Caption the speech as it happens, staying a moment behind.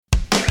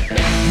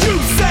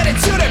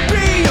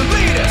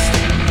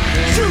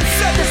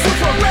This was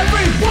for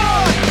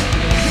everyone.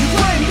 You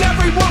claimed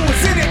everyone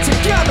was in it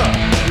together.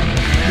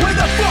 Where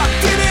the fuck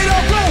did it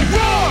all go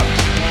wrong?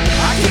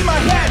 I keep my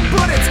head,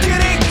 but it's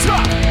getting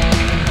tough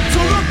to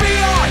look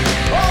beyond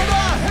all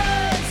the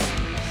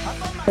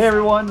heads. Hey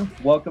everyone,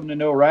 welcome to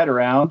No Ride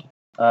Around.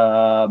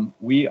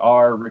 We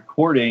are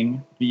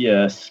recording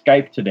via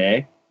Skype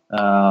today,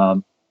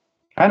 kind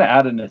of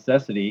out of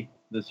necessity.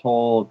 This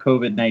whole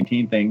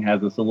COVID-19 thing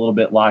has us a little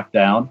bit locked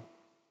down.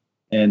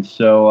 And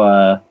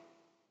so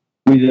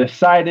we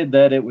decided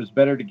that it was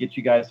better to get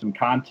you guys some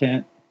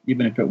content,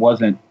 even if it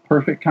wasn't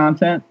perfect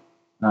content,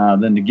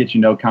 than to get you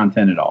no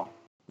content at all.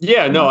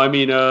 Yeah, no, I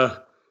mean,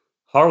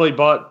 Harley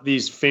bought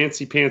these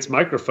fancy pants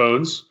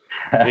microphones,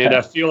 and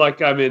I feel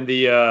like I'm in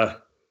the,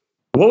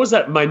 what was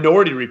that,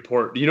 Minority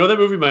Report? You know that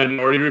movie,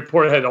 Minority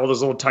Report? It had all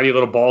those little tiny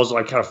little balls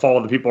like kind of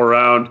follow the people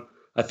around.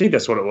 I think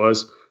that's what it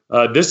was.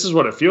 This is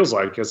what it feels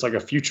like. It's like a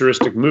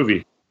futuristic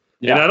movie.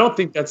 Yeah. And I don't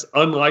think that's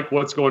unlike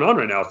what's going on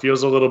right now. It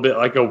feels a little bit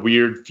like a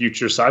weird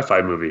future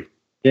sci-fi movie.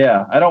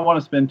 Yeah, I don't want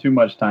to spend too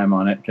much time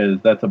on it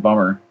because that's a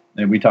bummer.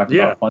 And we talked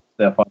about fun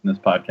stuff on this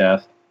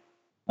podcast.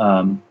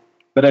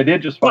 But I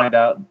did just find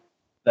out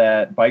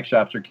that bike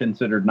shops are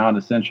considered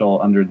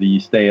non-essential under the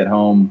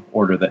stay-at-home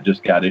order that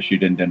just got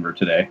issued in Denver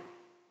today.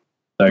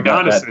 So I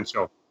got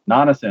non-essential.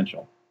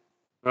 Non-essential.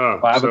 Oh,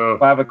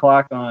 5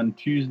 o'clock on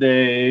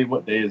Tuesday.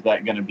 What day is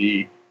that going to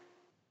be?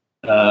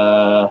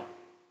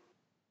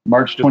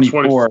 March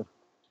 24th.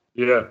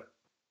 Yeah.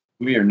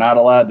 We are not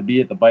allowed to be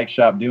at the bike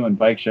shop doing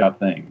bike shop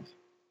things.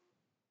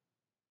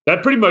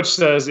 That pretty much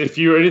says if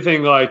you're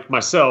anything like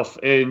myself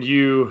and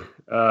you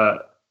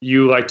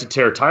like to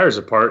tear tires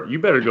apart, you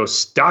better go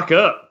stock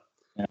up.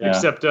 Yeah.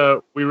 Except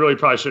we really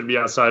probably shouldn't be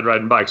outside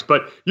riding bikes.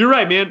 But you're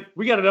right, man.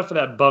 We got enough of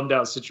that bummed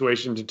out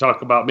situation to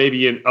talk about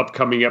maybe in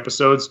upcoming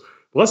episodes.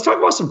 But let's talk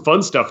about some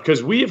fun stuff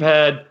because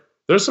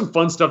there's some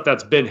fun stuff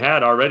that's been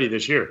had already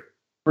this year.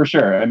 For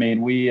sure. I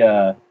mean,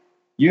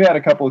 you had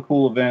a couple of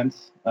cool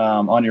events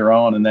on your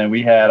own, and then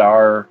we had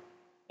our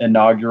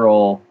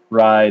inaugural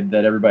ride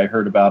that everybody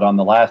heard about on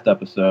the last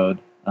episode.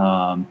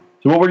 So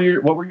what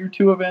were your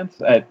two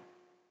events?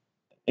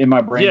 In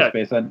my brain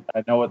space, I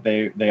know what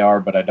they are,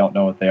 but I don't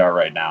know what they are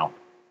right now.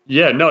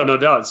 Yeah, no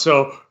doubt.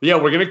 So yeah,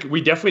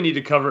 we definitely need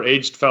to cover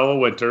Aged Fellow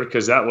Winter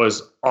because that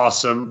was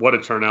awesome. What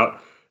a turnout.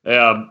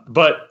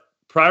 But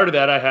prior to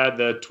that, I had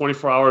the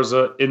 24 hours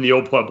in the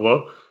Old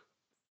Pueblo.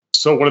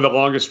 So one of the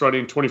longest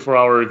running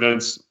 24-hour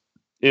events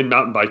in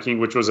mountain biking,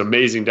 which was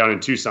amazing down in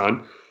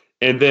Tucson.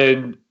 And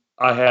then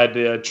I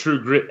had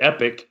True Grit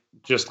Epic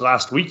just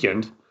last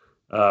weekend,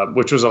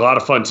 which was a lot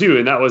of fun too.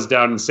 And that was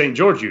down in St.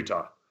 George,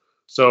 Utah.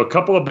 So a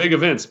couple of big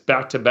events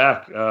back to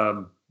back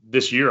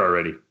this year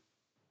already.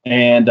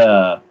 And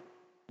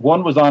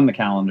one was on the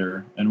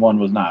calendar and one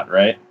was not,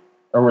 right?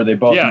 Or were they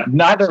both? Yeah.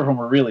 Neither of them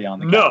were really on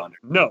the calendar.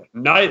 No,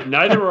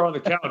 neither were on the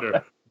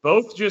calendar.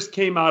 Both just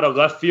came out of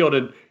left field.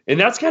 And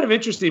that's kind of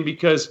interesting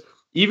because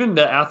even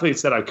the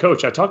athletes that I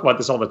coach, I talk about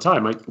this all the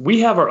time. Like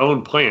we have our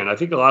own plan. I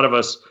think a lot of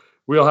us,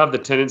 we'll have the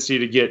tendency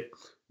to get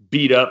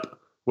beat up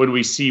when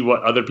we see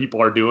what other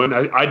people are doing.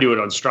 I do it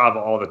on Strava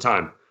all the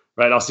time,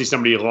 right? I'll see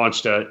somebody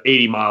launched a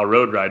 80-mile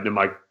road ride and I'm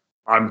like,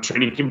 I'm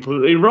training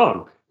completely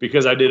wrong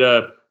because I did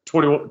a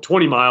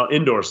 20-mile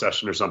indoor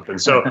session or something.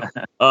 So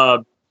I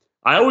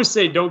always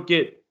say don't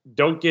get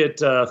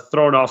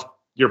thrown off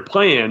your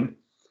plan.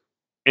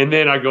 And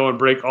then I go and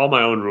break all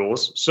my own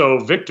rules. So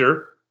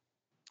Victor,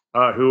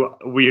 who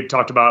we had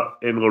talked about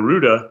in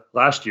Laruda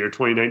last year,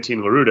 2019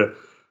 Laruda,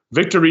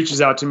 Victor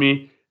reaches out to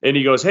me and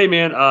he goes, hey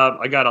man,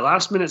 I got a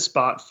last minute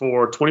spot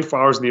for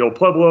 24 hours in the Old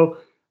Pueblo.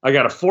 I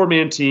got a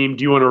 4-man team.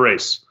 Do you want to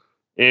race?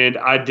 And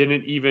I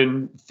didn't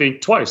even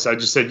think twice. I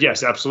just said,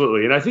 yes,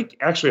 absolutely. And I think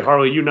actually,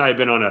 Harley, you and I have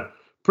been on a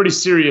pretty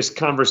serious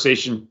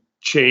conversation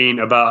chain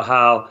about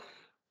how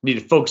I need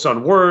to focus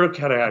on work,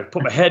 how to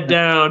put my head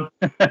down.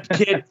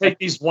 Can't take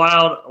these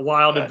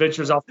wild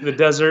adventures off in the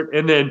desert.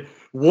 And then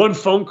one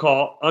phone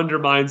call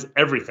undermines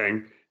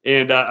everything.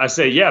 And I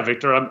say, yeah,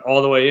 Victor, I'm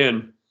all the way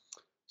in.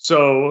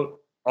 So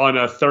on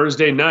a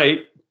Thursday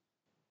night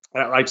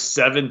at like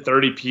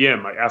 7:30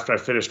 p.m., after I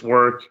finished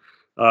work,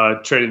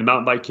 training the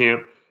mountain bike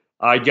camp,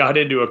 I got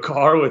into a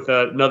car with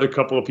another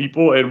couple of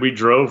people and we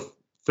drove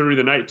through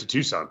the night to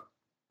Tucson.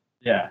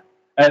 Yeah.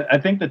 I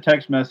think the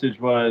text message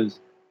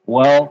was,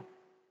 well,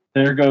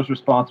 there goes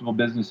responsible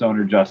business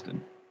owner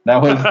Justin. That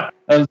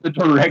was the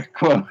direct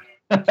quote.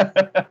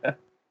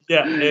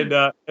 Yeah,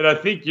 and I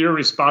think your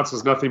response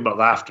was nothing but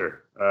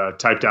laughter,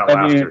 typed out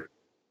laughter.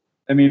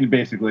 I mean,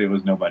 basically, it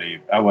was nobody.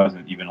 I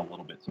wasn't even a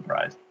little bit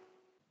surprised.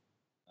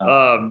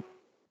 So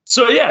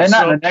yeah, and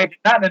not in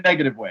a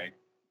negative way.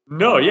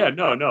 No,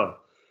 no.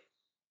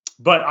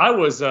 But I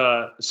was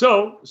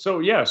so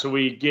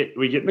we get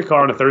in the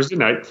car on a Thursday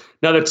night.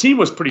 Now the team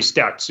was pretty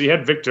stacked. So you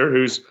had Victor,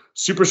 who's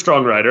super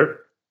strong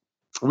rider.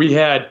 We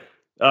had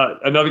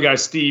another guy,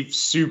 Steve,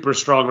 super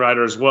strong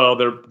rider as well.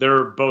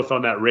 They're both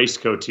on that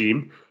Raceco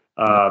team,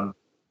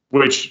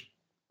 which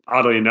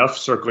oddly enough,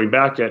 circling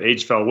back at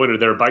Aged Fellow Winter,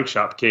 their bike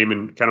shop came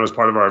and kind of was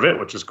part of our event,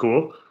 which was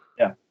cool.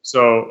 Yeah.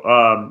 So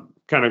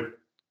kind of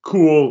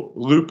cool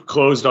loop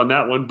closed on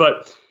that one.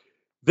 But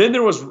then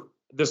there was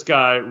this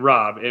guy,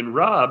 Rob, and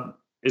Rob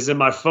is in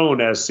my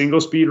phone as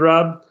Single Speed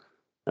Rob.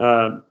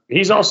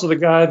 He's also the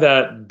guy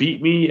that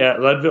beat me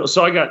at Leadville.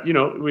 So I got,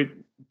 we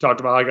talked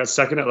about how I got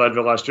second at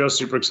Leadville last year. I was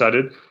super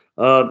excited.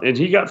 And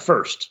he got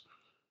first.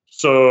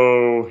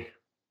 So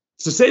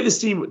to say this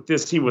team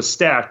was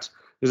stacked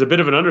is a bit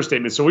of an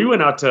understatement. So we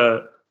went out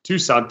to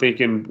Tucson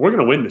thinking we're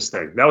going to win this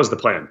thing. That was the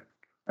plan.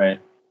 Right.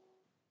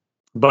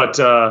 But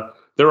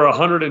there were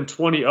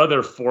 120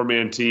 other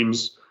 4-man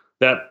teams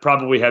that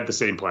probably had the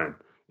same plan,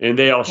 and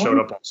they all showed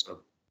up also.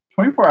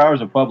 24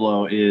 Hours of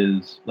Pueblo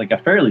is like a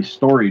fairly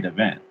storied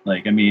event.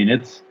 Like, I mean,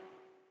 it's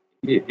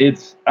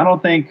I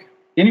don't think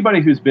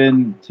anybody who's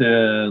been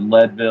to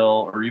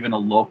Leadville or even a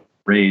local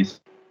race,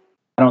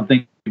 I don't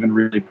think even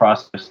really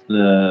processed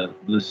the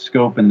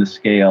scope and the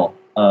scale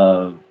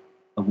of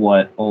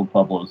what Old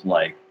Pueblo's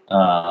like.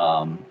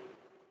 I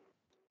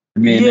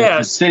mean,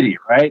 It's a city,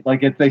 right?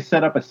 Like they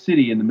set up a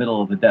city in the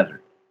middle of the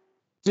desert.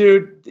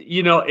 Dude,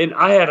 and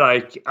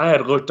I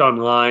had looked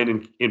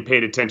online and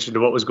paid attention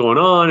to what was going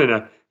on,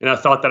 and I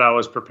thought that I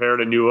was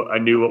prepared. I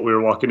knew what we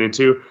were walking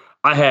into.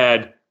 I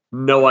had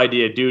no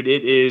idea, dude.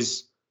 It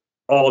is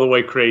all the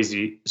way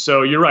crazy.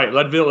 So you're right.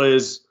 Leadville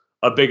is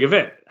a big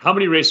event. How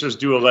many racers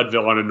do a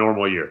Leadville on a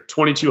normal year?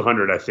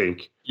 2,200, I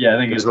think. Yeah, I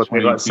think it's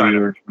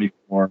 22 or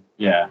 24.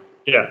 Yeah.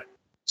 Yeah.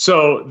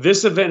 So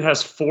this event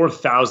has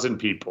 4,000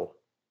 people.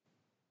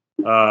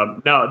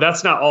 Now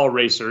that's not all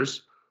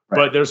racers.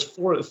 Right. But there's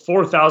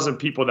 4,000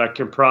 people that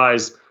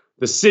comprise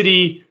the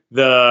city,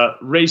 the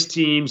race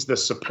teams, the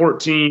support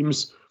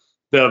teams,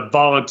 the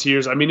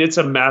volunteers. I mean, it's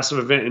a massive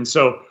event. And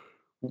so,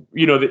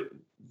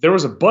 there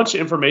was a bunch of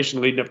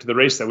information leading up to the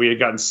race that we had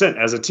gotten sent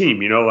as a team,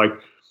 like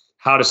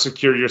how to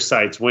secure your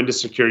sites, when to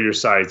secure your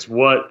sites,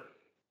 what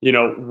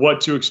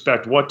to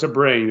expect, what to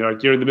bring.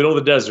 Like you're in the middle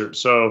of the desert,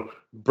 so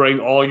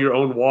bring all your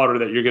own water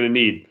that you're going to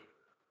need.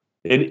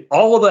 And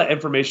all of that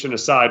information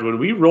aside, when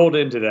we rolled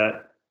into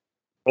that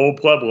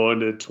Old Pueblo,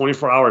 into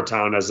 24-hour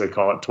town, as they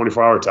call it,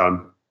 24-hour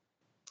town.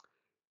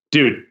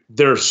 Dude,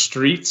 there are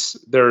streets,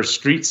 there are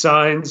street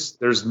signs,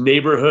 there's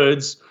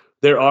neighborhoods.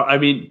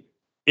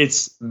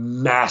 It's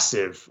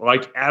massive,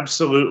 like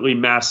absolutely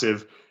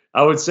massive.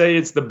 I would say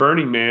it's the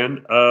Burning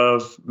Man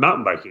of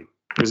mountain biking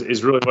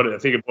is really what I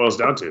think it boils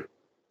down to.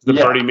 It's the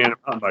Burning Man of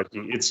mountain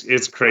biking.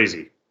 It's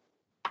crazy.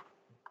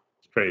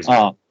 It's crazy.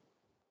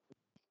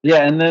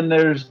 Yeah, and then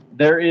there's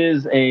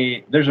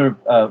a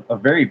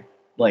very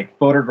like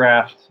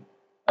photographed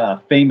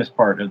famous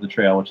part of the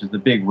trail, which is the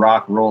big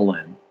rock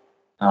roll-in.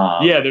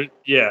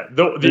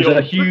 There's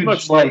a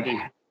huge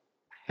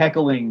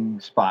heckling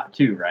spot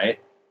too, right?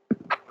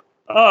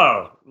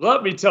 Oh,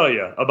 let me tell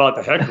you about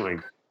the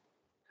heckling.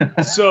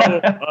 So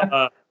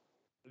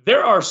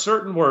there are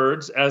certain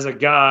words as a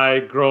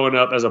boy growing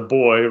up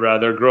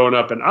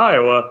in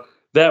Iowa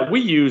that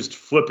we used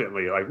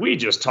flippantly. Like we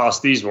just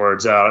tossed these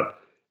words out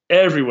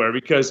everywhere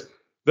because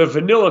the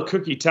vanilla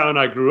cookie town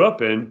I grew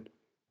up in,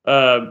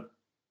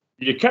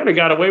 you kind of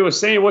got away with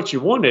saying what you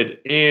wanted.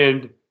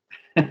 And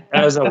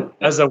as a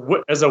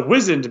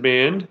wizened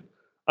man,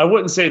 I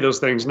wouldn't say those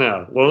things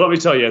now. Well, let me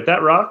tell you, at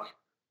that rock,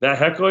 that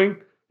heckling,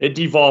 it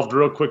devolved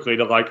real quickly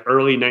to like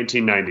early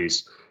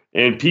 1990s.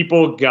 And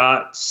people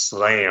got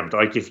slammed.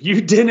 Like if you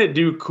didn't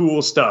do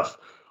cool stuff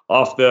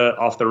off the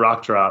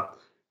rock drop,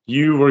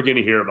 you were going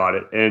to hear about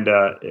it. And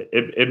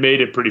it made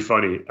it pretty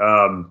funny.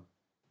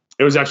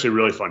 It was actually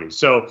really funny.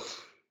 So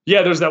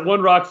yeah, there's that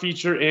one rock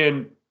feature,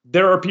 and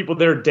there are people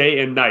there day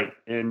and night.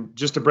 And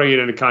just to bring it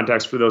into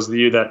context for those of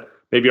you that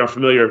maybe aren't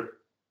familiar,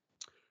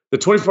 the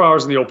 24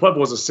 Hours in the Old Pueblo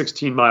was a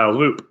 16-mile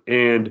loop.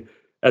 And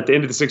at the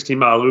end of the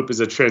 16-mile loop is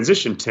a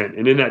transition tent.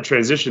 And in that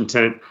transition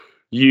tent,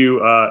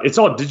 it's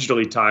all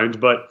digitally timed,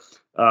 but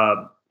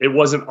it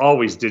wasn't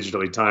always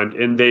digitally timed.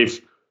 And they've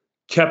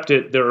kept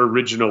it their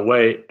original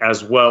way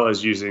as well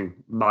as using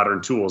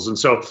modern tools. And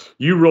so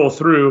you roll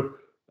through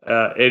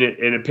and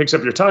it picks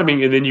up your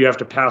timing, and then you have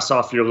to pass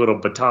off your little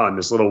baton,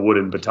 this little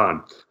wooden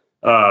baton.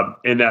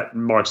 And that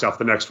marks off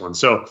the next one.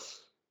 So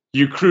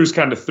you cruise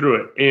kind of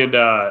through it. And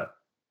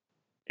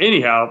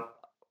anyhow,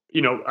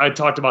 I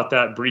talked about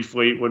that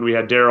briefly when we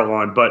had Daryl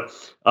on, but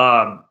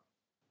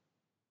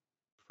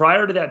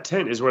prior to that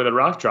tent is where the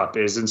rock drop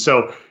is. And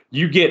so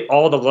you get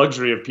all the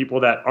luxury of people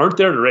that aren't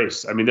there to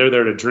race. I mean, they're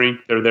there to drink,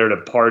 they're there to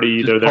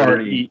party, they're there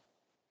to eat,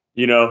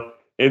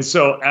 And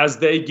so as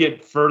they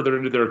get further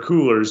into their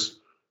coolers,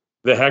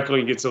 the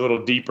heckling gets a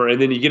little deeper.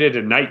 And then you get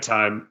into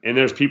nighttime, and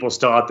there's people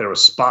still out there with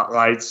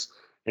spotlights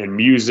and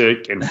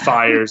music and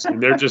fires.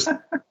 And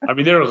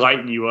they're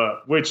lighting you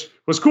up, which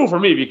was cool for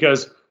me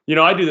because,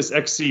 I do this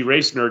XC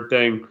race nerd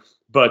thing,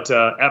 but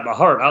at my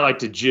heart, I like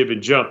to jib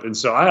and jump. And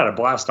so I had a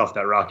blast off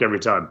that rock every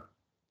time.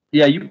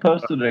 Yeah, you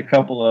posted a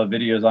couple of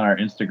videos on our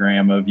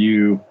Instagram of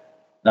you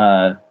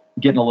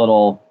getting a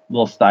little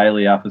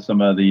styly off of some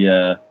of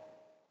the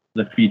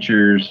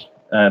features.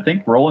 I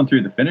think rolling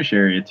through the finish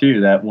area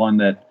too. That one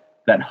that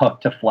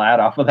huck to flat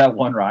off of that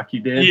one rock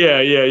you did.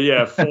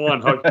 Yeah. Full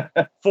on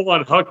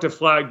huck to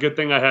flat. Good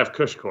thing I have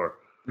Cushcore.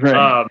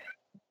 Right.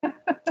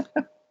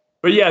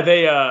 But yeah,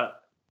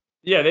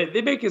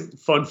 they make it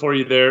fun for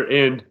you there.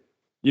 And,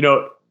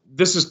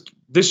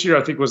 this year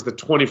I think was the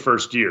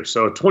 21st year.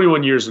 So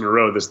 21 years in a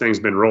row, this thing's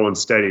been rolling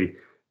steady,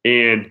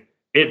 and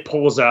it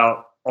pulls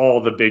out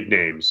all the big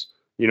names,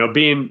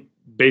 being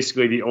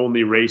basically the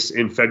only race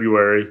in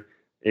February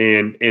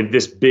and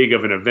this big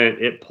of an event,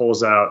 it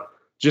pulls out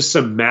just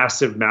some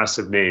massive,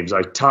 massive names,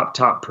 like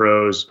top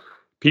pros,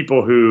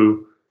 people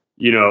who,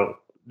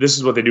 this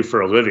is what they do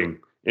for a living.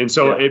 And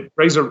so it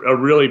brings a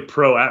really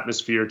pro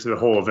atmosphere to the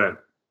whole event.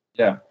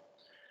 Yeah.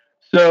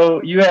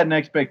 So you had an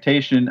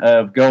expectation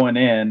of going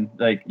in,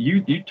 like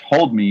you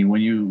told me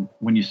when you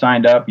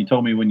signed up, you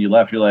told me when you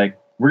left, you're like,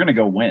 we're going to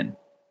go win.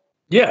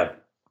 Yeah.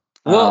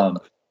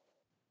 Well,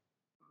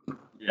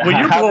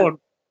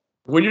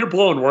 when you're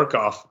blowing work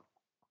off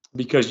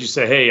because you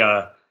say, hey,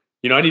 I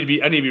need to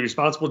be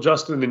responsible,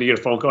 Justin. And then you get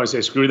a phone call and say,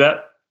 screw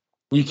that.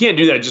 You can't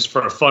do that just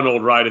for a fun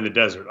old ride in the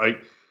desert.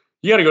 Like,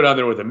 you got to go down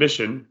there with a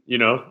mission,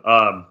 and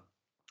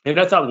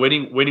I thought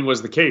winning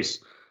was the case.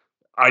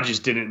 I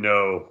just didn't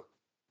know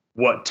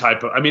what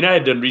type of, I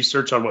had done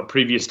research on what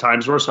previous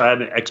times were, so I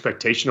had an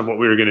expectation of what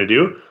we were going to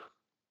do.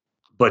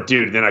 But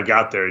dude, then I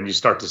got there and you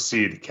start to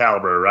see the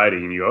caliber of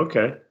riding and you go,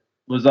 okay.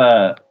 Was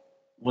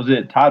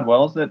it Todd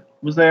Wells that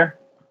was there?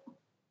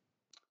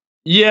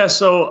 Yeah.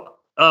 So,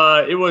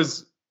 it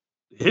was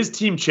his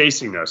team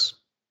chasing us.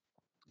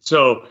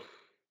 So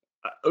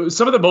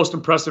some of the most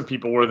impressive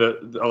people were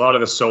a lot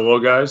of the solo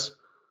guys.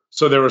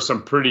 So there were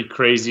some pretty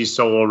crazy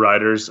solo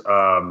riders.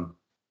 Taylor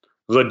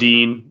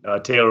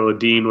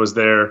Ladine was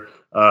there.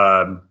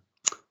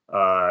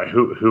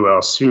 Who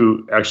else?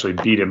 Who actually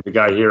beat him? The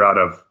guy here out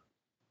of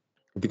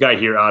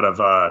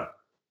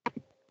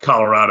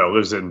Colorado,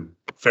 lives in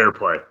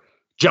Fairplay.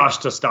 Josh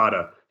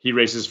Tostada. He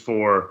races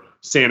for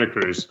Santa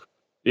Cruz.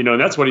 And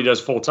that's what he does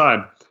full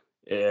time.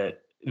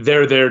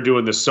 They're there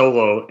doing the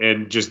solo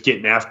and just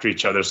getting after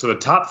each other. So the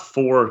top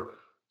 4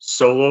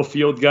 solo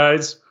field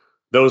guys,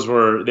 they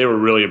were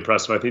really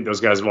impressive. I think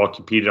those guys have all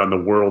competed on the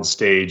world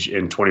stage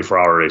in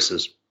 24-hour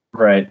races.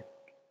 Right.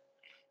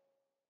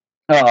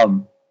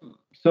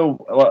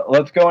 So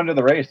let's go into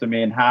the race.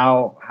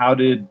 How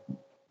did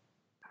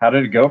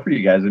it go for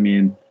you guys?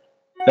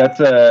 That's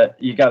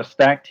you got a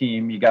stacked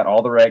team. You got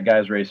all the right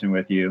guys racing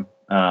with you.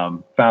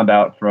 Found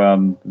out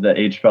from the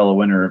H-Fellow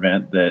Winter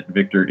event that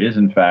Victor is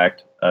in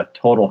fact a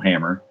total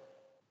hammer.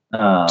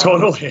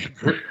 Total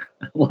hammer.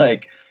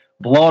 Like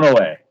blown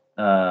away.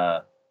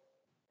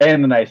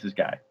 And the nicest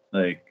guy.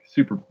 Like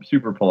super,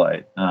 super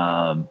polite.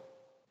 So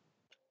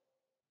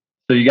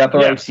you got the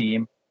right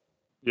team.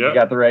 Yep. You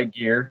got the right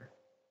gear.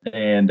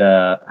 And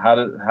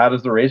how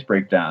does the race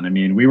break down?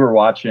 We were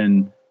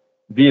watching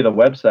via the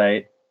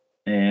website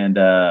and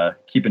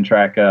keeping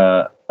track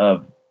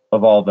of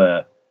all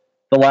the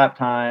lap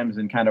times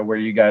and kind of where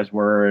you guys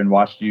were, and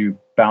watched you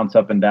bounce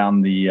up and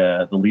down the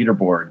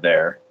leaderboard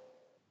there.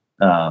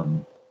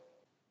 But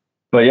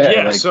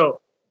so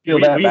peel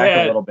that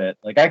back a little bit.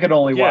 Like, I could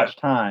only watch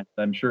time.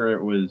 I'm sure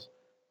it was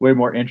way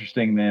more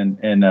interesting and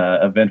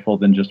eventful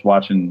than just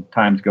watching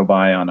times go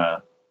by on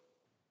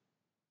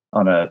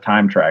a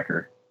time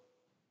tracker.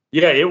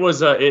 Yeah, it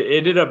was. It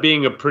ended up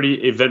being a pretty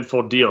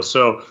eventful deal.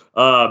 So,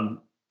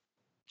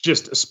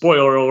 just a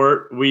spoiler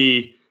alert: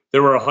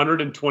 there were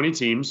 120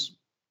 teams,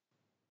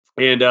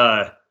 and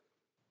to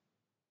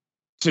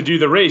do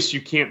the race,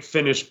 you can't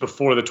finish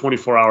before the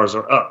 24 hours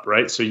are up,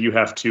 right? So you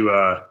have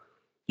to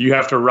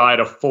ride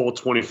a full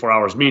 24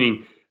 hours.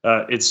 Meaning,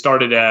 it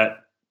started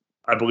at,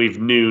 I believe,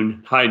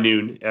 high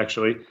noon.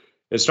 Actually,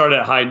 it started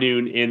at high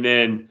noon, and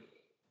then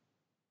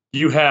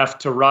you have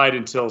to ride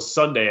until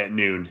Sunday at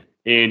noon.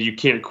 And you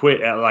can't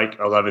quit at like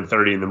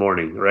 11:30 in the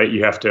morning, right?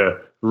 You have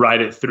to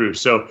ride it through.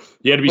 So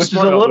you had to be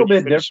smart. Which is a little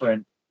bit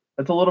different.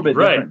 It's a little bit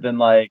different than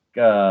like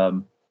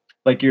your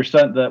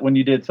when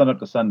you did Sun Up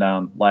to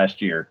Sundown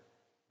last year.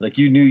 Like,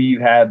 you knew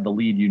you had the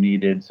lead you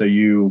needed, so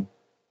you,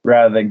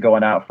 rather than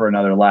going out for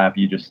another lap,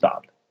 you just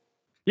stopped.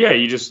 Yeah,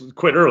 you just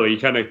quit early. You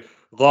kind of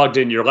logged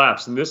in your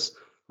laps. And this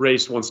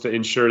race wants to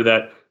ensure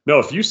that, no,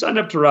 if you sign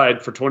up to ride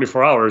for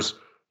 24 hours,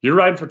 you're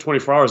riding for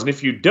 24 hours. And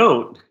if you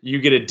don't, you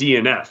get a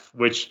DNF,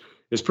 which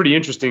is pretty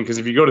interesting, because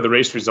if you go to the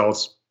race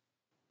results,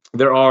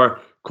 there are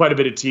quite a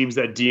bit of teams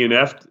that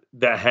DNF'd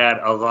that had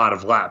a lot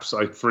of laps.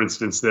 Like, for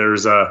instance,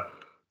 there's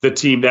the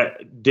team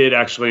that did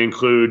actually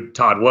include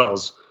Todd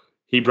Wells.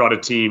 He brought a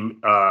team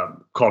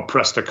called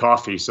Presta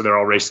Coffee. So they're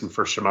all racing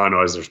for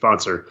Shimano as their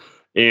sponsor.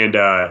 And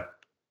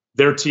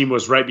their team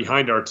was right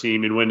behind our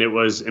team. And when it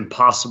was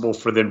impossible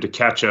for them to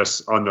catch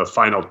us on the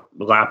final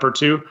lap or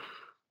two,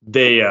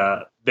 they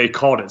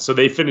called it. So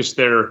they finished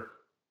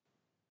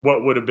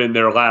what would have been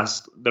their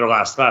last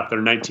lap,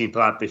 their 19th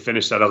lap. They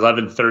finished at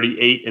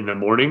 11:38 in the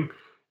morning,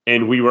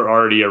 and we were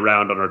already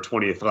around on our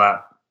 20th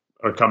lap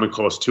or coming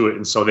close to it.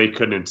 And so they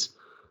couldn't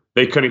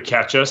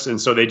catch us. And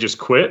so they just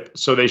quit.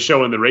 So they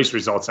show in the race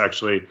results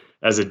actually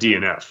as a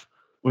DNF.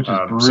 Which is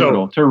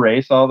brutal to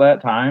race all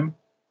that time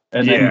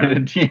and then get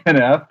a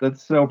DNF.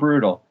 That's so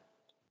brutal.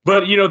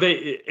 But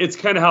it's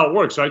kind of how it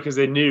works, right? Because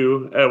they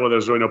knew,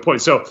 there's really no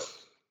point. So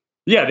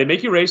yeah, they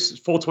make you race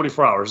full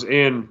 24 hours.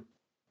 And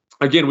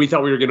again, we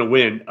thought we were going to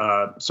win.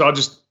 So I'll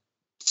just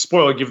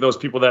give those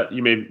people that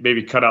you may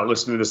maybe cut out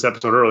listening to this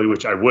episode early,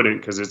 which I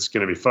wouldn't because it's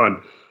going to be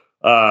fun.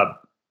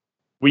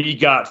 We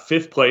got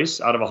 5th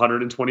place out of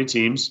 120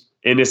 teams,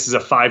 and this is a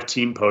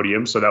 5-team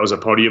podium. So that was a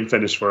podium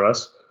finish for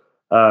us.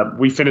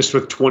 We finished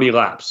with 20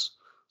 laps.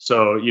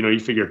 So, you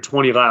figure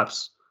 20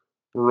 laps,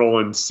 we're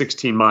rolling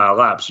 16-mile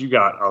laps. You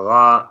got a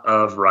lot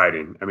of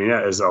riding. I mean,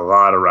 that is a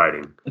lot of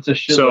riding. It's a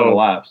shitload of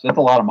laps. That's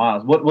a lot of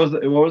miles. What was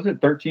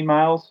it? 13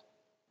 miles?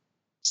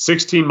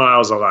 16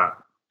 miles a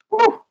lap.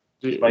 Woo!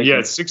 Yeah,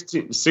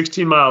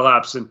 16-mile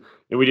laps, and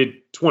we did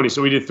 20.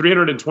 So we did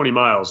 320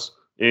 miles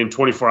in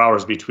 24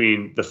 hours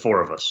between the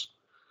 4 of us.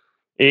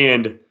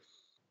 And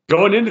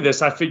going into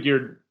this, I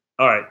figured,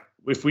 all right,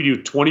 if we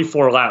do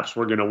 24 laps,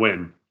 we're going to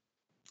win.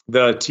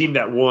 The team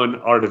that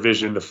won our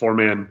division, the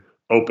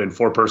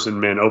 4-person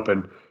man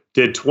open,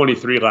 did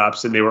 23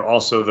 laps, and they were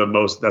also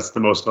that's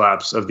the most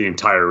laps of the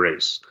entire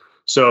race.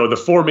 So the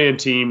 4-man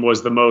team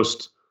was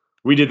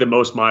we did the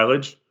most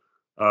mileage.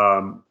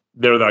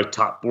 They're the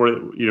top,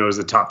 as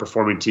the top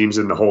performing teams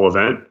in the whole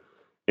event.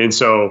 And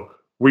so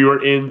we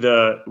were in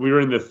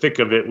the thick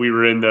of it. We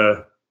were in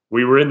the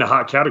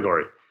hot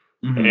category,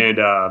 and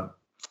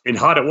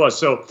hot it was.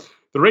 So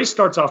the race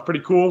starts off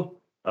pretty cool.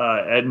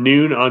 At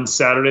noon on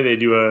Saturday, they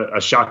do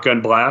a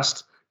shotgun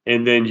blast,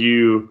 and then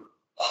you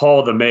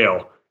haul the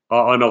mail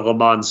on a Le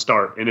Mans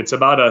start. And it's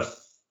about a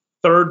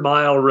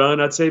 3rd-mile run,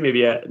 I'd say,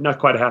 maybe not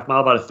quite a half mile,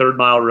 about a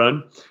 3rd-mile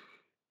run.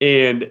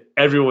 And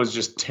everyone's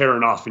just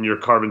tearing off in your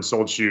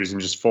carbon-soled shoes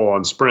and just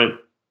full-on sprint.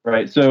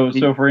 Right. So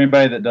for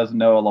anybody that doesn't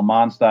know, a Le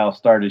Mans style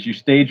start is you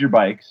stage your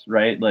bikes,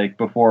 right? Like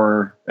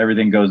before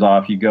everything goes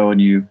off, you go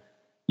and you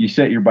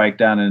set your bike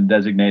down in a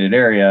designated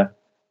area,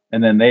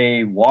 and then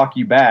they walk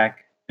you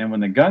back. And when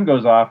the gun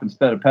goes off,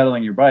 instead of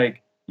pedaling your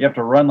bike, you have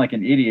to run like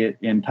an idiot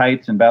in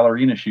tights and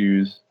ballerina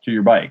shoes to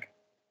your bike.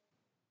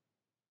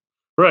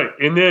 Right.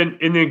 And then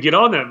get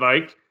on that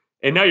bike,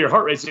 and now your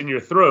heart rate's in your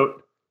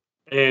throat,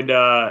 and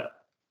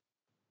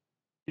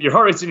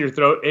you're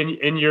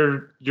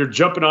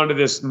jumping onto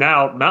this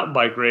now mountain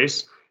bike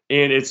race,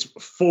 and it's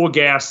full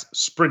gas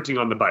sprinting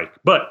on the bike.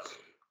 But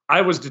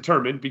I was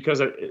determined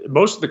because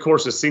most of the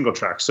course is single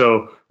track.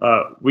 So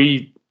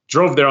we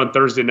drove there on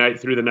Thursday night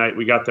through the night.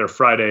 We got there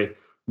Friday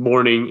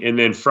morning, and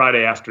then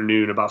Friday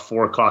afternoon, about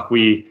 4:00,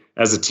 we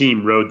as a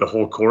team rode the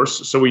whole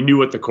course. So we knew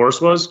what the course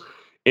was,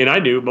 and I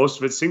knew most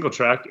of it's single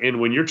track.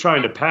 And when you're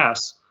trying to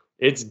pass,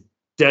 it's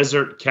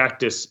desert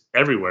cactus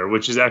everywhere,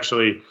 which is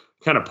actually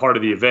kind of part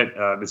of the event.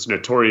 It's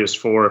notorious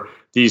for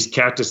these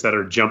cactus that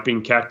are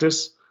jumping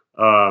cactus.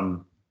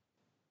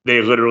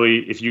 They literally,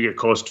 if you get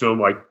close to them,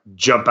 like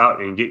jump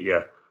out and get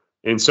you.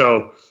 And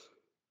so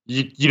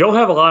you don't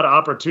have a lot of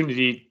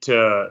opportunity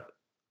to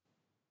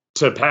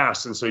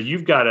pass. And so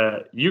you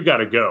gotta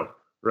go,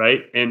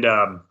 right? And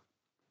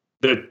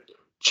the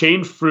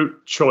chain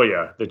fruit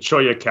cholla, the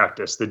cholla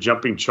cactus, the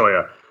jumping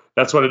cholla,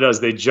 that's what it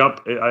does. They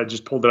jump, I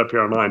just pulled it up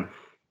here online.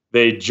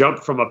 They jump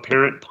from a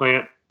parent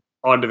plant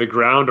onto the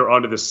ground or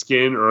onto the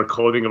skin or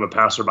clothing of a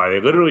passerby. They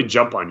literally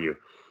jump on you.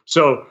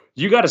 So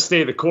you got to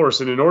stay the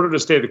course. And in order to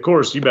stay the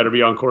course, you better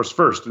be on course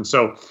first. And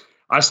so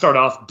I start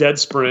off dead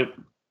sprint,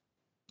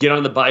 get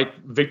on the bike.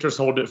 Victor's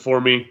holding it for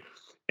me.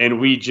 And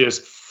we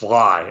just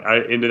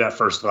fly into that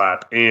first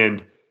lap.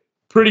 And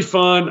pretty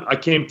fun. I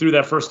came through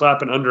that first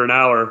lap in under an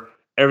hour.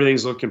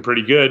 Everything's looking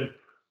pretty good.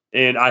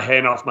 And I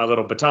hand off my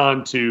little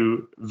baton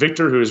to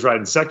Victor, who is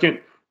riding second.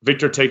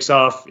 Victor takes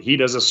off. He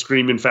does a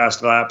screaming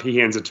fast lap. He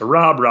hands it to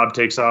Rob. Rob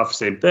takes off,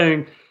 same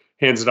thing.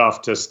 Hands it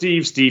off to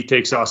Steve. Steve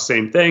takes off,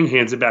 same thing.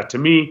 Hands it back to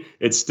me.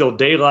 It's still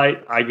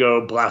daylight. I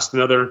go blast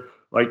another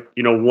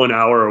 1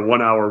 hour or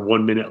 1 hour,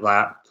 1 minute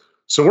lap.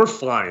 So we're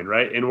flying,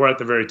 right? And we're at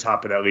the very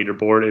top of that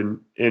leaderboard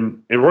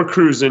and we're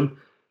cruising.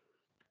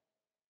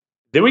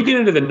 Then we get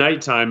into the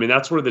nighttime, and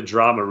that's where the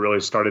drama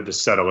really started to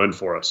settle in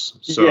for us.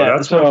 So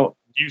that's when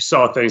you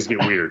saw things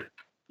get weird.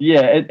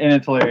 Yeah, and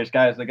it's hilarious,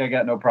 guys. Like, I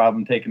got no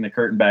problem taking the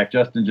curtain back.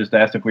 Justin just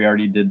asked if we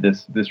already did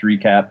this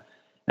recap.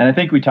 And I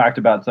think we talked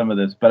about some of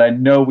this, but I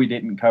know we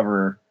didn't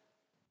cover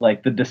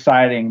like the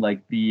deciding,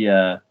 like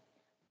the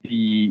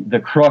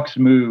crux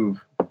move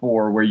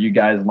for where you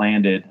guys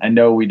landed. I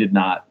know we did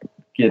not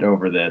get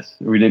over this.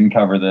 We didn't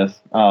cover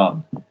this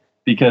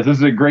because this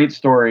is a great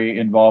story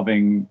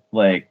involving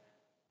like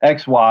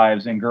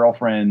ex-wives and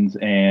girlfriends,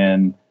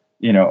 and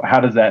how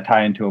does that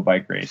tie into a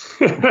bike race?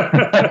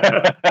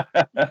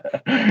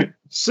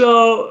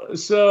 So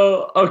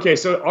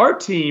our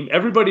team,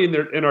 everybody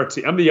in our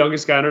team, I'm the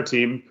youngest guy on our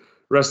team.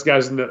 The rest of the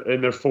guys in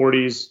their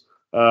 40s.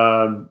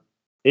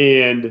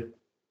 And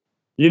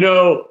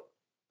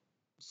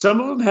some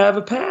of them have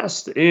a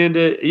past. And,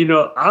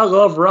 I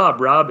love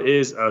Rob. Rob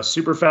is a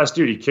super fast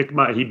dude.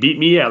 He beat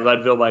me at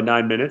Leadville by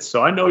 9 minutes.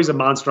 So I know he's a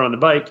monster on the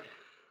bike.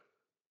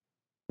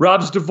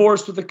 Rob's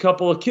divorced with a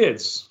couple of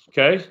kids.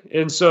 Okay.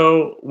 And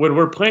so when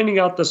we're planning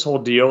out this whole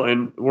deal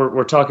and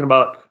we're talking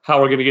about how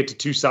we're going to get to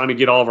Tucson and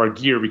get all of our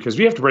gear, because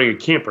we have to bring a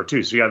camper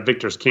too. So we got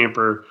Victor's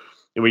camper,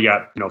 and we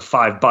got,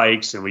 5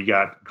 bikes, and we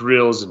got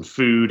grills and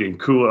food and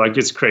cooler. Like,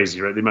 it's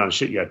crazy, right? The amount of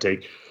shit you got to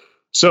take.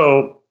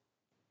 So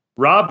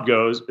Rob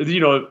goes,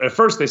 at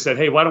first they said,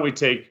 hey, why don't we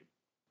take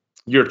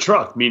your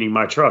truck, meaning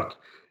my truck?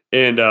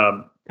 And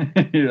I'm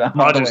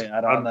all the way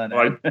out on that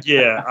like,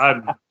 end.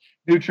 I'm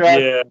new truck.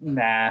 Yeah,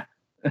 Nah.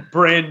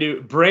 brand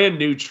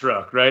new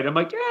truck, right? I'm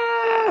like,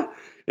 yeah.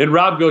 And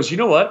Rob goes, you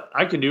know what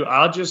I can do?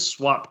 I'll just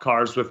swap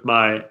cars with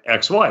my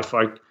ex-wife.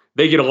 Like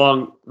they get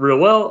along real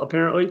well,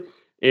 apparently.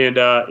 And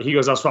he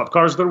goes, I'll swap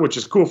cars with her, which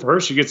is cool for her.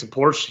 She gets a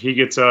Porsche. He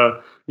gets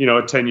a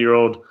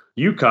 10-year-old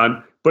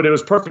Yukon, but it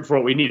was perfect for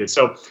what we needed.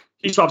 So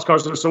he swaps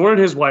cars with her. So we're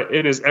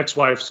in his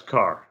ex-wife's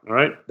car. All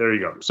right, there you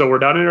go. So we're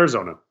down in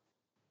Arizona.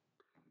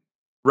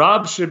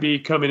 Rob should be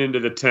coming into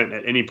the tent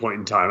at any point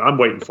in time. I'm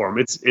waiting for him.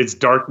 It's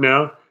dark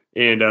now,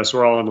 and so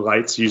we're all on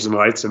lights, using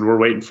lights, and we're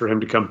waiting for him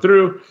to come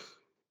through.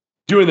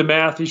 Doing the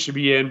math, he should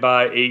be in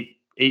by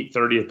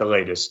 8:30 at the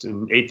latest.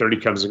 And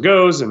 8:30 comes and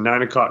goes, and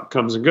 9 o'clock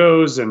comes and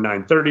goes, and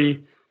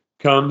 9:30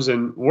 comes,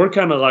 and we're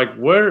kind of like,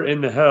 where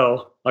in the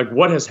hell? Like,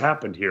 what has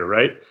happened here,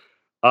 right?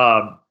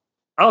 I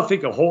don't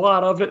think a whole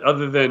lot of it,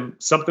 other than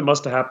something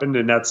must have happened,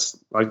 and that's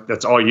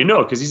all you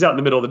know, because he's out in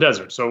the middle of the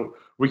desert, so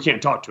we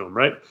can't talk to him,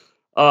 right?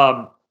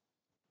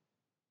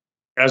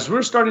 As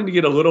we're starting to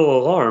get a little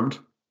alarmed,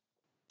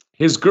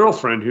 his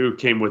girlfriend who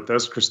came with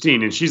us,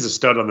 Christine, and she's a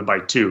stud on the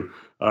bike too,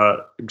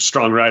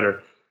 strong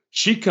rider.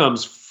 She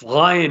comes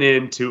flying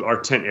into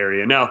our tent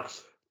area. Now,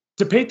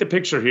 to paint the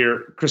picture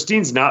here,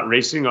 Christine's not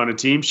racing on a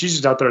team. She's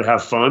just out there to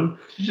have fun.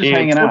 She's just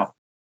hanging out.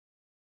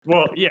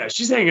 Well, yeah,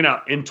 she's hanging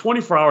out. And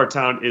 24-Hour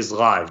Town is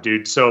live,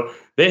 dude. So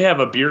they have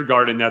a beer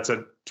garden that's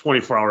a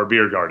 24-hour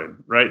beer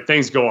garden, right?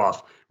 Things go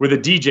off with a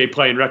DJ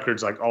playing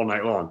records like all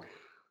night long.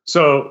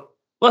 So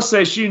let's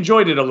say she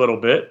enjoyed it a little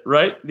bit,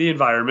 right? The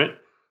environment.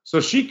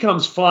 So she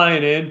comes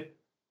flying in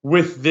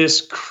with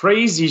this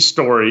crazy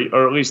story,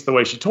 or at least the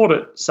way she told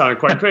it sounded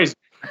quite crazy.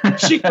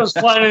 She comes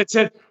flying in and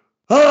said,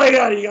 oh my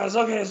God, you guys,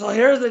 okay, so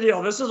here's the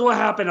deal. This is what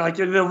happened. Like,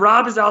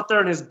 Rob is out there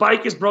and his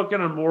bike is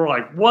broken, and we're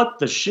like, what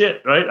the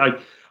shit,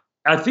 right?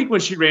 I think when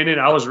she ran in,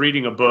 I was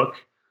reading a book.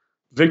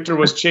 Victor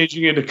was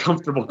changing into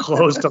comfortable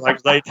clothes to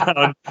like lay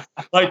down.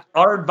 Like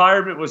our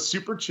environment was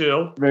super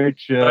chill. Very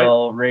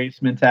chill, right?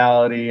 Race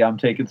mentality. I'm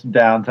taking some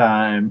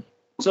downtime.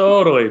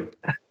 Totally.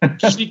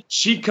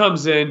 She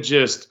comes in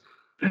just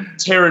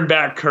tearing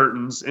back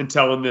curtains and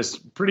telling this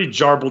pretty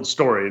jarbled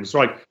story. And so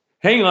like,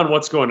 hang on,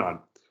 what's going on?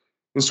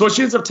 And so what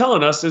she ends up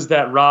telling us is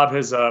that Rob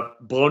has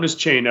blown his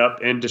chain up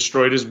and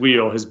destroyed his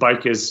wheel. His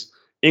bike is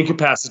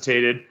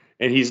incapacitated,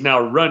 and he's now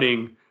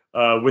running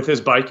with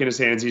his bike in his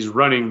hands. He's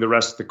running the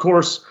rest of the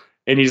course,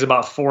 and he's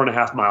about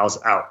 4.5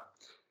 miles out.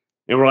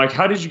 And we're like,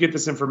 how did you get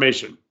this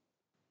information?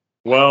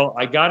 Well,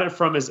 I got it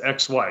from his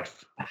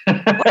ex-wife.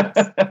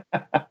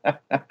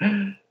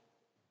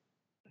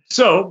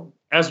 So,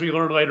 as we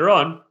learned later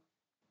on,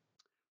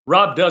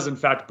 Rob does, in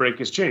fact, break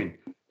his chain.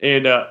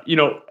 And,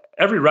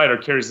 every rider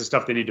carries the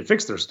stuff they need to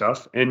fix their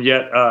stuff. And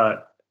yet,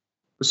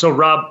 so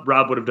Rob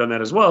would have done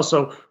that as well.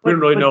 So we don't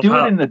really know do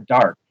how. It in the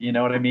dark. You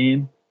know what I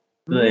mean?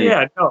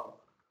 Yeah, no.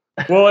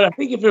 Well, I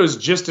think if it was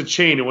just a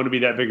chain, it wouldn't be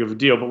that big of a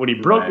deal. But when he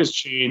broke his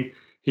chain,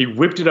 he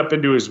whipped it up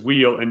into his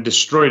wheel and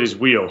destroyed his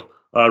wheel.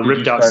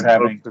 Ripped out.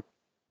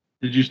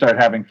 Did you start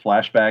having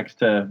flashbacks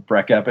to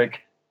Breck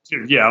Epic?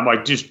 Dude, yeah, I'm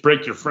like, just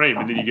break your frame,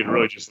 and then you can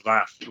really just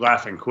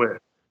laugh and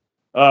quit.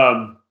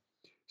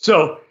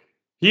 So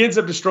he ends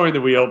up destroying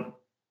the wheel,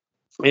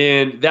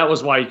 and that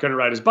was why he couldn't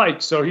ride his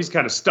bike. So he's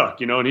kind of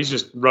stuck, and he's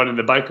just running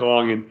the bike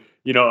along. And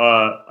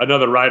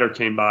another rider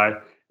came by,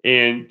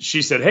 and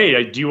she said,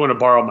 "Hey, do you want to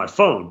borrow my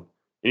phone?"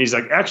 And he's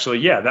like, "Actually,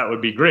 yeah, that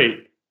would be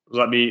great.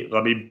 Let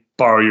me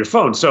borrow your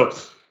phone." So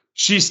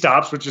she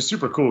stops, which is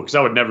super cool because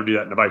I would never do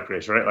that in a bike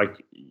race, right?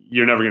 Like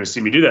you're never going to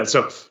see me do that.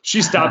 So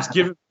she stops,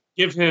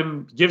 gives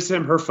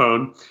him her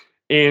phone,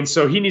 and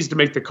so he needs to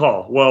make the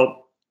call.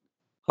 Well,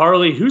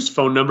 Harley, whose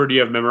phone number do you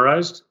have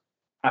memorized?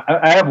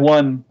 I have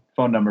one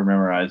phone number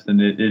memorized,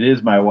 and it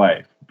is my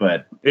wife.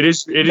 But it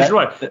is your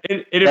wife.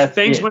 And if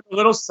things went a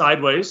little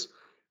sideways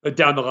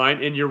down the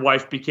line, and your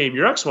wife became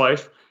your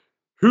ex-wife,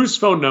 whose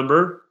phone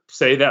number?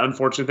 Say that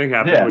unfortunate thing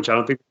happened, which I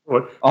don't think it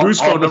would. Whose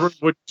phone number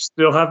would you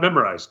still have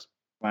memorized?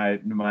 My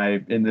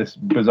in this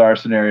bizarre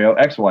scenario,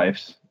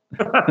 ex-wife's.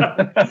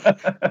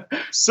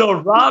 So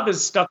Rob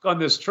is stuck on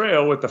this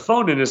trail with the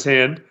phone in his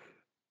hand,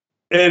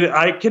 and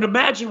I can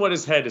imagine what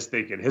his head is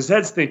thinking. His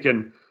head's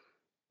thinking,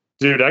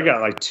 dude, I got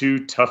like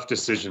 2 tough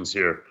decisions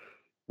here.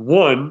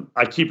 One,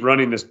 I keep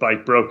running this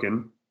bike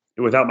broken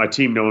without my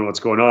team knowing what's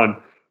going on.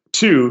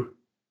 2,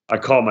 I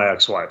call my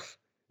ex-wife.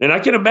 And I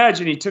can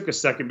imagine he took a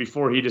second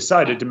before he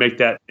decided to make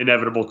that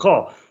inevitable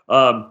call.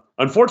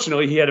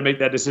 Unfortunately, he had to make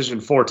that decision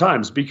 4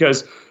 times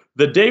because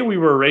the day we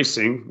were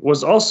racing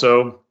was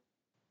also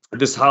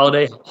this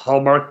holiday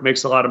Hallmark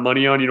makes a lot of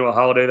money on. You know what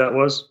holiday that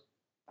was?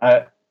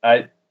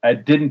 I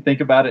didn't think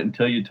about it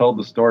until you told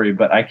the story,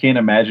 but I can't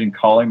imagine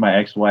calling my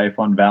ex-wife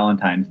on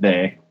Valentine's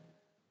Day.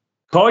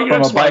 Calling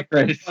your ex-wife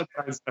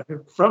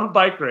from a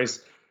bike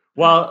race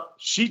while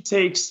she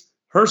takes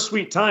her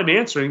sweet time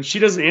answering. She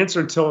doesn't answer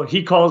until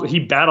he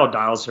battle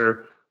dials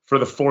her for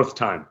the 4th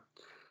time.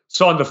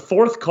 So on the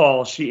 4th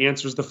call, she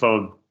answers the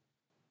phone.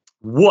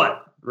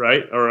 What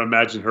right? Or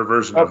imagine her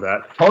version of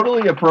that.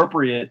 Totally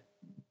appropriate,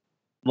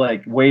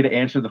 like, way to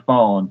answer the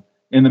phone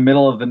in the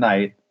middle of the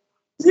night.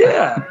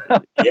 Yeah.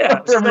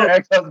 Yeah. From your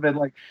ex-husband,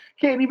 like,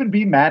 can't even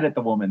be mad at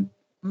the woman.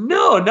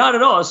 No, not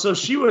at all. So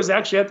she was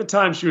actually, at the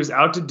time, she was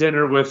out to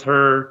dinner with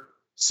her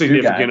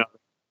significant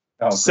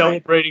other,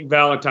 celebrating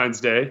Valentine's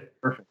Day.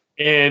 Perfect.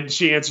 And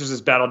she answers this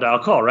battle dial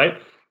call,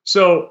 right?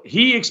 So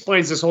he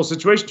explains this whole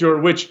situation to her,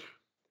 which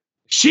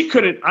she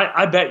couldn't,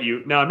 I bet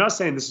you. Now, I'm not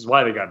saying this is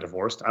why they got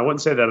divorced. I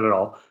wouldn't say that at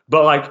all.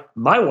 But like,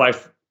 my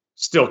wife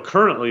still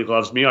currently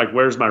loves me, like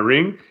wears my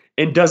ring,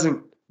 and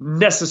doesn't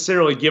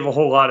necessarily give a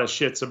whole lot of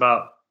shits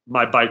about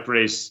my bike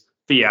race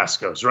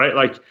fiascos, right?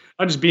 Like,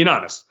 I'm just being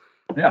honest.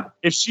 Yeah.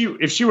 If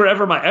she were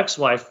ever my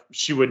ex-wife,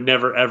 she would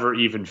never ever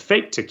even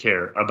fake to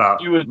care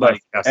about. She would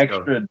like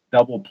extra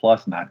double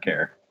plus not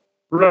care.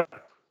 Right.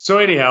 So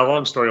anyhow,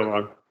 long story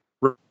long.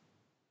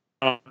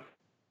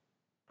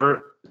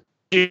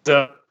 She's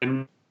a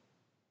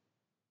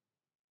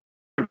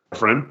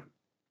friend,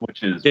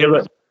 which is they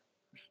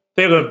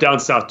live down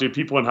south, dude.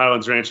 People in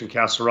Highlands Ranch and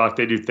Castle Rock,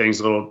 they do things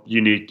a little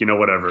unique,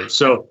 whatever.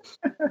 So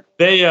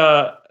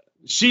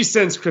she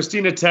sends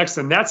Christina text,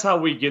 and that's how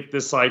we get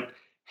this like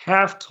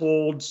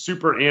half-told,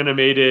 super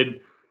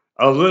animated,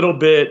 a little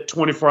bit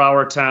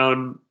 24-hour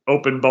town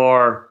open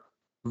bar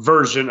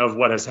version of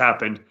what has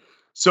happened.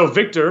 So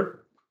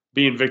Victor,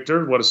 being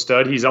Victor, what a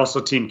stud. He's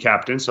also team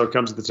captain, so it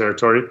comes with the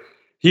territory.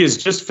 He has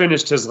just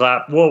finished his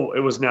lap. Well, it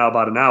was now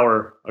about an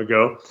hour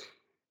ago,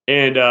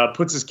 and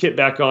puts his kit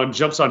back on,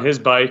 jumps on his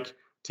bike,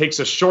 takes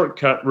a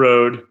shortcut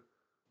road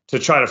to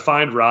try to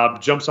find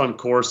Rob, jumps on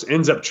course,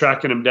 ends up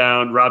tracking him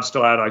down. Rob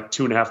still had like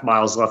 2.5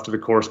 miles left of the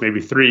course, maybe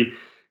 3.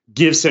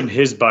 Gives him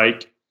his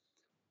bike.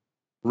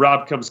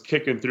 Rob comes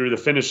kicking through the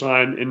finish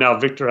line, and now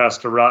Victor has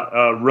to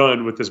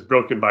run with this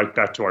broken bike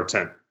back to our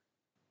tent.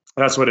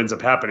 That's what ends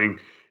up happening,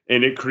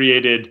 and it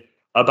created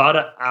about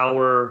an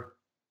hour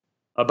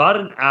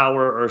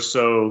or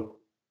so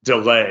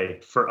delay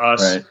for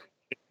us. Right.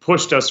 It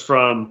pushed us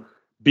from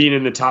being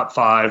in the top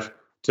 5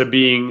 to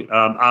being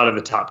out of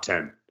the top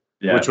 10,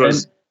 which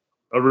was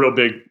a real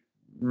big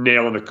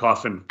nail in the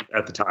coffin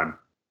at the time.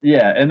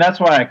 Yeah, and that's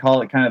why I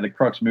call it kind of the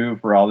crux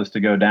move for all this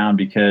to go down,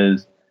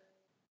 because,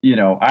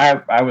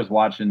 I was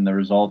watching the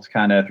results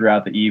kind of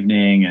throughout the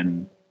evening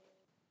and,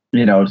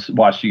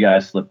 watched you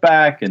guys slip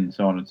back and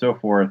so on and so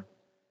forth.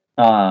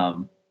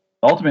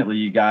 Ultimately,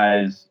 you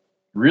guys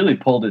really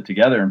pulled it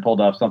together and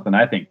pulled off something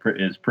I think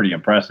is pretty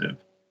impressive.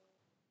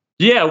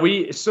 Yeah,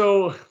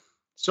 so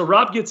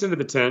Rob gets into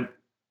the tent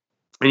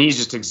and he's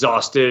just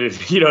exhausted.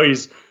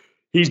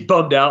 He's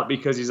bummed out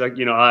because he's like,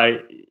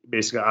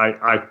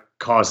 I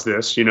caused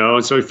this,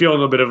 and so he feels a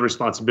little bit of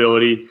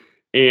responsibility,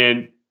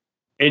 and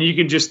you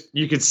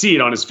can see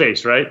it on his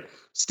face, right?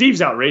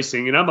 Steve's out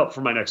racing, and I'm up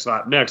for my next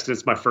lap next.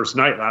 It's my first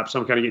night lap, so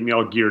I'm kind of getting me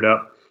all geared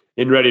up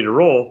and ready to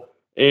roll.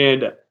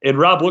 And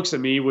Rob looks at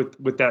me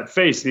with that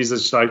face, and he's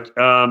just like,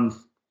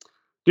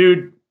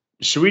 dude,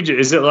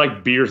 is it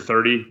like beer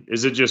 30?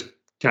 Is it just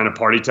kind of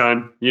party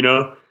time,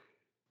 And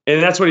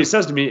that's what he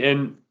says to me,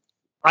 and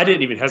I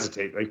didn't even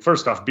hesitate. Like,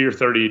 first off, beer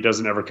 30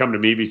 doesn't ever come to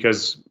me,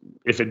 because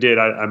if it did,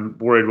 I'm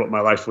worried what my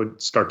life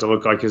would start to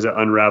look like as it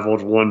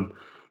unraveled one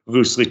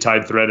loosely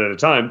tied thread at a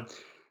time.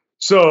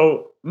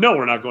 So no,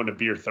 we're not going to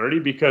beer 30,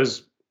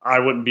 because I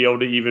wouldn't be able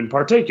to even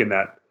partake in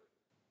that.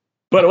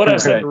 But what I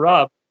said to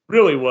Rob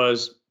really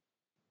was,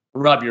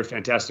 Rob, you're a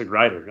fantastic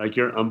rider. Like,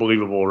 you're an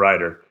unbelievable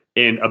rider,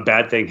 and a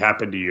bad thing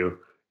happened to you.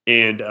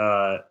 And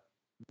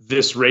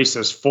this race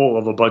is full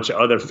of a bunch of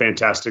other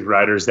fantastic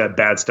riders that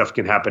bad stuff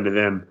can happen to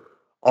them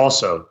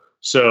also.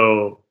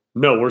 So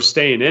no, we're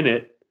staying in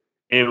it,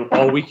 and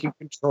all we can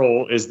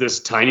control is this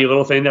tiny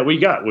little thing that we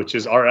got, which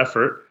is our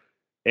effort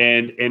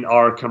and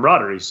our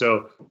camaraderie.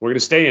 So we're going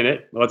to stay in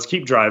it. Let's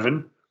keep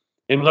driving,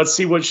 and let's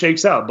see what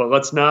shakes out. But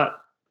let's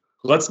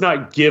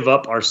not give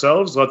up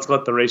ourselves. Let's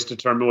let the race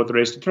determine what the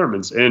race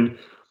determines. And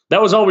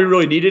that was all we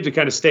really needed to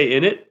kind of stay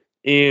in it.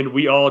 And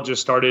we all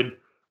just started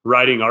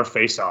riding our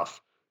face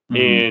off.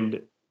 Mm-hmm.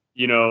 And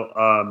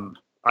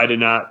I did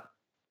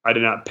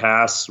not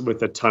pass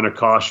with a ton of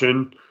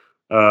caution.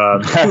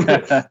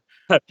 I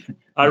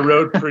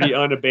rode pretty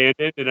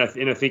unabandoned, and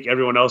I think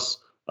everyone else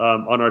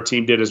on our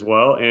team did as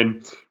well.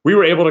 And we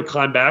were able to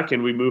climb back,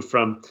 and we moved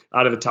from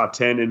out of the top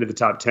 10 into the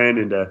top 10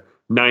 into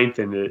 9th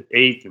and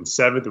 8th and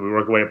 7th, and we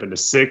worked our way up into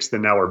 6th,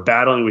 and now we're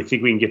battling. We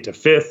think we can get to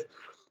 5th.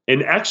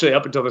 And actually,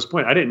 up until this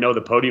point, I didn't know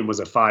the podium was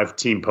a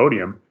 5-team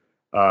podium.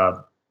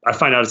 I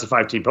find out it's a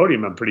 5-team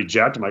podium. I'm pretty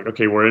jacked. I'm like,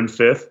 okay, we're in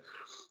 5th.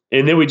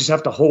 And then we just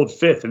have to hold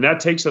 5th. And that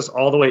takes us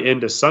all the way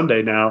into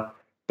Sunday now,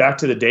 back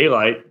to the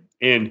daylight.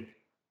 And,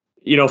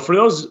 for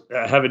those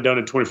that haven't done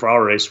a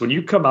 24-hour race, when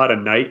you come out at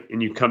night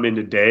and you come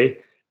into day,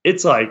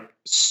 it's like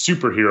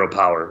superhero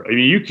power. I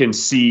mean, you can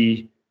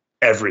see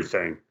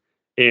everything.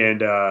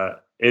 And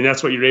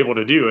that's what you're able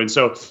to do. And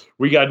so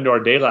we got into our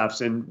day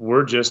laps, and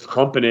we're just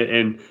humping it.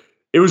 And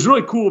it was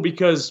really cool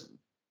because,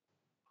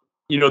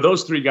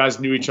 those 3 guys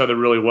knew each other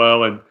really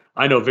well. And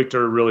I know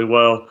Victor really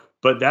well.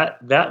 But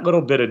that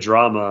little bit of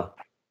drama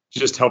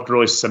just helped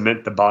really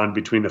cement the bond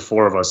between the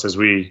 4 of us as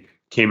we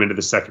came into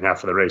the second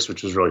half of the race,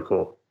 which was really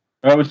cool.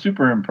 It was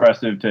super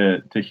impressive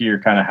to hear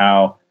kind of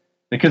how,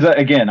 because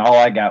again, all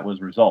I got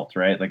was results,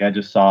 right? Like I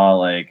just saw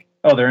like,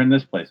 oh, they're in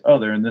this place. Oh,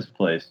 they're in this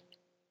place.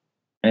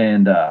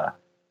 And,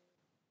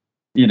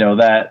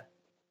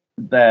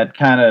 that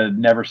kind of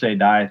never say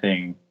die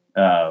thing,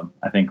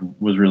 I think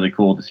was really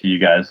cool to see you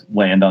guys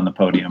land on the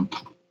podium.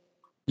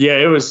 Yeah,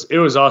 it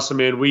was awesome,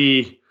 man.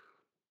 We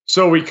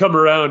come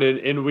around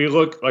and we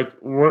look like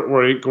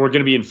we're going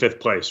to be in fifth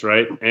place,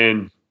 right?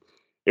 And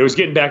it was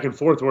getting back and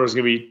forth where it was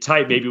going to be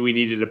tight. Maybe we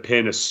needed to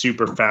pin a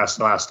super fast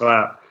last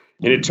lap.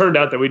 And it turned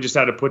out that we just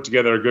had to put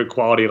together a good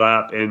quality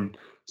lap. And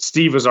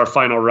Steve was our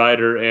final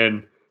rider.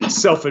 And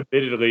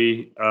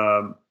self-admittedly,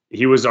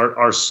 he was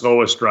our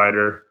slowest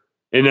rider.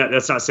 And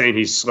that's not saying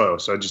he's slow.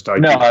 So I just thought,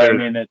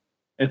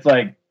 it's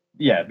like,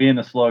 yeah, being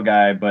the slow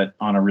guy, but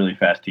on a really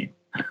fast team.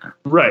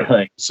 Right.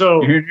 Like,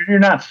 so you're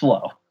not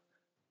slow.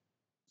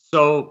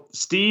 So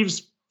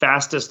Steve's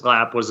fastest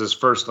lap was his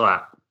first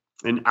lap,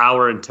 1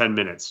 hour and 10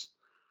 minutes.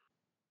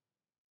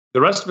 The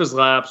rest of his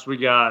laps, we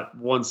got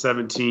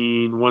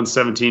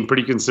 117,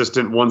 pretty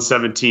consistent,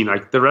 117.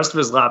 Like the rest of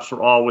his laps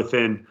were all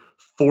within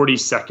 40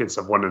 seconds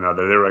of one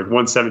another. They were like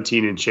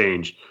 117 and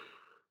change.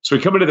 So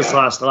we come into this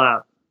last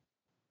lap,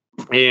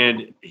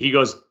 and he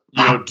goes,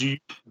 do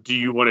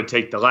you want to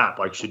take the lap?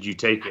 Like, should you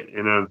take it?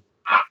 And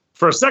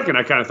for a second,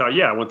 I kind of thought,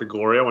 yeah, I want the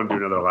glory. I want to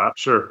do another lap,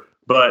 sure.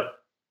 But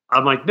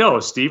I'm like,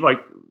 no, Steve, like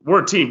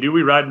we're a team, dude.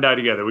 We ride and die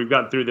together. We've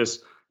gotten through this.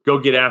 Go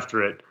get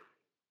after it.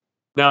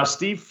 Now,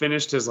 Steve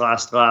finished his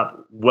last lap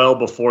well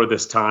before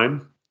this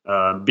time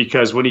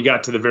because when he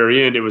got to the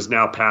very end, it was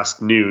now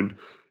past noon.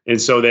 And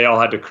so they all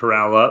had to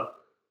corral up.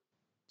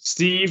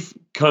 Steve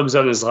comes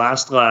on his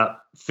last lap,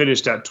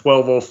 finished at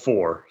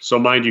 12:04. So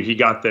mind you, he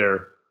got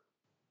there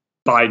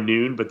by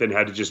noon, but then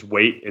had to just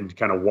wait and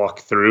kind of walk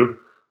through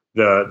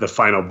the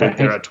final bit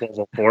there at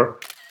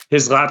 12:04.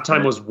 His lap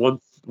time was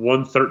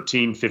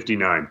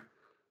 1:13:59.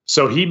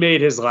 So he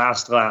made his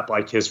last lap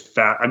like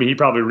he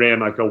probably ran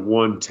like a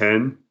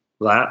 1:10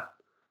 lap,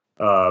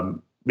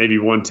 maybe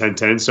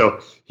 1:10:10. So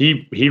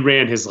he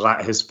ran his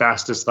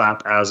fastest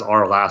lap as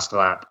our last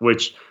lap,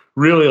 which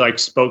really like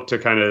spoke to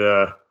kind of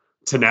the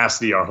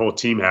tenacity our whole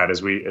team had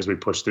as we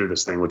pushed through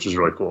this thing, which is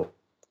really cool.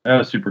 That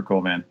was super cool,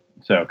 man.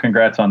 So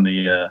congrats on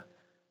the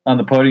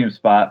podium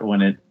spot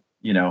when it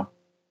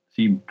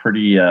seemed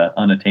pretty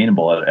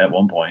unattainable at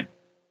one point.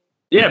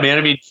 Yeah, man.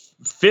 I mean,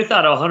 fifth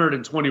out of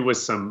 120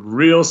 was some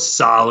real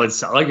solid.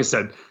 Like I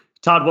said,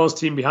 Todd Wells'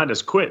 team behind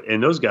us quit,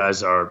 and those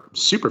guys are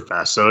super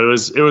fast. So it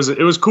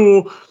was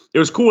cool. It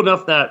was cool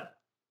enough that,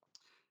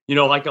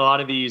 like a lot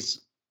of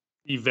these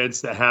events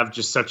that have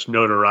just such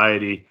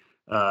notoriety,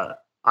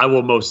 I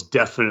will most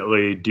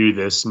definitely do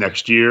this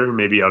next year,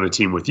 maybe on a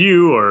team with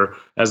you or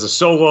as a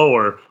solo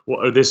or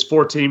this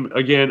 4 team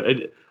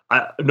again.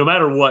 No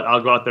matter what,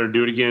 I'll go out there and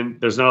do it again.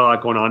 There's not a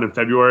lot going on in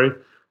February,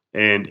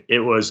 and it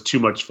was too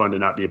much fun to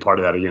not be a part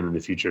of that again in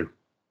the future.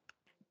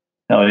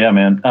 Oh yeah,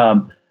 man.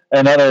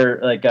 Another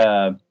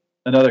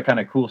kind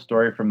of cool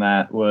story from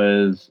that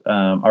was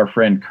our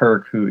friend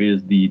Kirk, who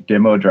is the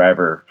demo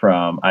driver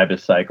from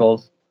Ibis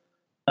Cycles.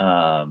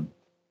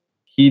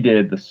 He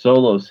did the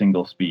solo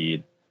single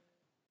speed,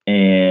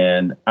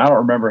 and I don't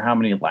remember how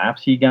many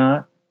laps he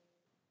got,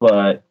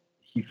 but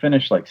he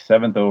finished like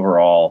 7th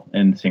overall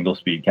in single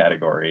speed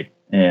category.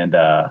 And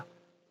I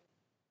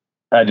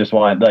just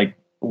wanted, like,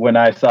 when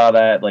I saw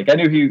that, like, I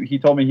knew he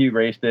told me he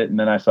raced it, and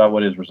then I saw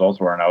what his results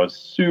were, and I was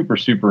super,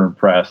 super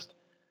impressed.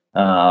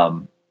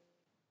 7th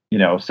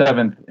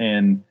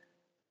in,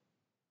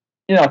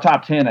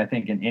 top 10, I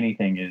think in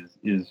anything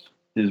is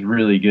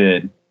really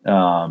good.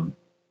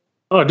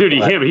 Oh, dude, he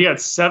got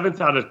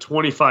 7th out of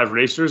 25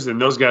 racers,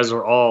 and those guys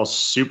are all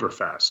super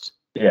fast.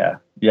 Yeah.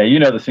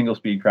 The single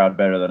speed crowd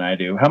better than I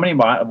do. How many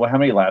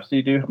laps do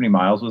you do? How many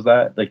miles was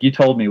that? Like, you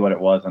told me what it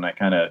was, and I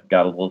kind of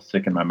got a little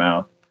sick in my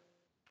mouth.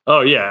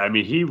 Oh yeah, I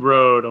mean, he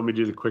rode. Let me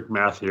do the quick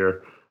math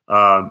here.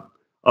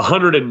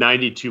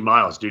 192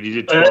 miles, dude. He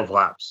did 12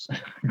 laps.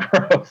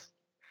 Gross.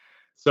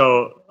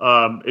 So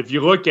if you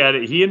look at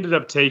it, he ended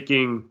up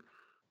taking.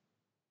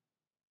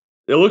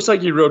 It looks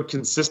like he rode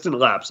consistent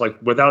laps, like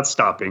without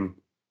stopping,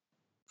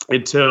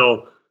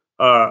 until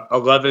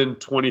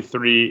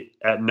 11:23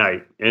 at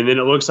night, and then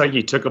it looks like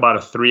he took about a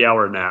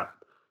 3-hour nap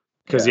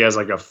because he has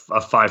like a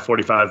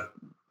 5:45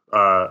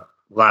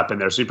 lap in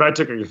there. So he probably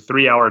took like a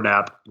 3-hour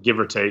nap, give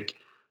or take,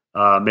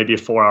 maybe a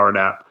 4-hour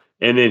nap,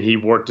 and then he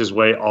worked his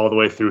way all the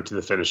way through to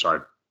the finish line.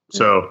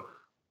 So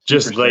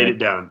just laid it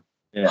down.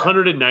 Yeah.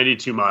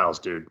 192 miles,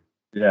 dude.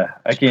 Yeah,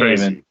 I can't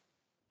even.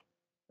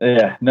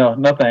 Yeah, no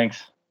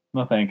thanks.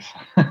 No thanks.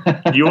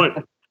 You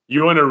want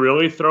to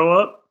really throw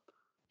up?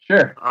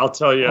 Sure. I'll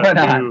tell you.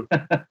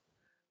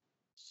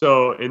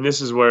 So, and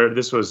this is where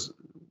this was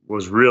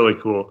really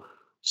cool.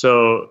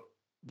 So,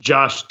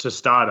 Josh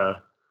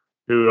Tostada,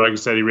 who, like I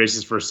said, he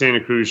races for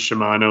Santa Cruz,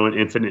 Shimano, and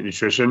Infinite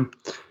Nutrition.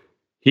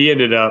 He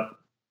ended up.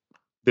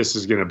 This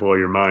is going to blow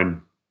your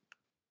mind.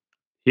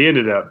 He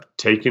ended up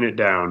taking it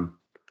down.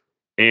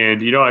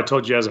 And, I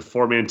told you as a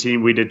 4-man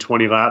team, we did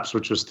 20 laps,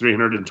 which was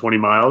 320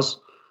 miles.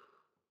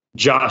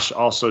 Josh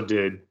also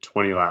did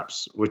 20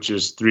 laps, which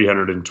is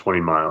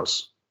 320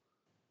 miles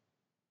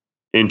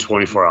in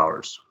 24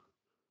 hours.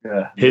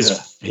 Yeah.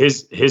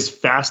 His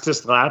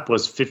fastest lap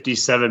was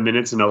 57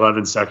 minutes and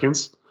 11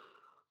 seconds.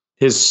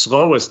 His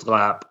slowest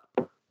lap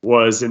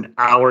was an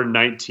hour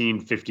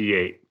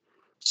 19:58.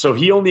 So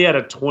he only had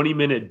a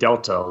 20-minute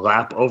delta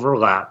lap over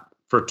lap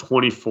for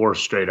 24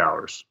 straight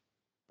hours.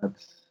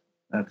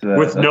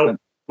 With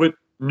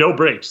no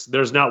breaks.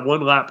 There's not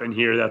one lap in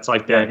here that's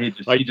like that.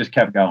 He just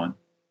kept going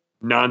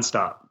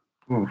nonstop.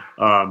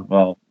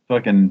 Well,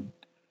 fucking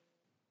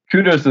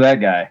kudos to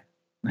that guy,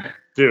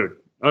 dude.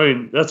 I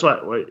mean, that's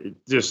what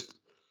just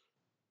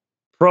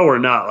pro or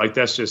not, like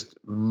that's just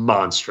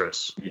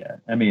monstrous. Yeah,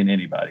 I mean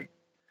anybody.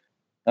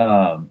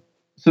 So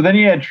then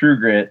you had True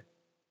Grit,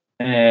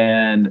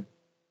 and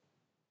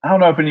I don't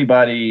know if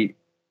anybody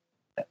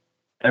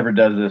ever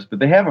does this, but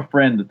they have a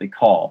friend that they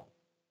call,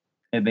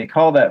 and they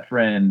call that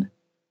friend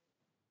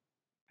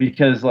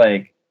because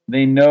like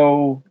they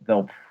know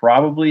they'll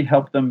probably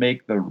help them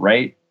make the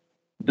right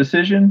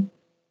decision.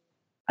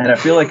 And I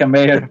feel like I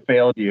may have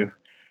failed you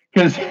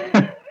because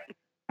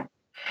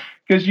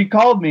you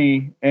called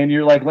me and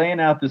you're like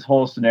laying out this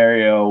whole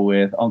scenario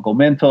with Uncle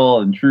Mental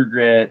and True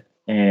Grit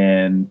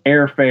and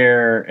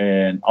airfare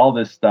and all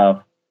this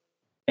stuff.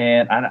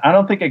 And I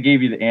don't think I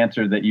gave you the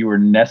answer that you were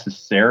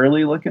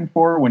necessarily looking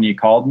for when you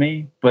called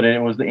me, but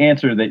it was the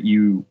answer that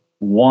you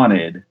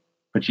wanted,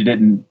 but you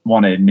didn't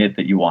want to admit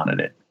that you wanted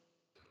it.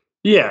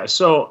 Yeah.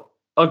 So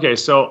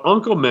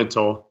Uncle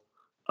Mental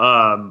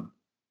is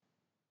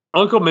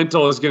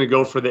going to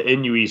go for the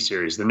NUE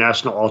series, the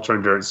National Ultra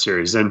Endurance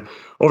Series. And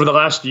over the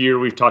last year,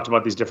 we've talked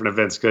about these different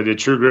events. I did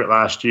True Grit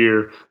last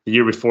year, the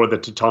year before the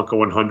Tatanka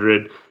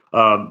 100.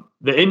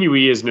 The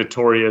NUE is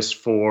notorious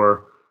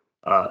for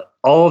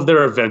all of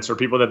their events, or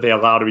people that they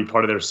allow to be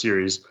part of their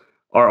series,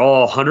 are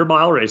all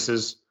 100-mile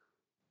races,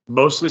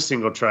 mostly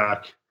single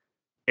track,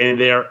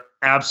 and they are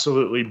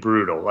absolutely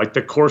brutal. Like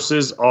the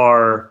courses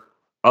are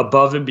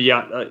above and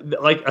beyond,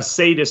 like a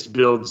sadist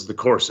builds the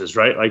courses,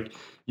 right? Like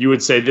you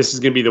would say, this is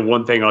going to be the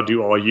one thing I'll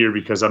do all year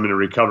because I'm going to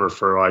recover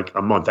for like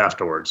a month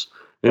afterwards.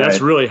 And that's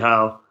really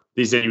how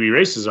these NUE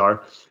races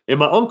are. And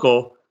my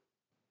uncle,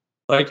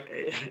 like,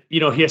 he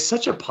has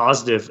such a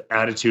positive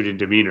attitude and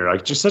demeanor,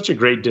 like just such a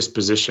great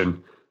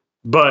disposition,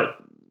 but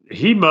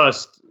he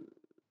must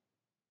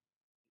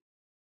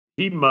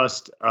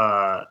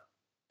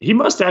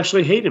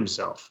actually hate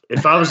himself,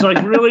 if I was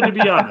like really to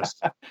be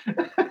honest,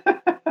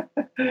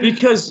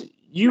 because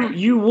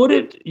you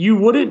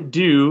wouldn't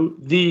do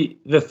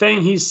the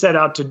thing he set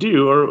out to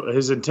do, or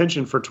his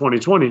intention for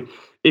 2020,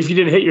 if you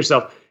didn't hate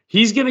yourself.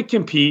 He's going to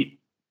compete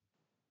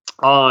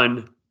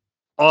on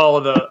all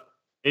of the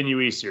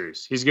NUE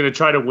series. He's going to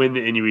try to win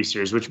the NUE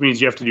series, which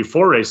means you have to do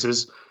 4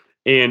 races.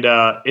 And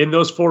in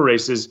those 4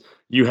 races,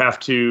 you're going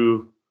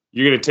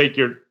to take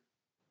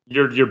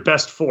your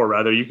best 4,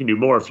 rather. You can do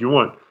more if you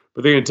want,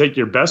 but they're going to take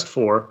your best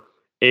 4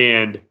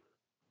 and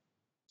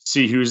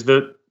see who's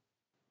the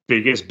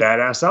biggest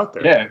badass out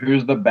there. Yeah,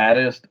 who's the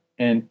baddest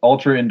and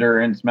ultra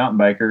endurance mountain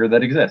biker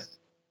that exists.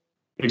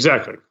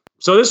 Exactly.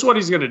 So this is what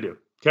he's going to do.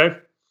 Okay.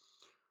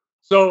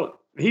 So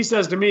he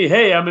says to me,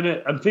 hey,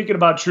 I'm thinking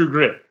about True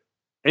Grit.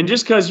 And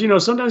just because,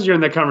 sometimes you're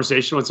in that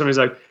conversation when somebody's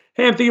like,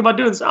 hey, I'm thinking about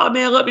doing this. Oh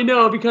man, let me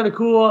know. It'd be kind of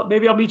cool.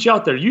 Maybe I'll meet you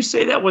out there. You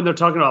say that when they're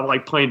talking about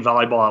like playing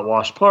volleyball at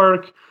Wash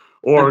Park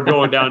or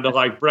going down to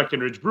like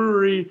Breckenridge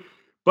Brewery.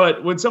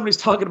 But when somebody's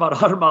talking about a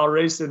 100-mile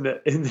race in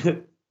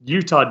the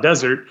Utah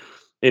desert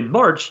in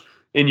March,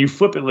 and you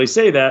flippantly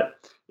say that,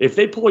 if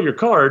they pull your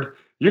card,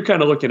 you're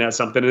kind of looking at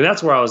something. And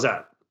that's where I was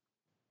at.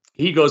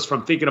 He goes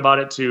from thinking about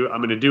it to, I'm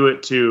going to do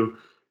it, to,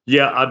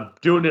 yeah, I'm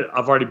doing it.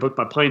 I've already booked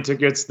my plane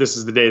tickets. This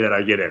is the day that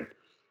I get in.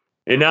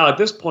 And now at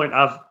this point,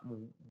 I've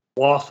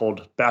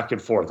waffled back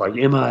and forth. Like,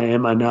 am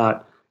I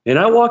not? And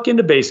I walk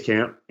into base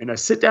camp and I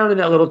sit down in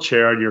that little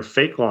chair on your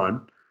fake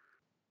lawn.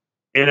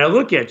 And I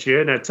look at you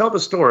and I tell the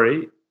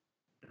story.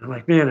 I'm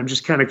like, man, I'm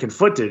just kind of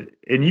conflicted.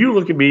 And you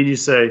look at me and you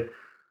say,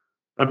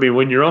 I mean,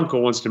 when your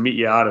uncle wants to meet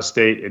you out of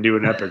state and do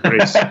an epic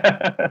race,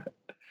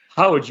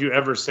 how would you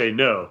ever say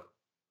no?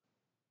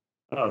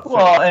 Oh,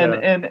 well,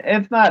 and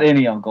it's not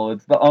any uncle.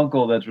 It's the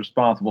uncle that's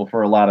responsible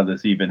for a lot of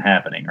this even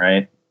happening,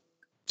 right?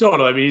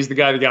 Totally. I mean, he's the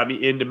guy that got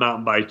me into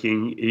mountain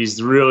biking.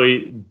 He's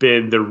really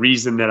been the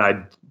reason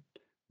that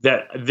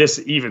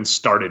this even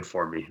started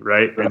for me,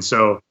 right? And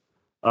so,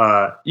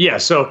 yeah.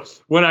 So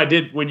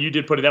when you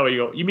did put it that way,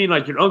 you mean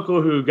like your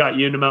uncle who got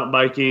you into mountain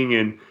biking,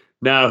 and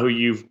now who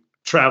you've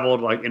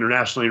traveled like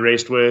internationally,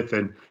 raced with,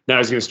 and now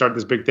he's going to start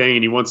this big thing,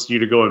 and he wants you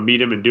to go and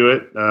meet him and do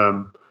it.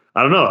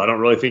 I don't know. I don't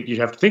really think you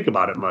have to think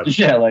about it much.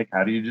 Yeah, like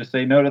how do you just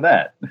say no to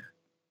that?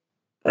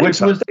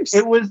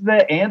 It was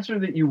the answer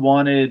that you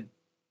wanted,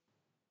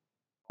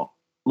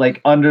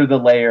 like under the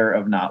layer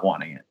of not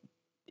wanting it.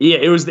 Yeah,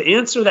 it was the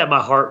answer that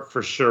my heart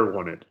for sure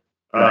wanted.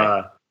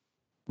 Right.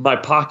 My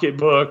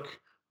pocketbook,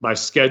 my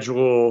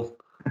schedule,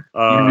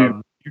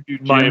 my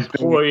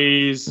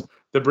employees,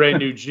 the brand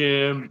new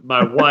gym,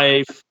 my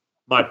wife,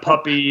 my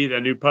puppy,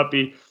 the new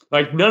puppy.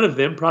 Like none of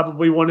them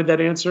probably wanted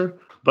that answer,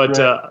 but.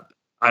 Right.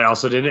 I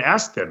also didn't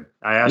ask them.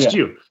 I asked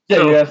you.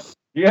 Yeah, So,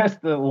 you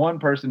asked the one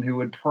person who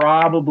would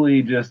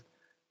probably just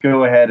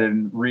go ahead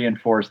and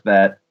reinforce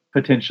that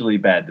potentially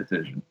bad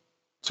decision.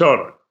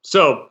 totally.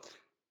 So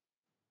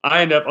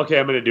I end up, okay,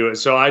 I'm going to do it.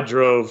 So I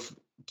drove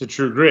to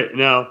True Grit.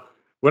 Now,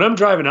 when I'm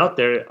driving out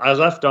there, I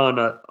left on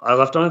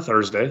a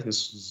Thursday.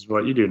 This is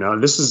what you do now.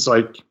 This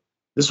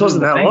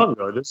wasn't that long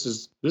ago. This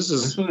is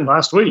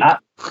last week.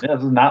 This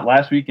is not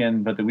last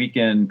weekend, but the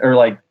weekend, or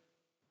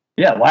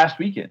last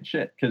weekend.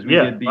 Shit, because we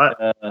did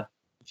the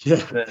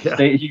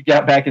you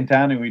got back in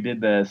town and we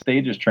did the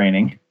stages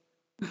training.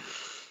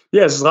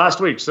 Yeah, this is last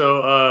week.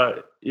 So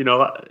I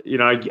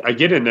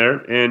get in there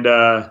and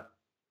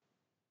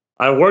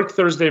I worked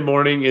Thursday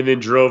morning and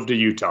then drove to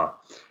Utah.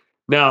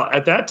 Now,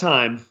 at that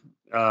time,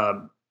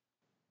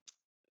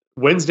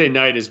 Wednesday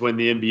night is when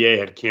the NBA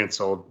had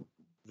canceled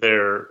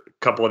their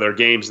couple of their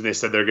games, and they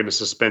said they're going to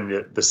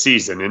suspend the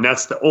season. And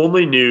that's the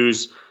only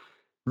news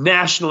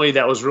nationally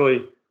that was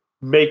really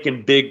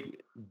making big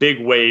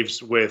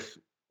waves with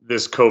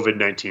this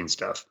COVID-19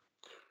 stuff.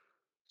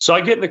 So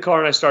I get in the car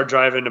and I start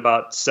driving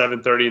about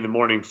 7:30 in the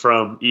morning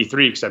from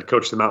E3 because I'd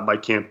coached the mountain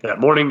bike camp that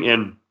morning,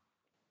 and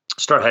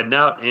start heading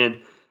out.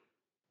 And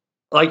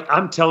like,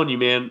 I'm telling you,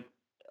 man,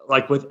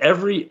 like with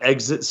every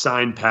exit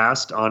sign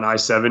passed on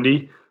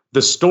I-70,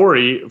 the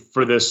story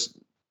for this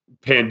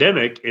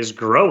pandemic is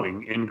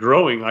growing and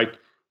growing like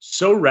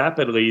so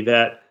rapidly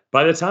that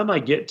by the time I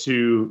get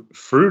to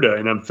Fruita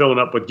and I'm filling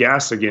up with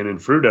gas again in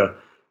Fruita,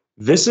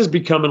 this is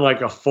becoming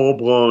like a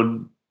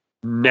full-blown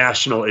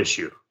national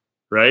issue,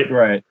 right?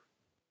 Right.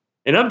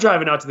 And I'm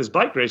driving out to this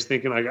bike race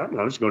thinking like,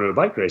 I'm just going to a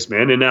bike race,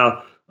 man. And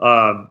now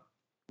the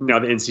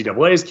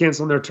NCAA is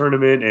canceling their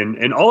tournament,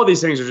 and all of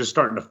these things are just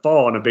starting to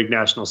fall on a big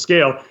national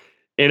scale.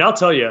 And I'll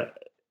tell you,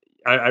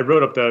 I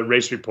wrote up the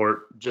race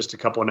report just a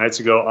couple of nights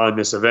ago on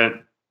this event,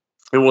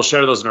 and we'll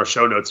share those in our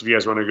show notes if you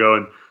guys want to go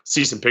and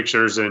see some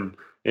pictures and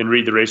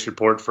read the race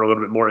report for a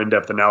little bit more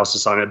in-depth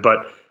analysis on it.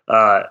 But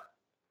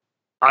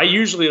I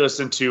usually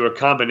listen to a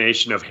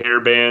combination of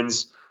hair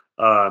bands,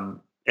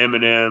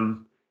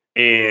 Eminem,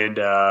 and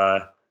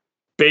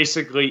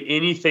basically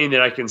anything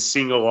that I can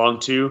sing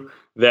along to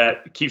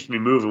that keeps me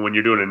moving when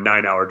you're doing a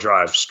 9-hour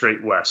drive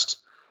straight west.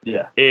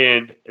 Yeah.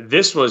 And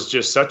this was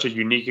just such a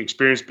unique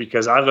experience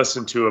because I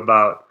listened to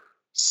about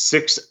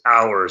 6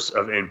 hours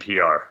of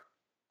NPR,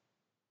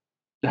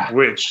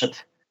 which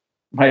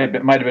might have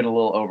been a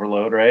little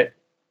overload, right?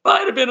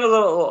 Might have been a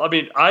little. I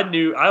mean, I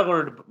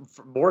learned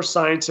from more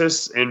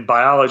scientists and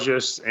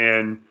biologists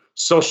and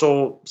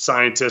social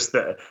scientists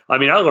I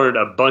learned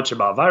a bunch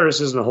about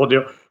viruses and the whole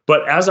deal.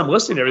 But as I'm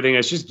listening to everything,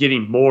 it's just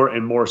getting more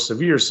and more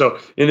severe. So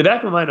in the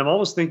back of my mind, I'm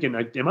almost thinking,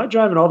 like, am I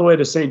driving all the way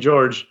to St.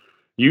 George,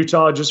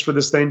 Utah, just for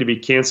this thing to be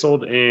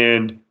canceled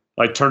and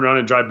like turn around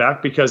and drive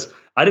back? Because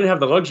I didn't have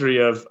the luxury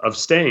of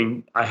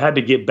staying. I had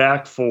to get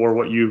back for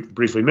what you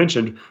briefly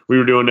mentioned. We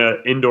were doing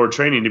an indoor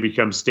training to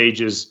become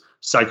Stages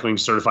Cycling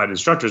certified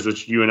instructors,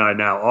 which you and I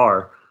now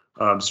are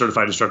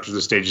certified instructors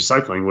of Stages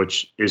Cycling,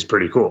 which is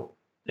pretty cool.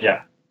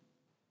 Yeah.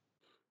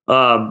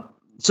 So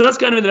that's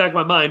kind of in the back of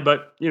my mind,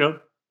 but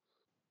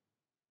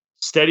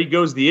steady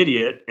goes the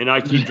idiot, and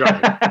I keep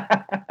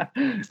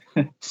driving.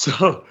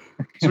 So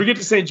we get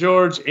to St.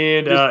 George,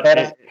 and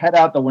head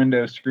out the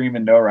window,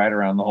 screaming "No" right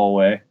around the whole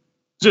way.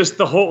 Just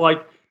the whole way,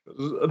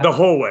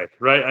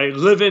 right? I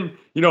live in,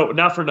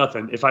 not for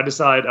nothing. If I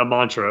decide a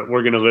mantra,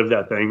 we're going to live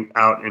that thing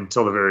out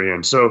until the very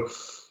end. So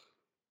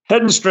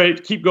heading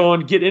straight, keep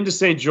going, get into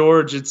St.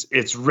 George.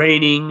 It's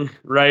raining,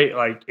 right?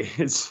 Like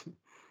it's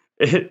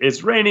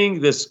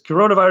raining. This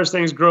coronavirus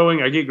thing is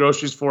growing. I get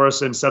groceries for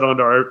us and settle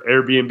into our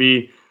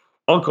Airbnb.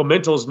 Uncle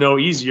Mental's no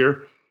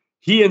easier.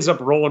 He ends up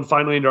rolling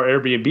finally into our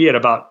Airbnb at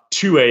about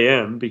 2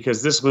 a.m.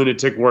 because this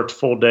lunatic worked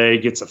full day,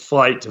 gets a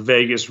flight to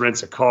Vegas,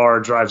 rents a car,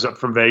 drives up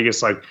from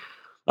Vegas.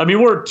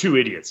 We're two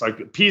idiots.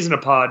 Like peas in a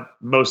pod,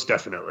 most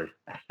definitely.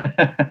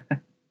 I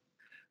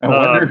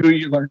wonder who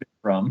you learned it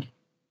from.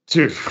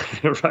 Dude,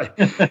 right.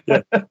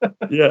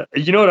 Yeah.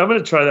 You know what? I'm going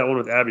to try that one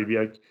with Abby.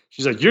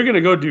 She's like, you're going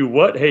to go do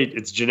what? Hey,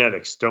 it's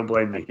genetics. Don't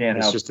blame me. I can't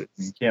help.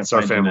 It's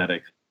our family.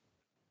 Genetics.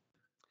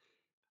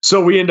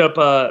 So we end up,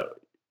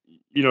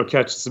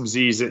 catching some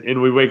Z's,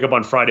 and we wake up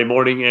on Friday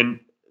morning, and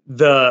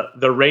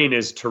the rain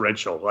is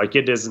torrential. Like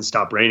it doesn't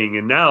stop raining.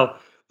 And now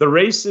the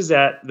race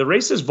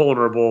is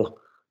vulnerable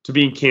to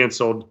being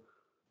canceled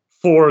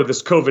for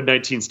this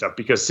COVID-19 stuff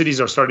because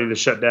cities are starting to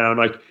shut down.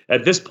 Like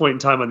at this point in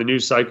time on the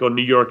news cycle,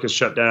 New York has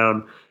shut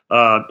down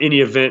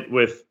any event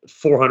with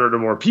 400 or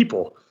more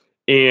people.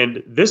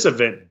 And this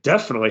event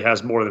definitely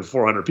has more than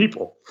 400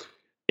 people.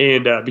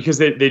 And because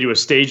they do a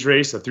stage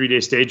race, a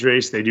 3-day stage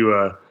race, they do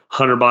a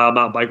 100-mile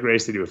mountain bike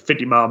race, they do a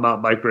 50-mile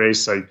mountain bike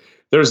race. Like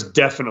there's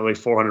definitely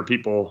 400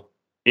 people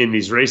in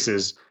these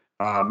races,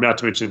 not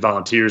to mention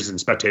volunteers and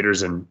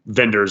spectators and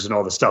vendors and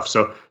all the stuff.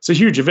 So it's a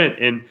huge event.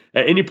 And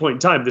at any point in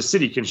time, the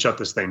city can shut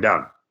this thing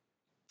down.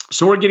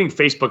 So we're getting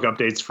Facebook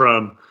updates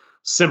from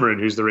Simran,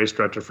 who's the race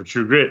director for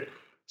True Grit,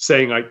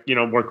 saying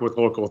working with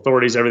local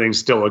authorities, everything's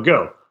still a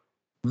go.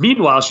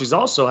 Meanwhile, she's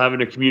also having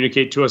to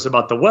communicate to us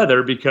about the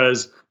weather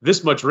because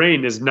this much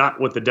rain is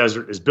not what the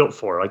desert is built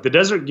for. Like the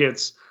desert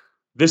gets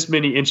this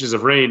many inches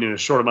of rain in a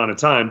short amount of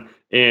time.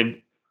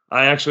 And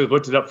I actually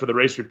looked it up for the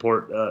race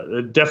report.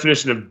 The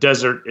definition of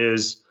desert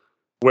is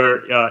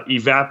where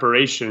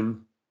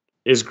evaporation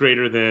is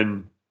greater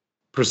than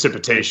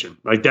precipitation.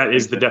 Like that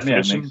is the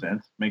definition. Yeah,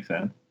 makes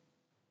sense.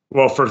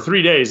 Well, for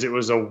 3 days, it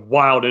was a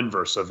wild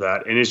inverse of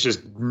that. And it's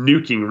just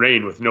nuking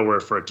rain with nowhere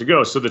for it to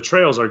go. So the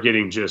trails are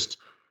getting just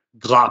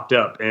glopped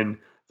up. And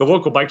the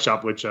local bike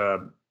shop, which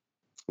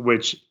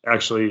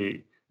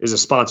actually is a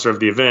sponsor of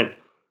the event,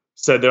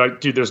 said they're like,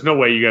 dude, there's no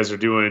way you guys are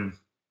doing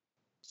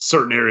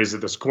certain areas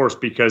of this course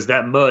because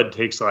that mud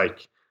takes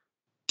like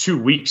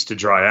 2 weeks to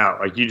dry out.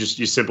 Like you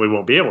simply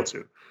won't be able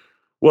to.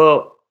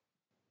 Well,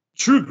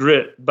 True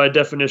Grit, by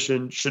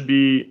definition, should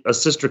be a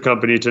sister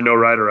company to No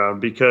Ride Around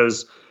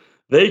because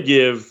they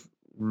give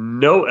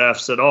no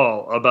F's at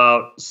all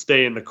about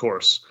staying the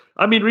course.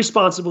 I mean,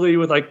 responsibly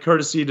with like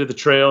courtesy to the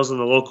trails and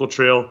the local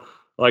trail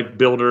like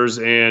builders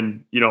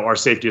and, our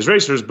safety as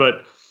racers.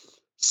 But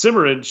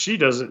Cimarron, she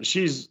doesn't,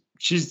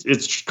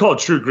 it's called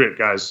True Grit,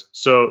 guys.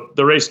 So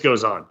the race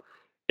goes on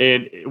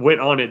and it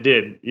went on. It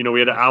did. We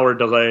had an hour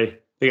delay, I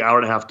think hour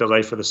and a half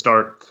delay for the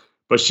start,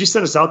 but she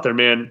sent us out there,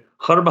 man,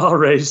 100-mile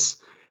race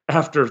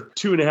after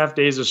 2.5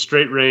 days of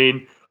straight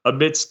rain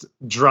amidst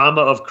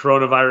drama of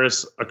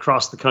coronavirus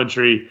across the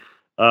country.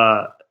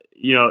 At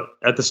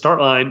the start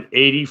line,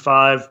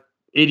 85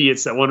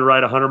 idiots that want to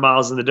ride 100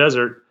 miles in the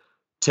desert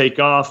take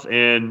off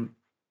and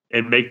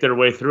make their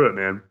way through it,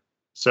 man.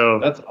 So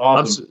that's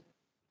awesome.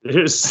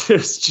 It's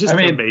just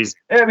amazing.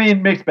 I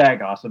mean, mixed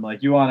bag awesome.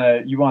 Like you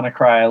wanna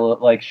cry,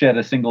 like shed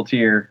a single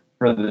tear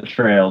for the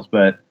trails,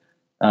 but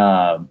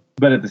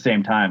at the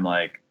same time,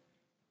 like,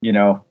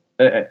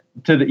 to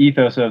the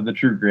ethos of the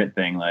True Grit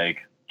thing, like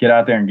get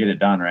out there and get it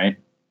done, right?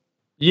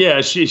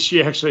 Yeah,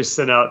 she actually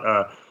sent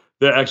out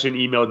an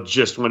email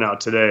just went out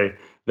today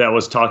that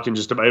was talking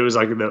just about, it was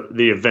like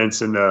the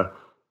events and the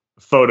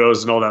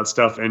photos and all that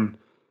stuff. And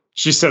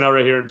she sent out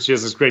right here, and she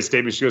has this great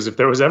statement. She goes, if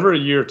there was ever a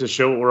year to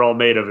show what we're all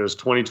made of, it was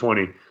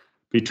 2020.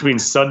 Between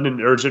sudden and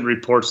urgent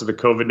reports of the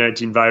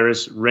COVID-19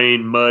 virus,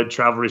 rain, mud,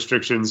 travel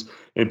restrictions,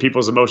 and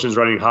people's emotions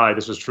running high,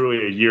 this was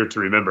truly a year to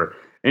remember.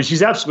 And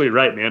she's absolutely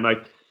right, man.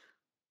 Like,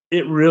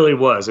 it really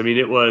was. I mean,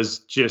 it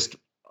was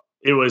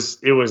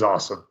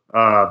awesome.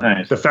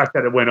 Nice. The fact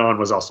that it went on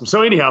was awesome.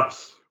 So anyhow,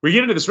 we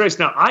get into this race.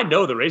 Now, I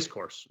know the race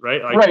course,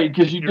 right? Like, right,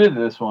 because you did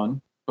this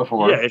one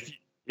before. Yeah,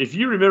 if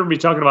you remember me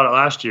talking about it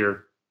last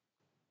year,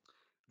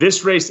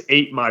 this race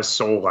ate my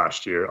soul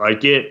last year.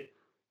 Like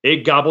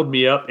it gobbled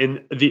me up.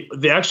 And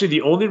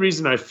the only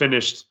reason I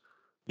finished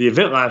the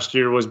event last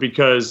year was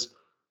because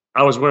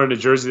I was wearing a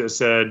jersey that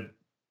said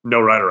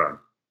No Ride Around.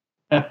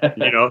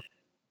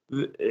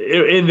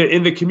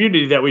 In the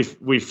community that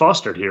we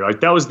fostered here.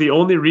 Like that was the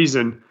only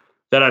reason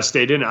that I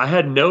stayed in. I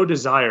had no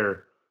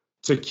desire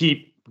to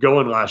keep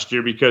going last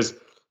year because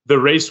the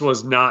race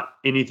was not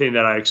anything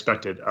that I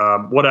expected.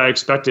 What I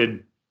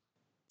expected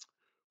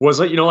was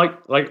like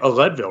a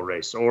Leadville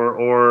race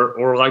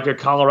or like a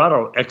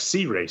Colorado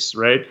XC race,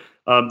 right?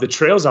 The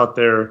trails out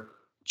there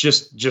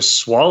just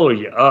swallow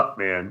you up,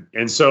 man.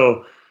 And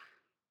so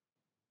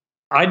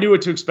I knew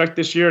what to expect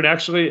this year. And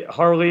actually,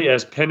 Harley,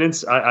 as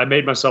penance, I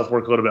made myself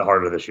work a little bit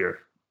harder this year.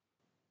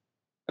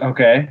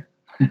 Okay.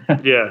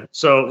 Yeah.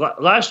 So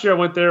last year I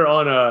went there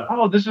on a.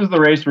 Oh, this is the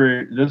race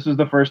where this is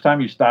the first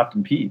time you stopped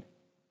and peed.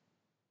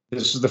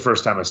 This is the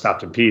first time I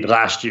stopped and peed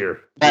last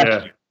year.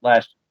 Last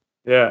year.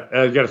 Yeah,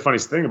 I got a funny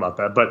thing about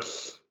that, but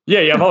yeah,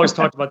 I've always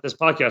talked about this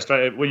podcast.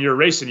 Right? When you're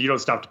racing, you don't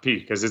stop to pee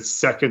because it's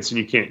seconds, and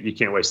you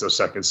can't waste those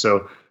seconds.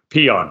 So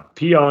pee on.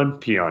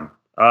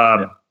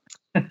 Yeah.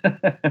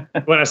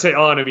 When I say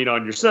on, I mean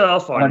on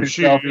yourself, on your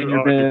shoe, in your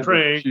on bib, your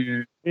crank,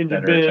 in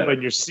your bib,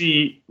 on your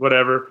seat,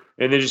 whatever,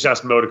 and then just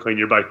ask Mo to clean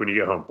your bike when you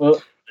get home.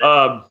 Well,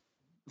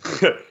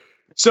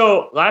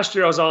 So last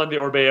year I was on the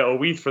Orbea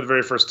Oweeth for the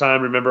very first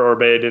time. Remember,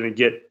 Orbea didn't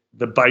get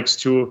the bikes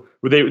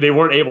they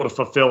weren't able to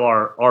fulfill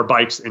our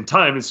bikes in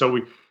time. And so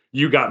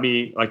you got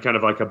me like kind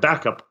of like a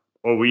backup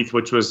Oweeth,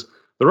 which was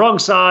the wrong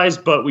size,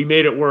 but we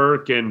made it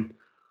work. And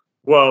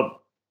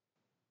well,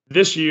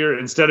 this year,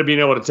 instead of being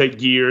able to take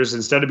gears,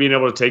 instead of being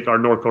able to take our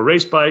Norco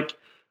race bike,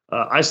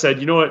 I said,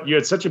 you know what? You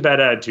had such a bad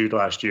attitude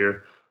last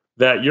year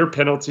that your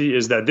penalty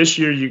is that this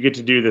year you get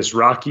to do this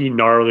rocky,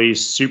 gnarly,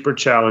 super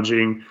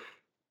challenging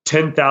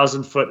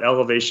 10,000 foot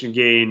elevation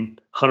gain,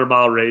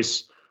 100-mile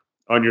race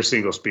on your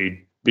single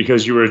speed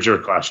because you were a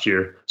jerk last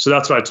year. So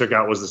that's what I took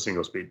out was the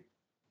single speed.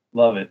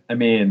 Love it. I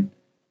mean,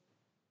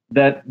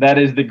 that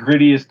is the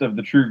grittiest of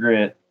the True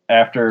Grit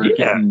after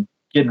getting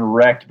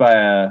wrecked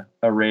by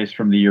a race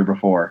from the year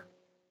before.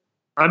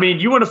 I mean,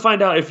 you want to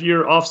find out if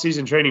your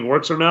off-season training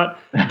works or not,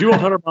 do a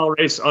 100-mile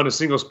race on a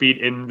single speed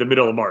in the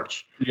middle of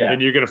March. Yeah.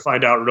 And you're going to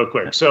find out real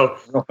quick. So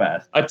real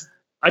fast.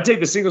 I take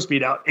the single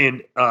speed out,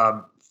 and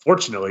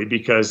fortunately,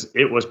 because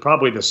it was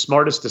probably the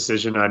smartest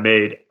decision I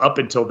made up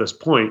until this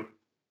point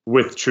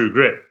with True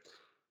Grit.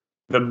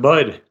 The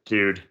mud,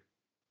 dude,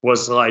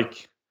 was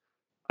like,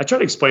 I tried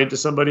to explain it to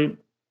somebody,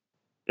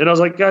 And I was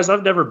like, guys,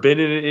 I've never been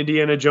in an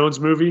Indiana Jones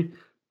movie,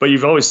 but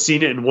you've always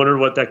seen it and wondered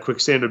what that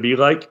quicksand would be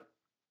like.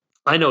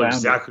 I know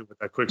exactly what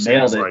that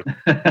quicksand is like.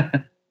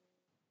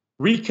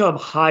 We come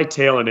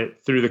hightailing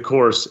it through the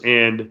course,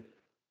 and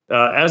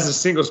as a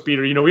single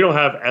speeder, you know, we don't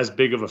have as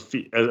big of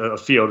a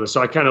field,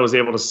 so I kind of was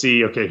able to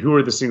see, okay, who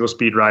are the single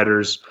speed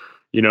riders?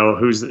 You know,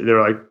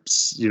 they're like,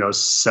 you know,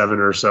 7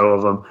 or so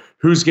of them.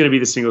 Who's going to be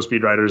the single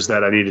speed riders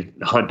that I need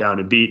to hunt down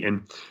and beat?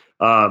 And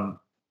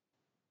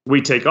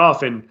we take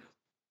off, and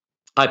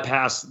I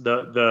pass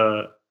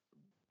the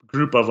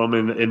group of them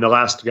in the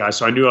last guy.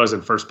 So I knew I was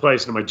in first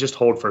place, and I'm like, just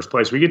hold first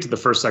place. We get to the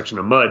first section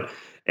of mud,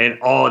 and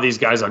all of these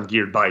guys on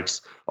geared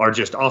bikes are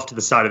just off to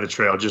the side of the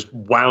trail, just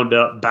wound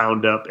up,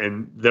 bound up,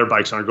 and their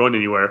bikes aren't going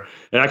anywhere.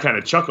 And I kind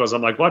of chuckles.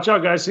 I'm like, watch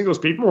out, guys, single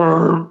speed,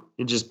 and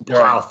just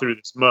plow through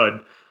this mud.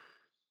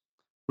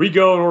 We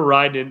go and we're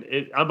riding.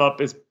 I'm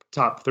up. It's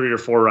top 3 or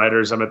 4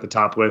 riders I'm at the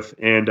top with.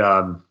 And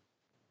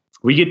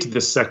we get to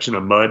this section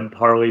of mud,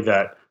 Harley,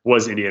 that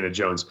was Indiana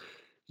Jones.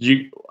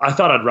 I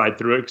thought I'd ride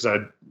through it because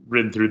I'd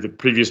ridden through the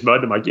previous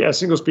mud. I'm like, yeah,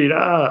 single speed.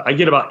 I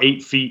get about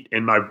 8 feet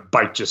and my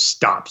bike just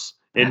stops.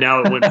 And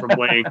now it went from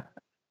weighing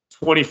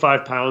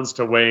 25 pounds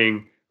to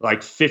weighing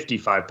like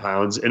 55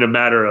 pounds in a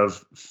matter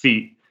of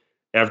feet.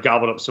 And I've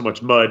gobbled up so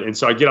much mud. And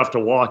so I get off to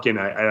walk, and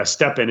I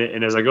step in it.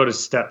 And as I go to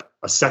step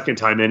a second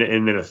time in it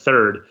and then a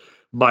third,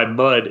 my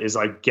mud is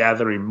like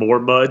gathering more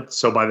mud.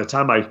 So by the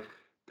time I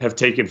have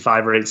taken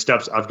 5 or 8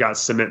 steps, I've got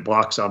cement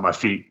blocks on my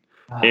feet.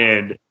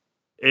 And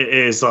it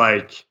is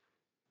like,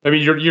 I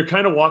mean, you're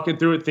kind of walking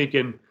through it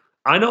thinking,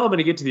 I know I'm going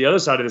to get to the other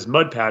side of this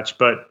mud patch,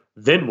 but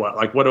then what?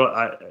 Like, what do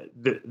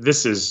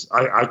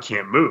I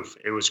can't move.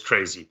 It was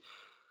crazy.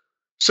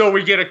 So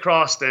we get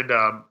across, and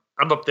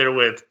I'm up there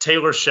with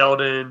Taylor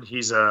Sheldon.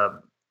 He's a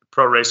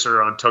pro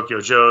racer on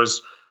Tokyo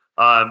Joe's.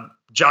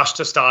 Josh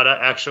Tostada,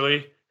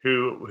 actually,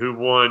 who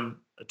won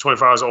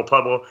 24 Hours Old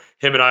Pueblo.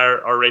 Him and I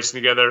are racing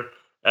together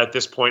at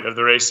this point of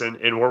the race,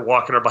 and we're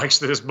walking our bikes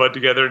through this mud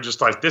together, and just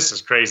like, this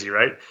is crazy,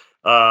 right?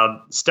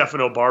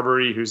 Stefano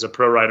Barbary, who's a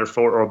pro rider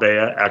for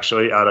Orbea,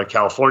 actually out of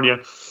California.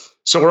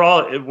 So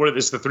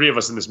it's the 3 of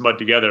us in this mud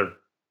together,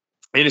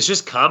 and it's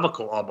just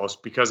comical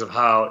almost because of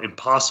how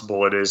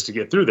impossible it is to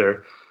get through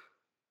there.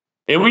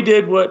 And we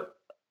did what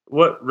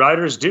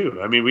riders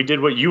do. I mean, we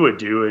did what you would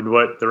do and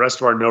what the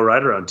rest of our no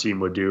ride around team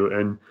would do,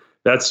 and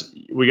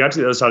we got to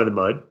the other side of the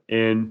mud,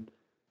 and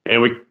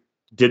we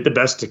did the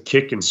best to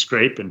kick and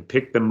scrape and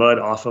pick the mud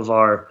off of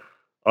our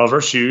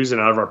shoes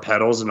and out of our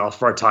pedals and off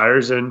of our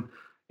tires, and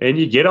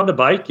you get on the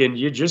bike and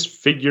you just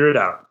figure it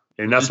out.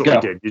 And that's what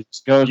we did. You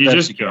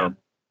just go.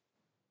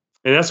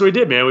 And that's what we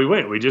did, man.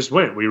 We just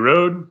went. We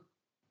rode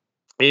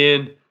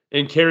and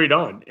carried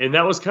on. And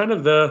that was kind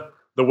of the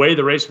way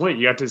the race went.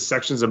 You got to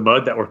sections of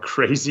mud that were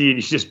crazy, and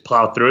you just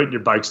plow through it, and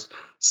your bike's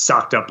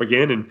socked up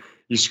again, and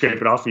you scrape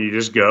it off and you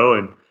just go.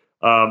 And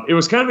it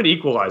was kind of an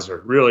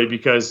equalizer, really,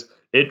 because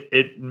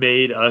it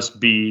made us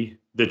be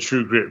the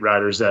true grit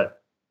riders that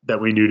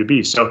we knew to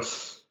be. So,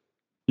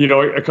 you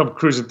know, I come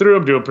cruising through.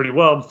 I'm doing pretty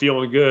well. I'm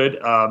feeling good.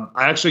 I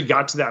actually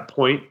got to that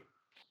point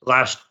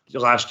last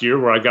year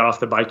where I got off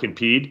the bike and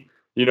peed.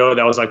 You know,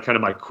 that was like kind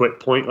of my quit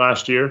point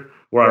last year,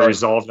 where I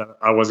resolved that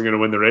I wasn't going to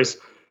win the race.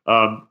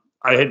 I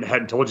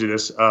hadn't told you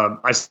this.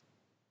 I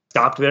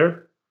stopped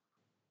there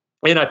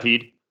and I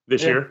peed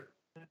this year.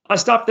 I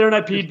stopped there and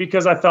I peed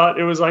because I thought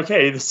it was like,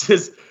 hey,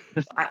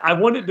 I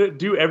wanted to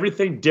do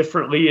everything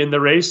differently in the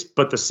race,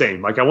 but the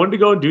same. Like, I wanted to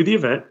go and do the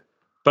event,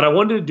 but I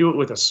wanted to do it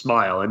with a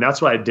smile. And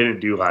that's what I didn't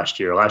do last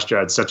year. Last year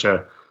I had such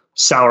a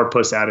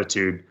sourpuss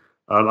attitude.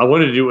 I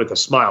wanted to do it with a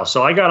smile.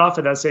 So I got off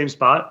at that same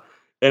spot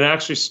and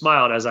actually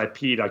smiled as I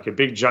peed, like a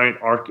big giant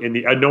arc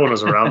no one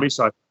was around me.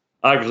 So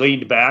I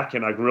leaned back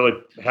and I really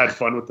had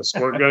fun with the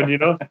squirt gun, you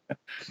know?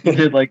 You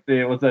did like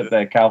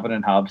the Calvin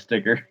and Hobbes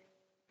sticker?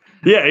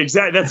 Yeah,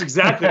 exactly. That's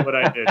exactly what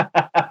I did.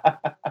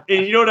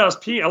 And you know what I was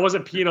peeing? I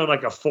wasn't peeing on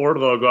like a Ford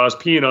logo. I was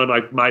peeing on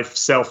like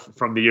myself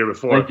from the year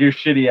before. Like your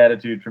shitty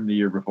attitude from the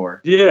year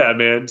before. Yeah,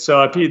 man.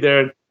 So I peed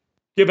there,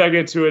 get back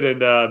into it.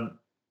 And,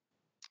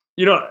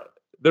 you know,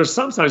 there's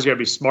sometimes you gotta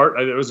be smart.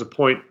 There was a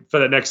point for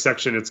the next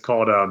section. It's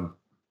called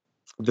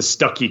the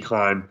Stuckey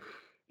climb.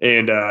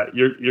 And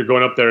you're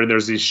going up there, and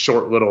there's these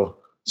short little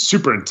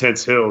super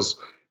intense hills.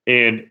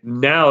 And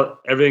now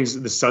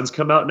the sun's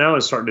come out now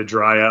and starting to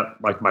dry up,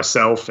 like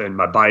myself and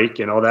my bike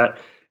and all that.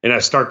 And I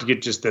start to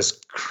get just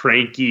this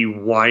cranky,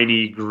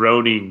 whiny,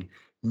 groaning,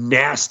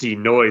 nasty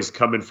noise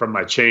coming from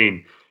my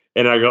chain.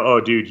 And I go,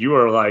 oh, dude, you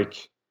are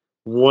like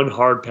one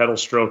hard pedal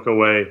stroke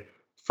away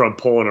from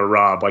pulling a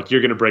Rob. Like,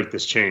 you're going to break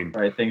this chain.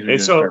 Right. Things are going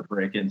to start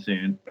breaking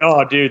soon.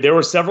 Oh, dude, there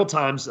were several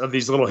times of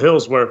these little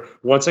hills where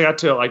once I got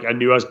to, like, I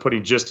knew I was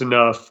putting just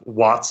enough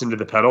watts into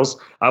the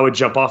pedals, I would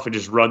jump off and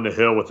just run the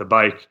hill with the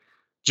bike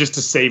just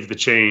to save the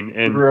chain.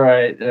 And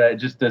right.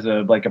 Just as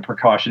a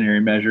precautionary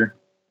measure.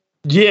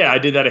 Yeah, I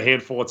did that a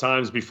handful of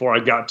times before I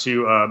got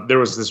to, there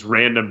was this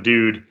random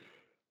dude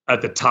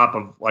at the top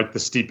of like the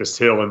steepest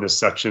hill in this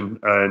section.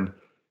 And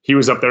he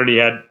was up there and he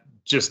had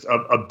just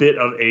a bit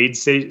of aid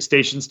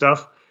station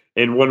stuff.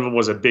 And one of them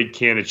was a big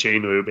can of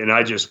chain lube. And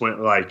I just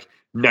went like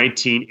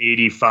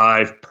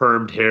 1985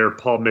 permed hair,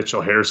 Paul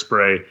Mitchell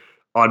hairspray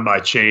on my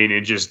chain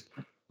and just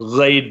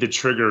laid the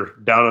trigger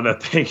down on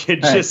that thing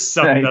and just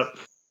sucked up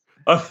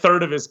a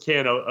third of his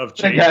can of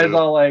chain. The guy's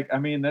all like, I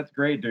mean, that's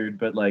great, dude,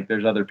 but like,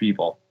 there's other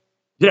people.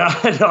 Yeah,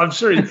 I'm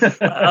sure.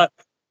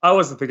 I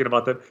wasn't thinking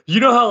about that. You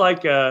know how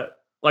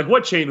like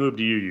what chain lube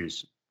do you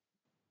use?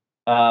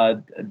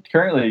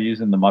 Currently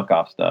using the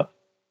Muck-Off stuff.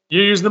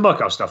 You're using the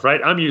Muck-Off stuff,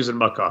 right? I'm using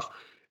Muck-Off.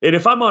 And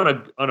if I'm on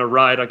a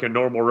ride, like a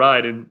normal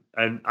ride, and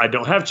I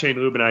don't have chain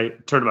lube, and I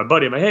turn to my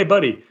buddy, I'm like, hey,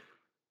 buddy,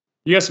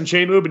 you got some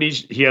chain lube? And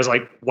he has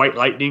like White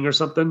Lightning or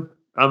something.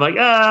 I'm like,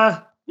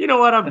 you know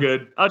what? I'm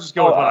good. I'll just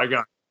go with what I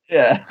got.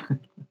 Yeah.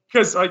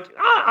 Because like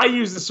I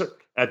use this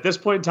at this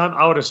point in time,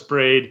 I would have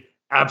sprayed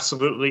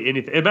absolutely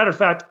anything. As a matter of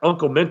fact,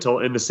 Uncle Mental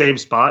in the same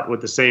spot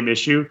with the same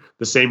issue,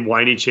 the same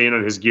whiny chain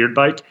on his geared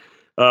bike.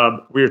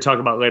 We were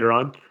talking about later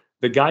on.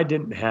 The guy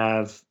didn't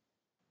have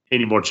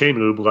any more chain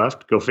lube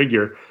left. Go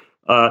figure.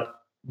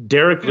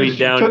 Derek leaned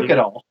down. Took it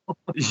all.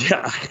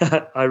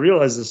 Yeah, I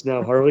realize this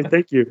now, Harley.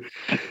 Thank you.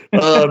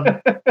 No,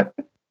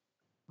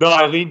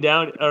 I leaned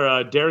down,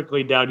 or Derek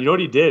leaned down. You know what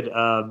he did?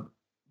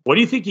 What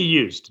do you think he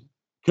used?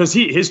 Because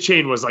his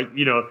chain was like,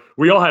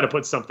 we all had to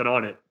put something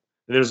on it.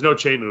 And there's no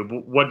chain lube.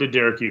 What did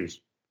Derek use?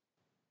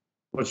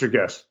 What's your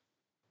guess?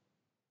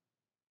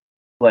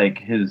 Like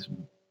his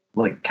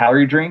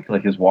calorie drink,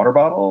 like his water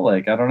bottle?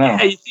 Like, I don't know.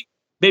 Yeah, you think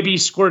maybe he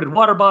squirted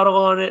water bottle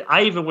on it?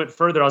 I even went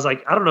further. I was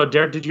like, I don't know,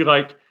 Derek, did you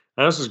I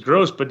know this is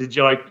gross, but did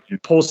you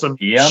pull some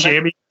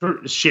chamois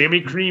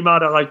cream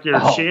out of like your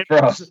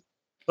chamois?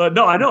 But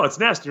no, I know it's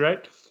nasty,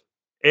 right?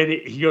 And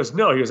he goes,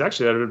 no. He goes,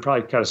 actually, that would have been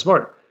probably kind of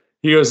smart.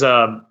 He goes,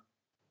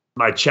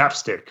 my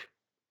chapstick.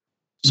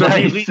 So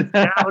he leans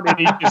down and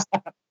he just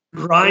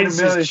grinds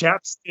his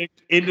chapstick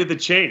into the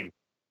chain.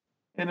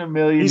 In a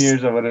million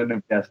years, I wouldn't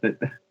have guessed it.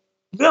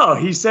 No,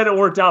 he said it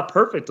worked out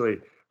perfectly.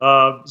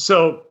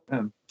 So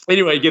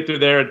anyway, get through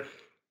there. And,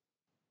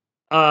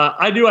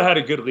 I knew I had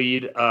a good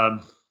lead. I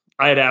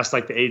had asked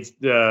like the aides,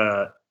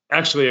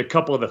 actually a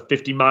couple of the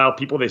 50-mile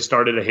people, they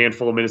started a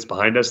handful of minutes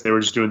behind us. They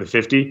were just doing the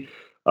 50,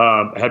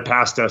 had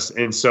passed us.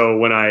 And so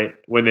when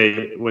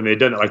they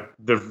done it, like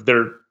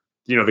they're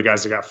the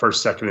guys that got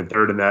first, second, and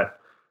third in that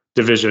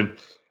division,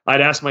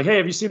 I'd ask them like, hey,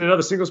 have you seen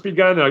another single speed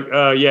guy? And they're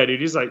like, yeah,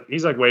 dude, he's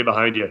like way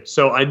behind you.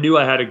 So I knew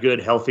I had a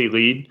good, healthy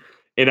lead.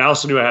 And I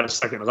also knew I had a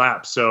second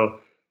lap. So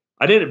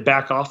I didn't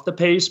back off the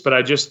pace, but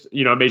I just,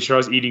 I made sure I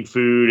was eating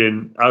food,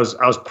 and I was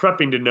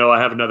prepping to know I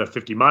have another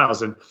 50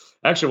 miles. And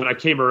actually, when I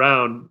came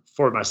around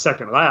for my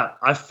second lap,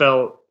 I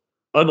felt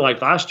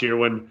unlike last year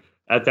when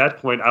at that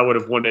point I would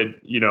have wanted,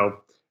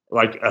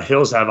 like a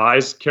Hills Have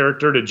Eyes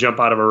character to jump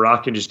out of a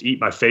rock and just eat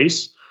my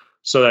face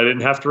so that I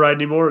didn't have to ride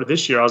anymore.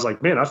 This year, I was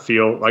like, man, I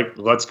feel like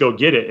let's go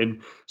get it.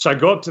 And so I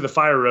go up to the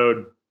fire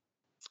road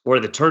where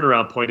the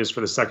turnaround point is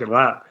for the second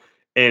lap.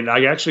 And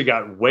I actually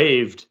got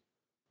waved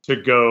to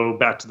go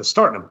back to the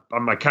start. And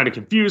I'm like kind of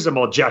confused. I'm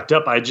all jacked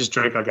up. I just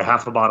drank like a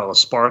half a bottle of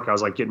Spark. I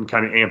was like getting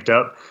kind of amped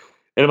up.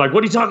 And I'm like,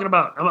 what are you talking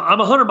about? I'm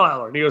a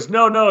 100-miler. And he goes,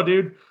 no,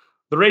 dude,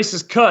 the race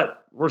is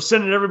cut. We're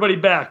sending everybody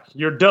back.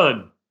 You're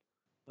done.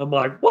 I'm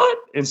like, what?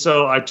 And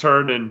so I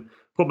turned and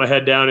put my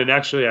head down. And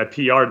actually I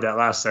PR'd that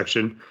last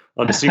section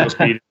on the single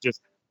speed,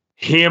 just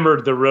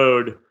hammered the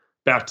road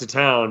back to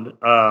town,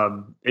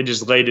 and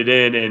just laid it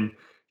in and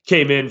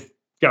came in.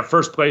 Got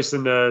first place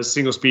in the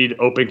single speed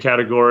open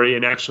category,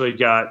 and actually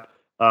got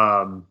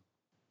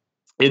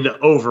in the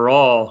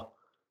overall.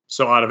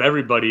 So out of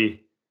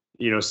everybody,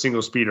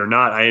 single speed or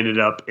not, I ended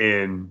up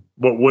in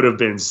what would have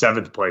been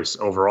 7th place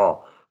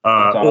overall.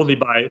 Awesome.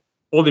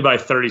 only by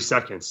 30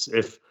 seconds.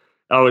 If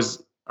I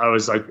was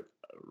like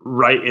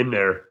right in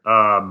there,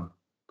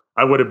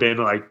 I would have been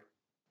like,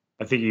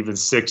 I think even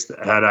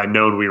 6th had I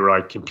known we were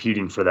like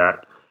competing for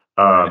that.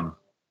 Right.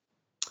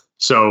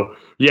 So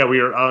yeah,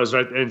 I was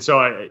right. And so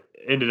I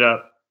ended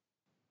up,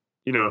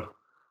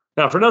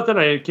 now for nothing,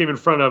 I came in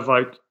front of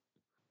like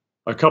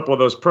a couple of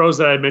those pros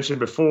that I had mentioned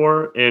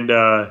before, and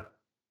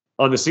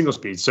on the single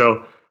speed.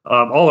 So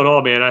all in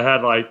all, man, I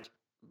had like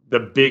the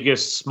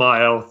biggest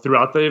smile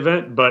throughout the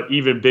event, but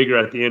even bigger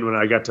at the end when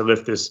I got to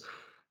lift this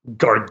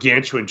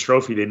gargantuan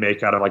trophy they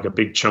make out of like a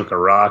big chunk of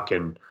rock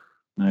and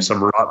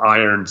some wrought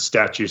iron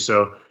statue.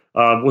 So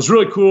it was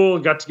really cool.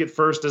 Got to get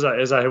first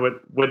as I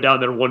went down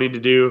there wanting to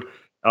do.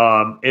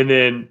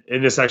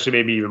 And this actually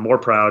made me even more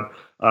proud.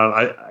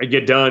 I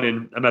get done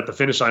and I'm at the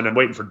finish line. I'm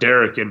waiting for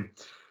Derek, and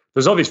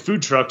there's all these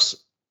food trucks.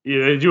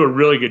 They do a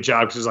really good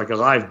job because there's like a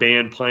live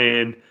band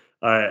playing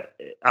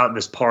out in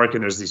this park,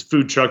 and there's these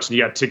food trucks, and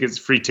you got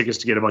free tickets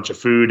to get a bunch of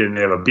food, and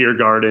they have a beer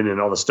garden and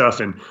all the stuff.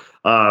 And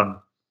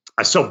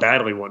I so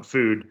badly want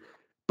food,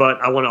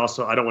 but I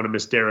don't want to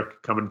miss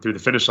Derek coming through the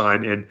finish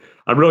line. And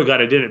I'm really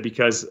glad I did it,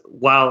 because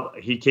while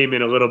he came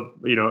in a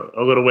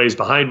little ways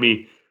behind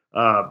me,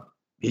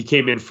 he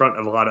came in front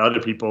of a lot of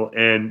other people,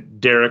 and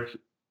Derek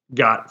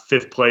got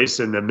 5th place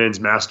in the men's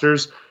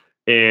masters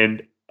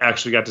and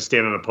actually got to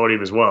stand on a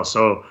podium as well.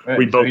 So right,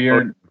 we both,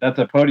 that's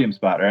a podium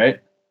spot, right?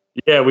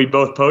 Yeah, we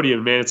both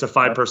podium, man. It's a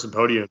 5-person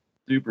podium.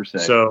 Super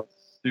sick. So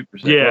super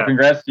sick. Yeah. Well,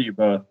 congrats to you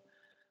both.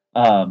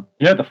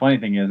 The funny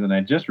thing is, and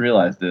I just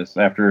realized this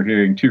after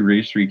hearing 2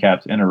 race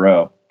recaps in a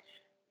row,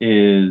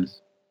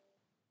 is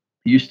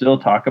you still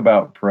talk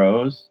about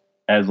pros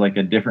as like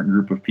a different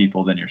group of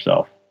people than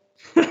yourself.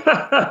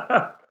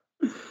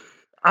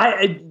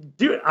 I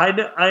do. I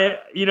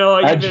know.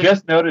 I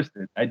just noticed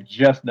it.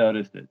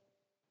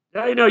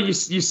 I know you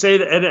say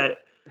that, and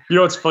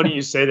it's funny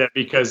you say that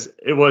because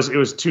it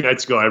was 2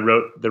 nights ago I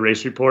wrote the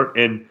race report,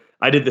 and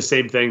I did the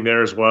same thing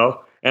there as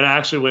well. And I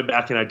actually went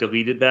back and I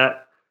deleted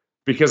that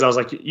because I was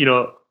like,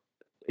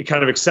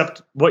 kind of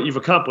accept what you've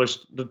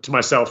accomplished to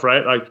myself,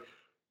 right? Like,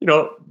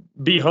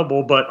 be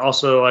humble, but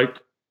also like,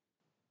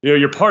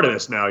 you're part of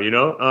this now.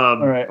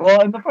 All right.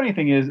 Well, and the funny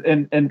thing is,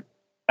 and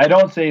I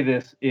don't say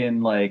this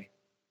in like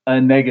a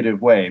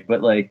negative way,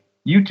 but like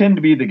you tend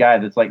to be the guy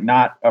that's like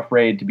not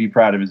afraid to be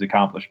proud of his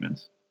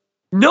accomplishments.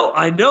 No,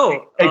 I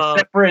know.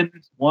 Except for in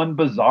this one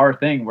bizarre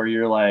thing where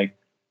you're like,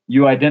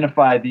 you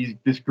identify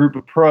this group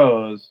of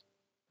pros,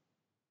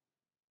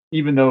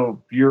 even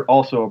though you're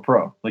also a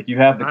pro. Like you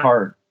have the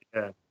card.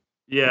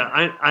 Yeah.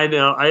 I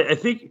know. I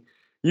think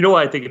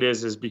why I think it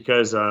is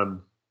because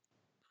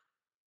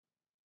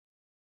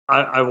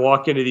I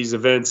walk into these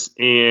events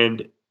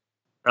and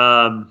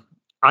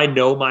I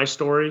know my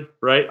story,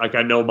 right? Like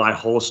I know my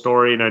whole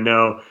story, and I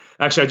know.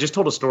 Actually, I just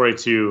told a story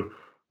to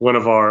one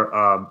of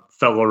our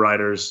fellow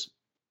riders,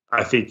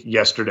 I think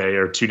yesterday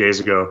or 2 days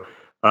ago.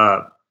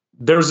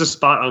 There was a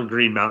spot on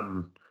Green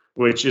Mountain,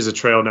 which is a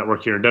trail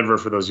network here in Denver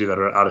for those of you that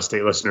are out of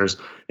state listeners,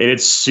 and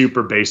it's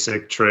super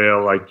basic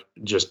trail, like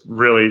just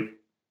really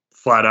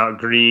flat out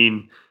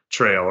green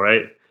trail,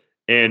 right?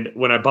 And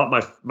when I bought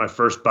my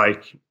first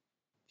bike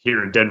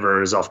here in Denver,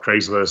 it was off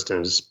Craigslist and it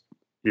was,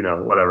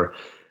 whatever.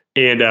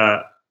 And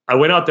I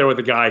went out there with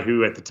a guy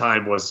who at the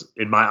time was,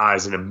 in my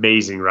eyes, an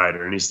amazing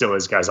rider, and he still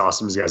is. Guy's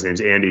awesome. His guy's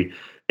name's Andy.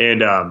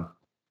 And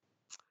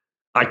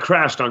I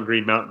crashed on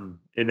Green Mountain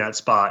in that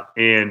spot.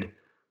 And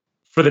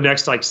for the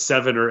next like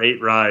 7 or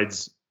 8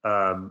 rides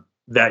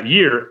that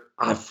year,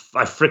 I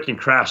freaking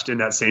crashed in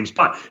that same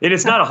spot. And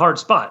it's not a hard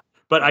spot,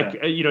 but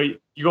you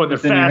go in there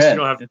fast. You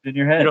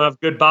don't have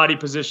good body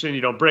position.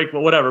 You don't brake,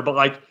 whatever. But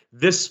like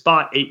this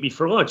spot ate me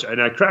for lunch,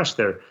 and I crashed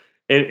there.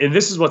 And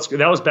this is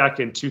that was back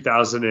in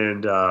 2000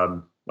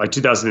 and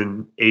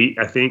 2008,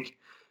 I think,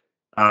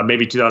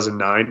 maybe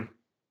 2009.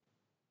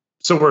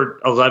 So we're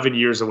 11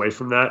 years away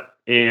from that.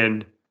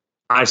 And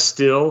I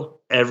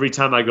still, every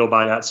time I go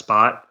by that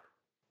spot,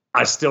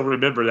 I still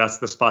remember that's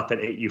the spot that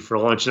ate you for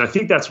lunch. And I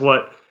think that's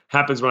what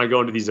happens when I go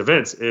into these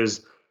events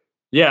is,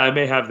 yeah, I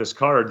may have this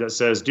card that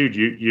says, dude,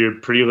 you're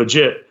pretty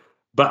legit,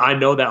 but I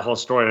know that whole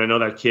story. And I know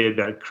that kid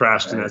that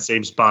crashed in that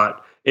same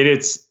spot. And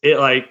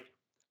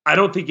I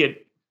don't think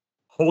it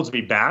holds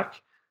me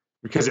back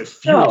because it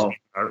fuels me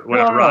when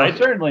I ride. No,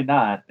 certainly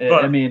not.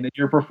 But, I mean,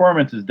 your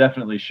performances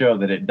definitely show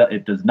that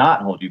it does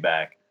not hold you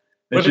back.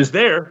 It's just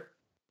there.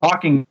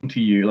 Talking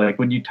to you, like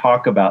when you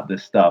talk about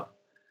this stuff,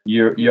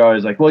 you're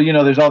always like, well,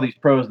 there's all these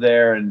pros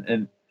there,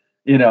 and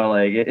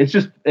like it's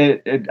just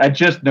I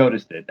just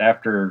noticed it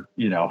after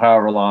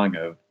however long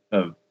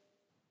of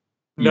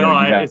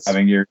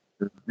having your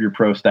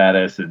pro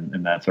status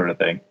and that sort of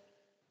thing.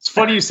 It's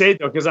funny you say it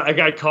though, because I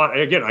got caught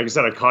again. Like I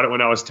said, I caught it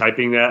when I was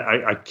typing that.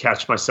 I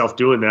catch myself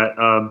doing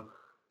that.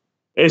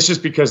 It's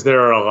just because there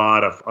are a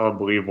lot of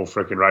unbelievable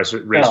freaking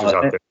racers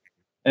out there.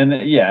 And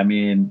I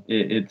mean,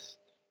 it's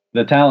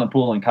the talent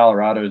pool in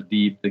Colorado is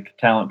deep. The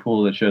talent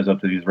pool that shows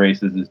up to these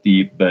races is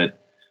deep. But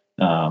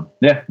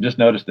just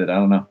noticed it. I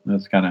don't know.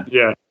 That's kind of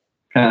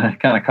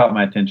caught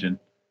my attention.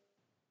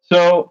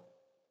 So,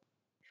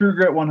 True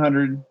Grit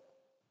 100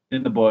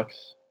 in the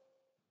books.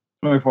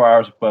 24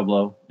 Hours of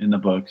Pueblo in the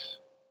books.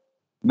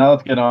 Now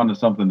let's get on to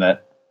something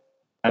that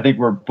I think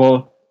we're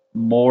both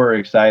more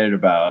excited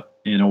about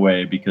in a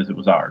way because it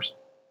was ours.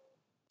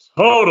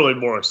 Totally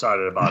more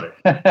excited about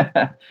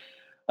it.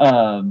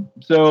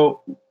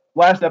 So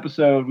last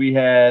episode we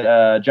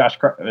had Josh,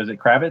 is it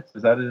Kravitz?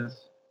 Is that his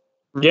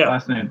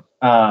last name?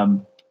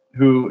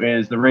 Who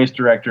is the race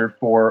director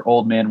for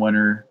Old Man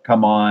Winter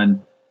come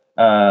on.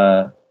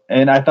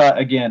 And I thought,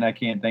 again, I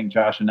can't thank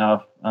Josh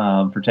enough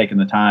for taking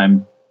the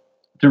time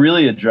to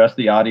really address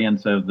the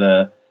audience of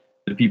the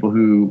people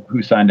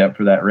who signed up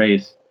for that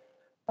race.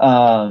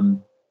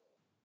 And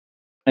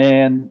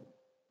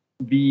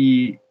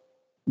the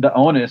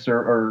onus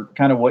or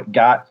kind of what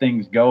got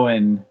things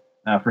going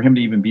for him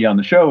to even be on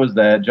the show was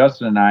that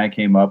Justin and I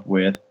came up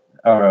with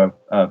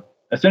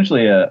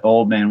essentially a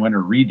Old Man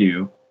Winter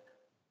redo.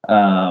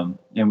 And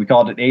we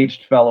called it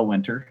Aged Fellow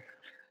Winter.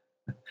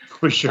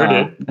 We sure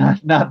did.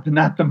 Not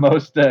the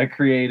most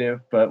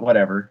creative, but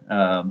whatever.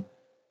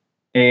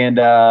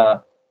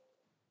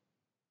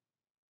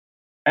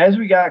 As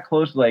we got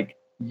close, like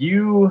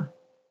you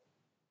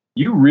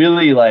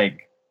really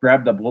like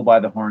grabbed the bull by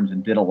the horns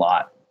and did a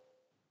lot.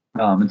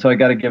 And so I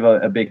got to give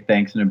a big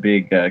thanks and a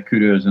big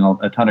kudos and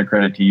a ton of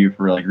credit to you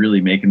for like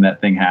really making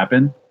that thing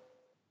happen.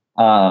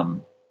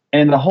 And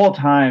the whole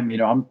time,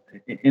 I'm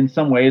in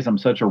some ways I'm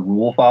such a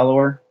rule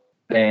follower,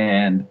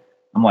 and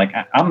I'm like,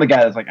 I'm the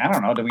guy that's like, I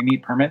don't know, do we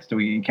need permits?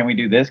 Can we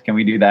do this? Can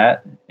we do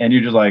that? And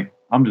you're just like,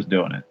 I'm just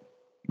doing it.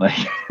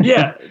 Like,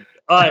 yeah.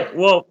 All right.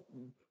 Well,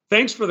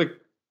 thanks for the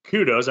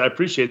kudos. I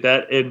appreciate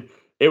that. And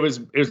it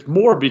was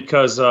more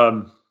because,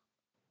 what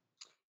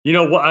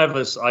I have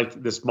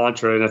this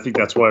mantra, and I think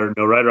that's where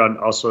No Right Around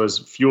also is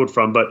fueled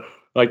from, but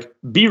like,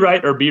 be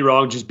right or be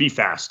wrong, just be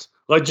fast.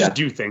 Like, just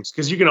do things,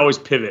 because you can always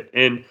pivot.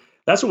 And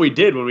that's what we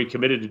did when we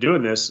committed to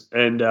doing this.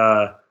 And,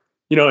 and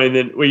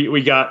then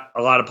we got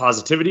a lot of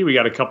positivity. We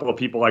got a couple of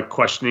people like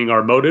questioning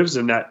our motives,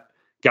 and that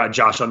got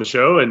Josh on the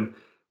show, and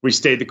we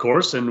stayed the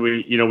course, and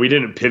we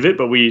didn't pivot,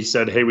 but we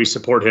said, hey, we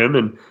support him.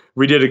 And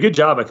we did a good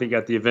job, I think,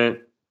 at the event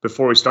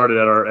before we started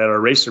at our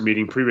racer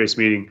meeting, pre-race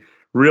meeting,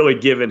 really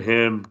giving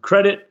him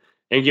credit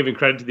and giving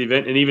credit to the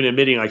event, and even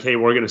admitting like, hey,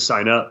 we're going to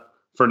sign up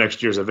for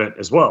next year's event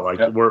as well. Like,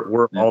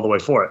 we're all the way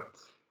for it.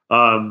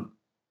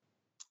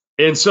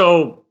 And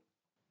so,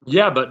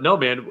 yeah, but no,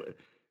 man,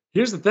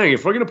 here's the thing.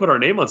 If we're going to put our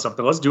name on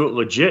something, let's do it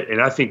legit.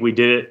 And I think we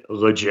did it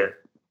legit.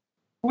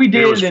 We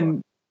did.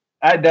 And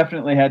I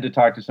definitely had to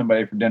talk to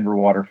somebody from Denver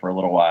Water for a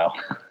little while.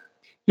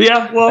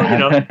 Yeah. Well,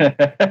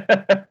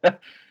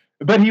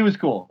 but he was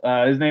cool.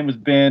 His name was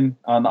Ben.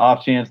 On the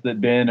off chance that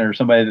Ben or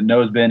somebody that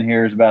knows Ben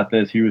hears about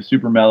this, he was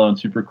super mellow and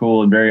super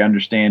cool and very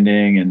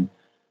understanding and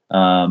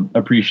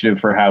appreciative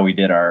for how we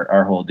did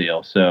our whole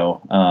deal.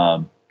 So,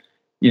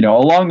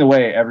 along the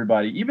way,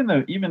 everybody,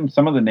 even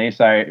some of the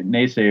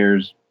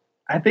naysayers,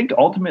 I think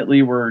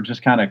ultimately were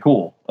just kind of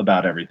cool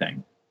about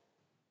everything.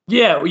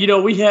 Yeah, we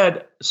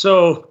had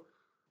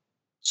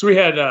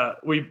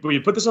we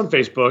put this on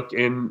Facebook,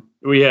 and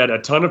we had a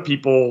ton of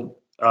people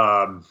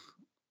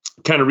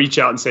kind of reach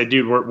out and say,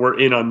 dude, we're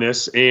in on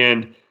this.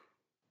 And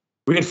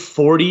we had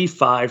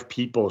 45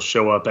 people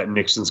show up at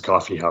Nixon's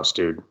Coffee House,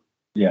 dude.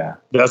 Yeah.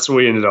 That's what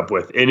we ended up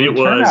with. And the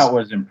turnout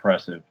was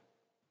impressive.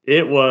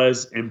 It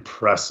was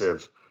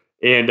impressive.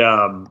 And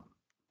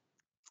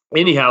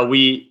anyhow,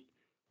 we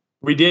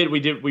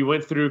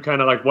went through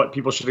kind of like what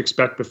people should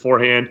expect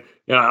beforehand.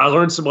 I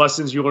learned some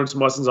lessons. You learned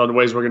some lessons on the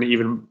ways we're going to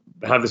even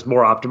have this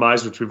more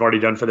optimized, which we've already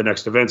done for the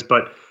next events.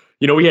 But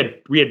we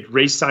had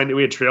trail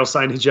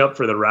signage up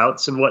for the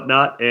routes and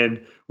whatnot,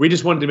 and we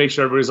just wanted to make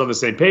sure everybody was on the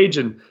same page.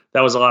 And that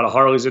was a lot of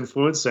Harley's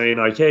influence, saying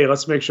like, hey,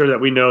 let's make sure that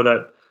we know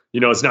that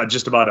it's not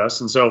just about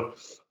us. And so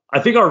I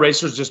think our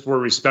racers just were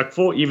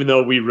respectful, even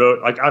though we rode,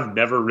 like, I've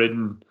never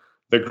ridden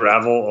the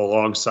gravel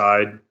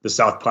alongside the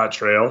South Platte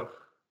Trail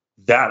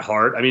that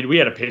hard. I mean, we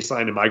had a pace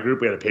line in my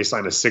group. We had a pace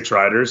line of 6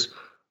 riders,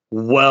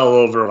 well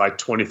over like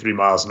 23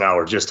 miles an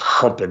hour, just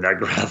humping that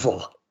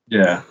gravel.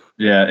 Yeah.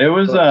 It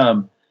was,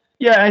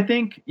 I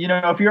think,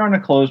 if you're on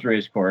a closed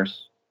race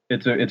course,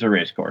 it's a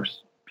race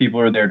course. People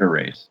are there to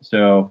race.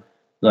 So,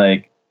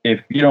 like,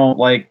 if you don't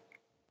like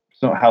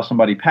how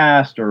somebody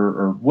passed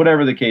or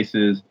whatever the case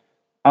is,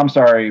 I'm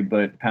sorry,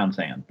 but pound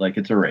sand. Like,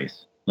 it's a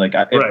race. Like,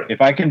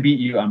 if I can beat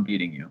you, I'm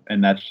beating you.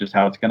 And that's just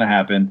how it's going to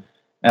happen.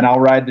 And I'll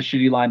ride the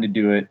shitty line to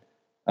do it.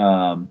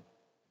 But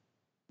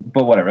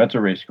whatever, that's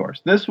a race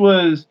course.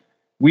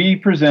 We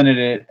presented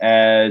it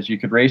as you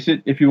could race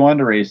it if you wanted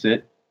to race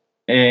it.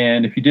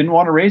 And if you didn't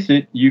want to race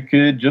it, you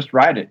could just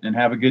ride it and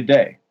have a good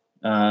day.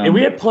 And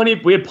we had plenty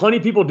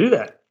of people do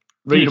that.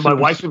 My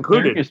wife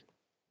included.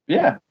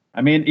 Yeah.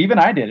 I mean, even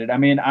I did it. I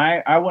mean,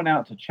 I went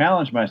out to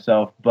challenge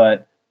myself,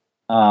 but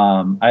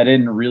I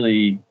didn't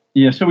really,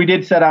 so we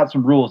did set out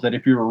some rules that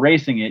if you were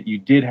racing it, you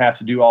did have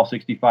to do all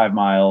 65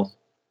 miles.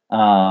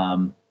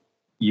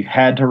 You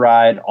had to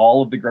ride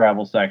all of the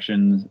gravel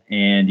sections,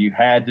 and you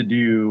had to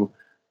do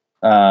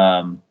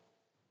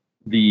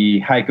the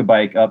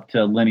hike-a-bike up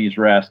to Lenny's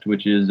Rest,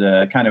 which is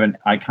kind of an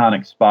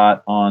iconic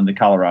spot on the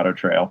Colorado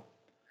Trail.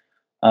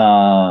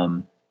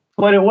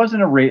 But it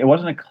wasn't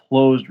a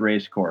closed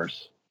race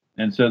course.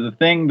 And so the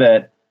thing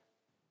that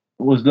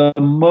was the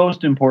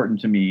most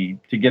important to me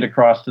to get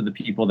across to the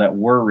people that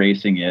were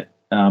racing it,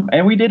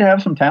 and we did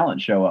have some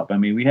talent show up. I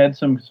mean, we had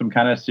some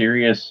kind of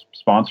serious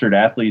sponsored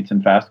athletes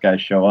and fast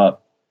guys show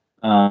up,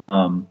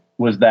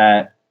 was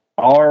that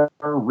our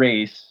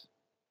race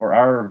or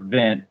our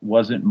event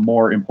wasn't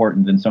more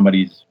important than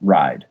somebody's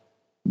ride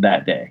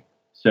that day.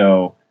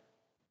 So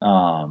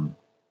to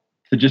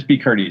just be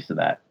courteous to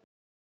that.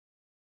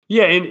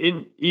 Yeah.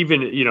 And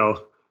even, you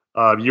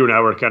and I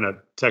were kind of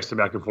texting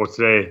back and forth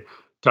today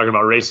talking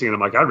about racing. And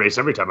I'm like, I race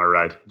every time I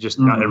ride. Just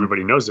not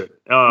everybody knows it.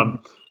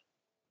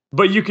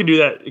 But you can do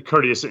that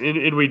courteous.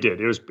 And we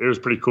did. It was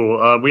pretty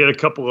cool. We had a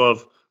couple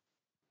of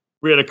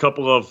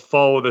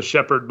follow the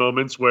shepherd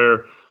moments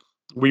where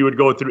we would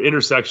go through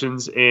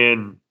intersections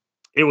and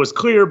it was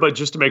clear, but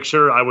just to make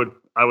sure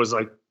I was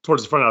like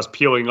towards the front, I was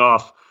peeling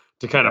off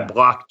to kind of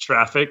block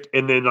traffic.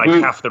 And then like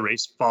half the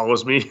race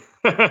follows me.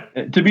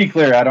 To be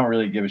clear, I don't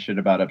really give a shit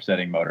about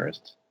upsetting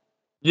motorists.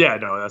 Yeah,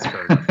 no, that's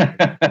fair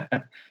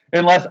enough.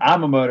 Unless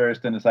I'm a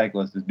motorist and a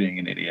cyclist is being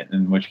an idiot,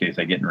 in which case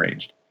I get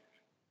enraged.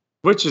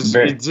 Which is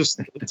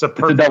it's a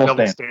perfect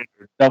double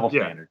standard. Double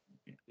standard.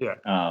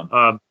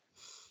 Yeah.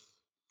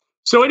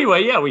 So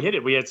anyway, yeah, we hit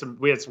it. We had some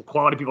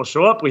quality people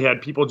show up. We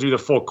had people do the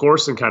full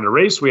course and kind of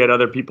race. We had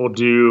other people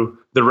do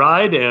the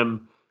ride,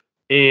 and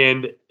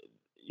dude,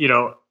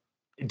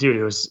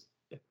 it was,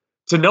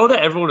 to know that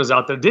everyone was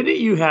out there. Did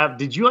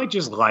you like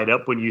just light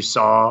up when you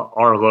saw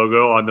our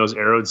logo on those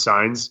arrowed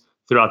signs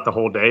throughout the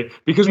whole day?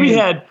 Because we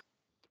had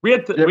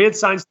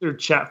signs through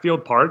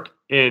Chatfield Park,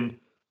 and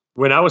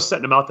when I was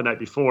setting them out the night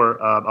before,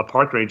 a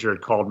park ranger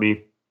had called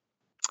me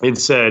and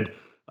said,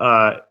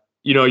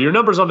 your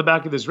number's on the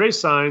back of these race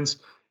signs,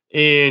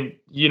 and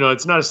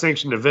it's not a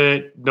sanctioned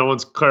event. No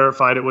one's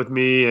clarified it with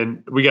me,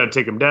 and we got to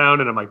take them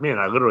down. And I'm like, man,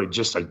 I literally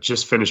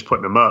just finished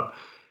putting them up.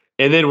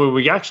 And then when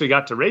we actually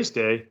got to race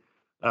day,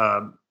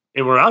 and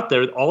we're out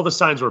there, all the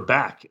signs were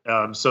back.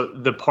 So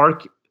the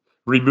park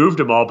removed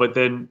them all, but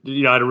then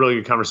I had a really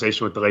good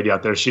conversation with the lady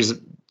out there. She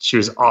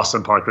was an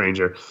awesome park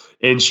ranger,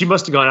 and she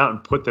must have gone out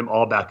and put them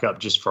all back up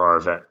just for our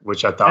event,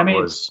 which I thought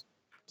was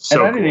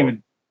so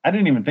and I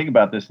didn't even think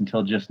about this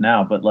until just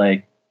now, but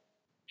like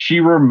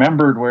she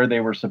remembered where they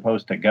were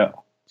supposed to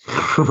go.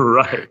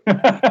 Right.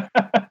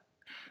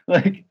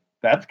 Like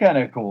that's kind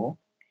of cool.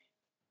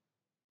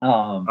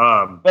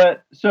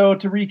 But so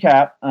to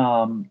recap,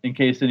 in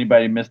case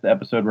anybody missed the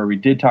episode where we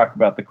did talk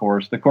about the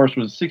course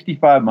was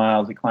 65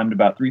 miles. It climbed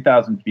about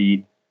 3,000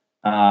 feet.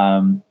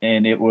 And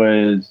it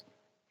was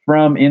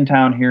from in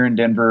town here in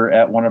Denver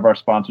at one of our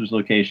sponsors'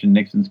 location,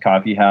 Nixon's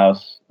Coffee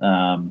House,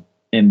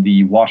 in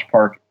the Wash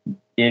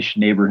Park-ish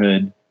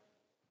neighborhood.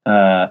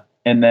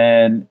 And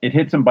then it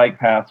hit some bike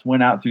paths,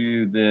 went out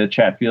through the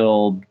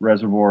Chatfield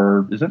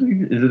Reservoir. Is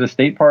it a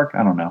state park?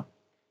 I don't know.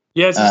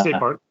 Yeah, it's a state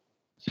park.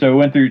 So it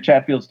went through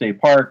Chatfield State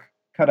Park,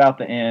 cut out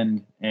the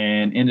end,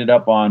 and ended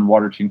up on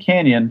Waterton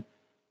Canyon,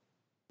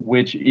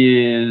 which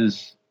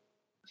is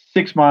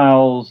 6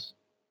 miles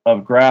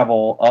of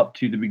gravel up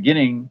to the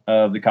beginning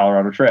of the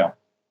Colorado Trail.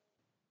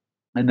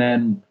 And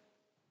then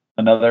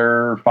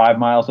another 5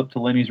 miles up to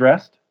Lenny's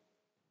Rest.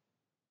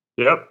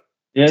 Yep.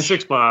 Ish.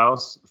 6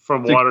 miles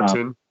from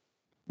Waterton.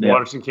 Yep.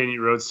 Waterton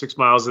Canyon Road, 6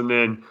 miles, and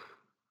then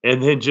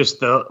just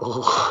the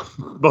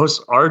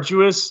most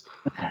arduous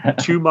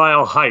 2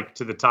 mile hike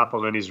to the top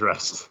of Lenny's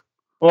Rest.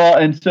 Well,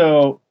 and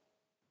so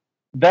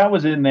that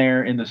was in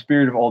there in the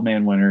spirit of Old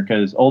Man Winter,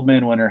 because Old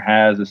Man Winter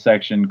has a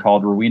section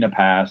called Rowena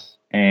Pass,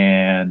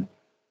 and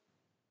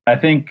I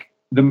think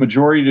the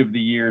majority of the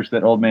years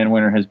that Old Man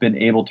Winter has been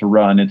able to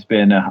run, it's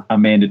been a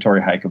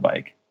mandatory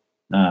hike-a-bike.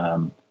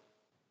 The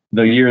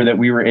year that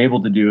we were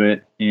able to do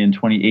it in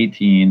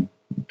 2019,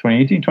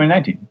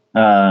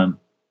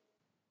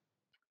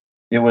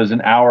 it was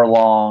an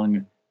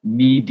hour-long,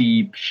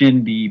 knee-deep,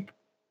 shin-deep,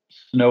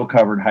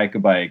 snow-covered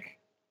hike-a-bike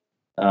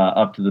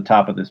up to the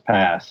top of this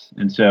pass.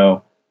 And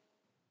so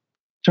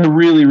to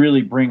really,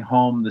 really bring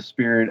home the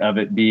spirit of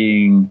it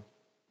being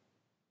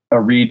a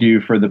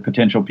redo for the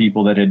potential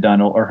people that had done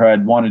or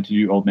had wanted to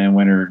do Old Man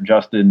Winter,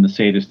 Justin, the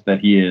sadist that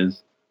he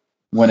is,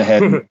 went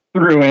ahead and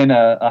threw in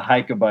a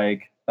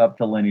hike-a-bike up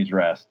to Lenny's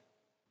Rest.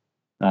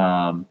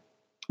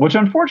 Which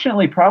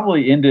unfortunately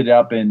probably ended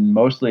up in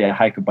mostly a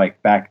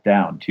hike-a-bike back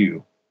down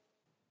too.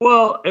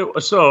 Well, it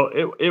was. So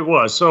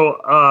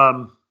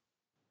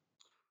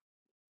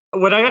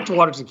when I got to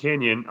Waterton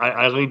Canyon,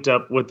 I linked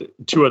up with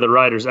two other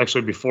riders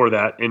actually before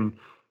that, and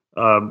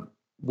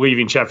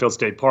leaving Chatfield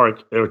State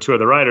Park, there were two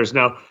other riders.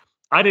 Now,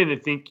 I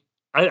didn't think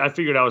I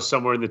figured I was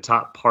somewhere in the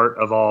top part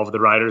of all of the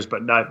riders,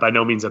 but not by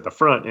no means at the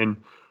front. And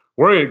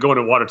we're going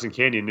to Waterton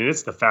Canyon, and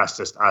it's the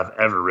fastest I've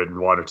ever ridden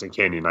Waterton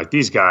Canyon. Like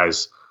these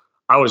guys,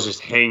 I was just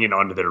hanging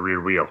onto their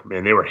rear wheel.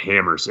 Man, they were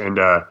hammers. And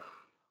I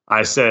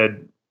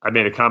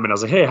made a comment. I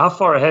was like, hey, how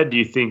far ahead do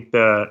you think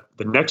the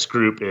next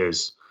group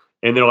is?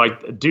 And they're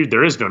like, dude,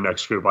 there is no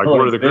next group. Like, what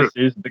are the group?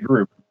 This is the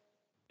group.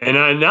 And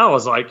I now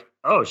was like,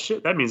 oh,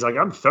 shit, that means like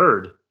I'm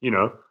third,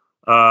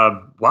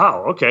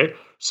 Wow, okay.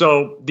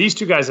 So these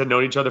two guys had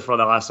known each other for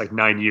the last like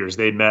 9 years.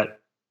 They met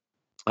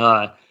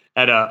at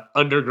a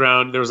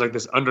underground. There was like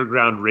this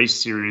underground race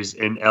series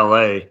in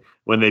LA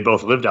when they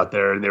both lived out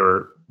there, and they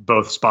were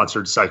both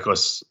sponsored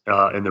cyclists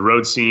in the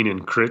road scene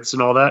and crits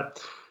and all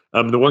that.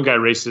 The one guy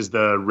races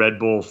the Red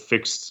Bull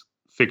fixed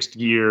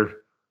gear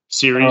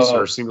series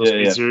or single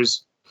speed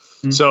series.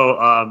 Mm-hmm.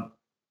 So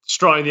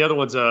Strong, the other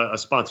one's a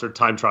sponsored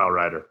time trial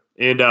rider.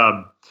 And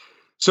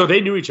so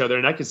they knew each other,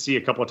 and I could see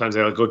a couple of times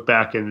they like look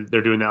back and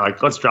they're doing that,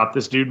 like, let's drop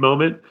this dude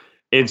moment.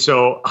 And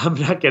so I'm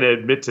not going to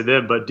admit to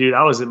them, but dude,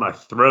 I was in my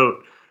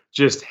throat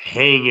just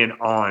hanging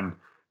on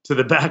to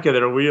the back of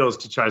their wheels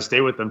to try to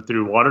stay with them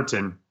through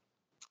Waterton.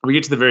 We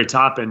get to the very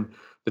top, and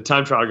the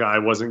time trial guy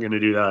wasn't going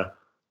to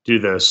do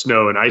the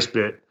snow and ice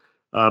bit,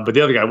 but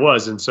the other guy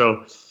was. And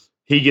so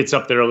he gets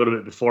up there a little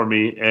bit before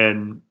me,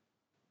 and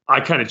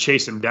I kind of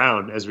chase him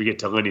down as we get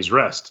to Lenny's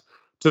Rest,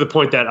 to the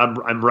point that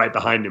I'm right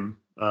behind him,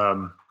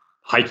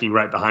 hiking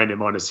right behind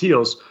him on his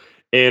heels.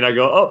 And I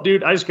go, oh,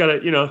 dude, I just got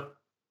to,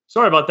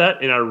 sorry about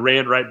that. And I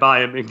ran right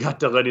by him and got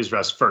to Lenny's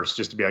Rest first,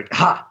 just to be like,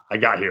 I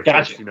got here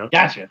gotcha, first,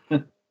 Gotcha.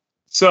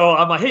 So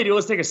I'm like, hey, dude,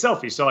 let's take a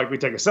selfie. So like we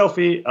take a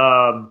selfie,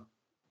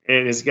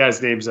 and his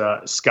guy's name's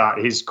Scott.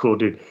 He's a cool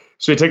dude.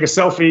 So we take a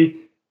selfie,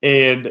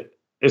 and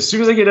as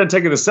soon as I get done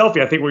taking the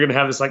selfie, I think we're going to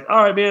have this like,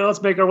 all right, man,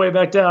 let's make our way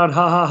back down.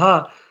 Ha, ha,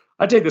 ha.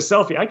 I take the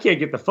selfie. I can't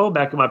get the phone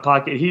back in my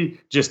pocket. He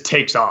just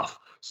takes off.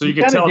 So you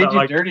can tell that,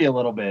 did you dirty a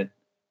little bit.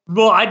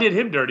 Well, I did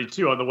him dirty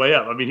too on the way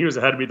up. I mean, he was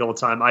ahead of me the whole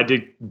time. I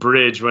did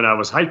bridge when I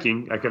was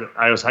hiking.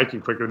 I was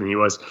hiking quicker than he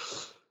was.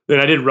 Then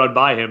I did run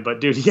by him,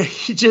 but dude,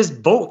 he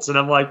just bolts, and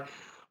I'm like,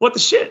 what the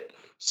shit?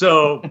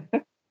 So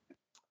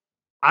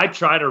I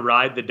try to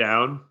ride the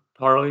down,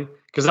 Harley,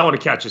 because I want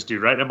to catch this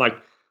dude, right? And I'm like,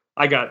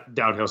 I got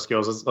downhill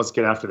skills. Let's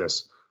get after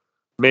this.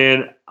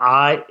 Man,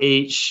 I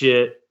ate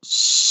shit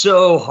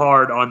so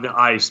hard on the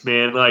ice,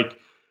 man. Like,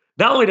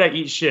 not only did I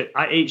eat shit,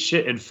 I ate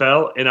shit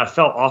and I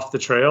fell off the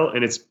trail,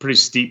 and it's pretty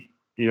steep,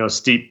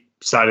 steep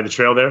side of the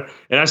trail there.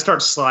 And I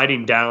start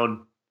sliding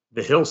down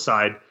the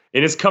hillside,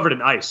 and it's covered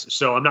in ice,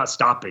 so I'm not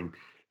stopping.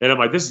 And I'm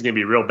like, this is gonna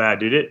be real bad,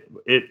 dude.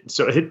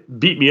 So it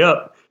beat me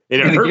up,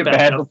 and it hurt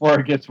bad before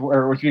it gets,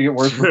 or it's gonna get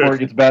worse before it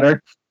gets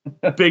better.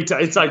 Big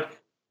time. It's like,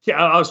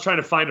 yeah, I was trying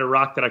to find a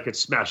rock that I could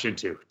smash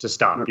into to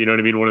stop. You know what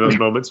I mean? One of those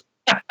moments.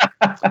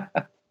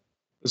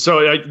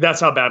 So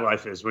that's how bad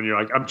life is when you're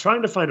like, I'm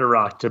trying to find a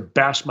rock to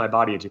bash my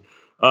body into.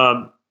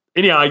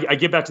 Anyhow, I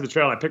get back to the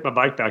trail and I pick my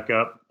bike back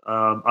up.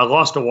 I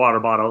lost a water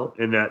bottle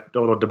in that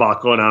little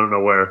debacle, and I don't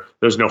know where.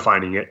 There's no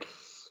finding it.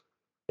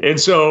 And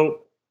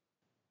so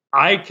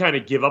I kind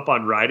of give up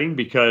on riding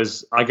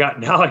because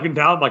now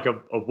I'm like a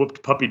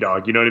whooped puppy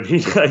dog. You know what I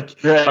mean? Like,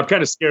 right. I'm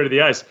kind of scared of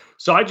the ice.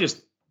 So I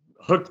just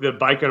hooked the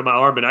bike under my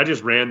arm and I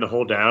just ran the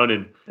hole down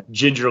and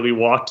gingerly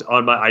walked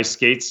on my ice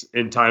skates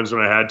in times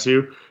when I had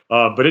to.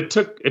 But it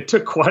took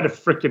quite a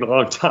freaking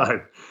long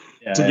time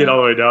to get all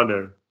the way down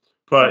there.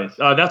 But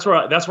nice. That's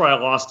where I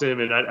lost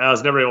him, and I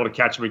was never able to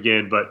catch him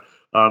again. But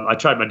I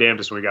tried my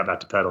damnedest when we got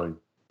back to pedaling.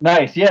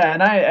 Nice, yeah.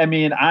 And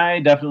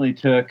I definitely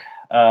took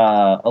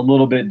a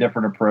little bit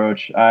different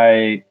approach.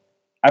 I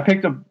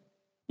picked up,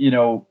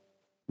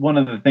 one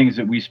of the things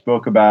that we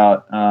spoke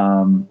about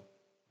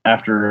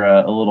after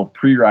a little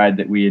pre-ride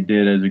that we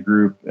did as a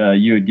group.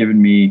 You had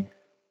given me,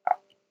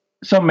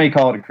 some may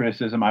call it a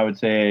criticism. I would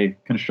say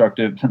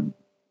constructive,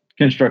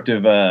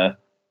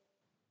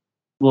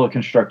 little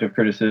constructive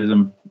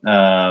criticism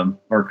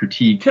or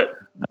critique.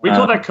 We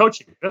call that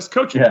coaching. That's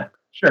coaching. Yeah,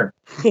 sure.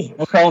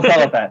 We'll call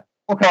it that.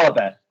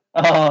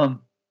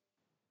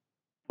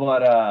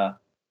 But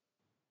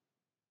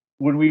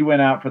when we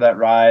went out for that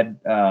ride,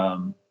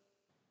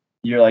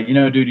 you're like,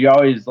 dude, you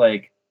always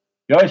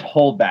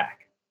hold back.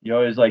 You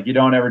always you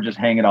don't ever just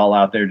hang it all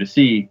out there to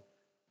see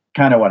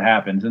kind of what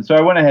happens. And so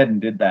I went ahead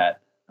and did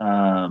that.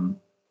 Not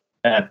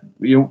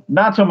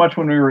so much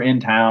when we were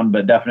in town,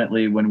 but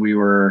definitely when we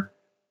were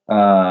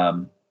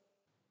out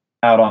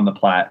on the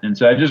Platte. And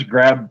so I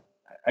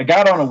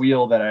got on a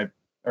wheel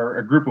or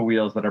a group of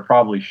wheels that I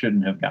probably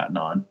shouldn't have gotten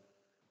on.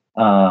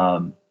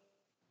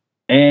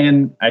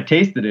 And I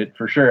tasted it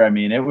for sure. I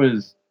mean, it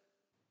was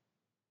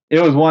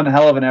one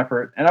hell of an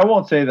effort. And I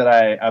won't say that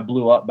I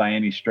blew up by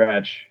any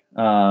stretch.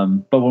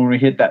 But when we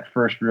hit that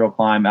first real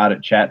climb out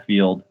at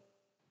Chatfield,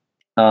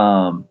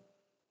 I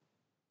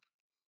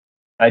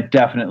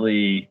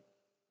definitely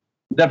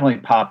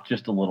popped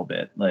just a little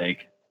bit.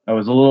 Like, I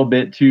was a little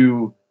bit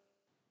too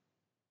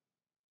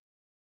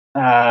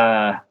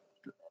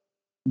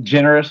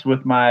generous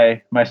with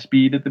my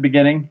speed at the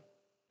beginning.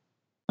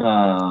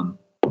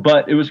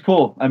 But it was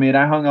cool. I mean,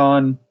 I hung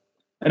on,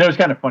 and it was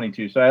kind of funny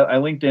too. So I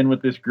linked in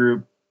with this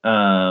group.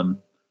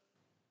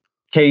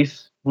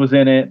 Case was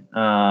in it.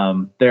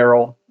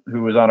 Daryl,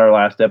 who was on our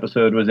last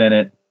episode, was in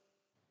it.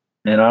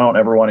 And I don't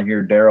ever want to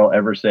hear Daryl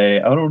ever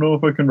say, I don't know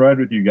if I can ride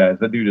with you guys.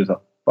 That dude is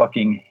a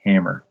fucking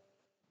hammer.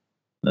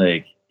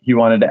 Like, he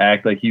wanted to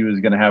act like he was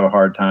going to have a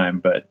hard time,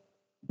 but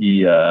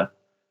he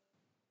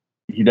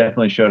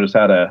definitely showed us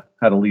how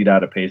to lead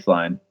out a pace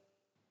line.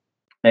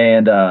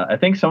 And I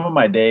think some of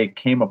my day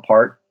came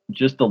apart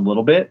just a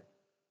little bit.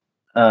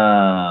 We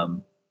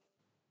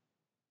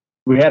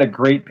had a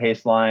great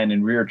pace line,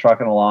 and we were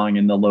trucking along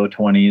in the low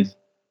 20s.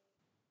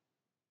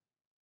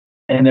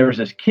 And there was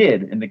this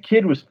kid, and the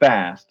kid was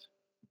fast,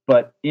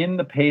 but in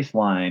the pace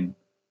line,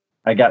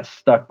 I got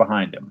stuck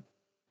behind him.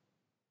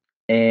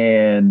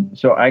 And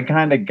so I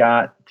kind of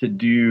got to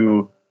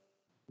do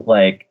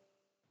 70%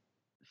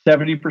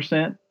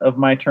 of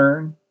my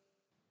turn,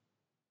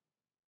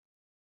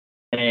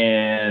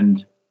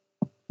 and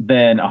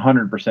then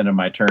 100% of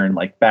my turn,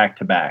 back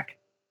to back.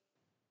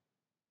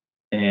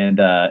 And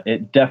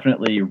it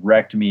definitely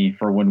wrecked me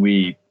for when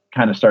we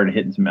kind of started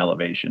hitting some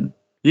elevation.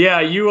 Yeah,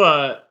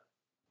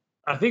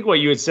 I think what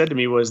you had said to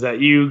me was that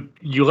you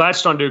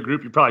latched onto a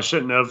group you probably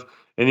shouldn't have,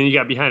 and then you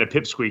got behind a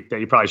pipsqueak that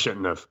you probably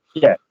shouldn't have.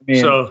 Yeah, I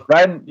mean, so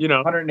riding,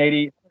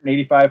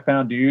 185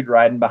 pound dude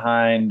riding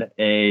behind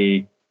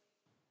a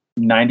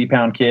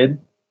 90-pound kid,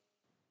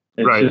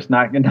 it's right. Just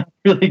not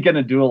really going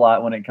to do a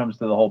lot when it comes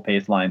to the whole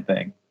pace line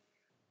thing.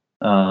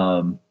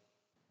 But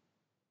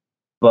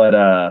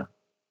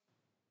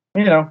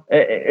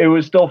it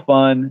was still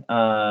fun.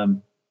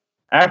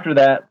 After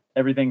that,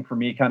 everything for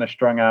me kind of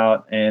strung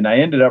out, and I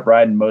ended up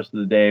riding most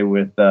of the day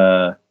with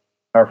our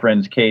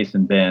friends Case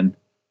and Ben,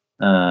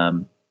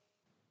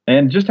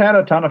 and just had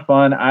a ton of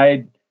fun.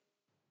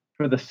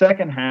 For the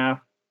second half,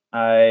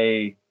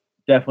 I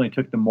definitely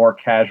took the more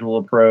casual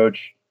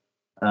approach.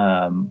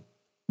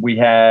 We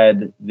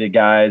had the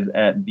guys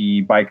at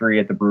the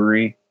bikery at the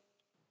brewery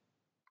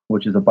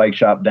which is a bike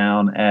shop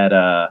down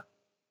at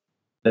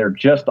they're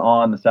just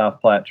on the South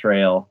Platte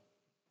Trail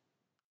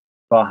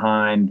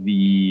behind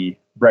the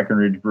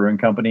Breckenridge Brewing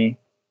Company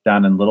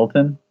down in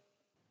Littleton.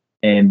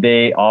 And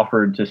they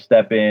offered to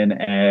step in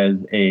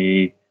and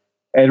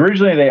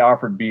originally they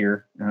offered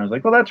beer. And I was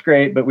like, well, that's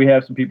great, but we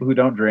have some people who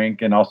don't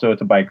drink, and also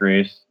it's a bike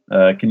race.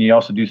 Can you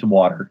also do some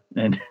water?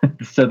 And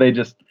so they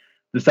just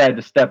decided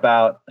to step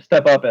up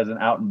as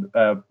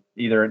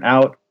either an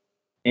out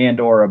and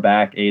or a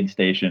back aid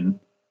station.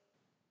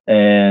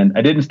 And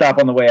I didn't stop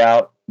on the way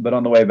out, but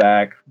on the way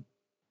back,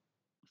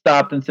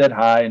 stopped and said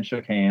hi and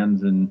shook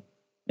hands and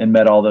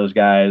met all those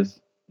guys.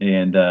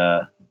 And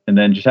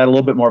then just had a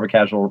little bit more of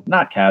a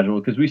not casual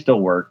because we still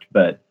worked,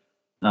 but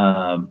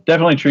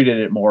definitely treated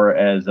it more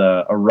as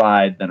a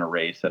ride than a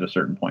race at a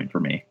certain point for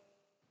me.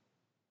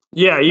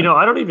 Yeah,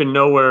 I don't even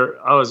know where.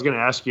 I was going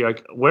to ask you,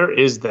 like, where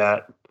is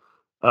that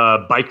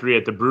bikery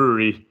at the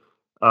brewery?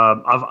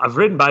 I've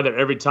ridden by there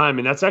every time,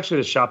 and that's actually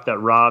the shop that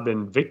Rob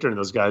and Victor and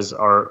those guys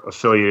are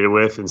affiliated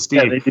with, and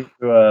Steve.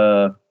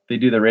 Yeah, they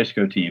do the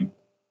Raceco team.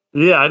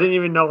 Yeah, I didn't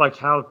even know like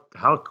how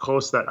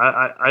close that.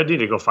 I need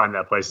to go find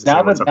that place.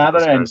 Now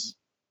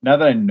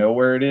that I know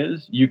where it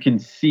is, you can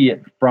see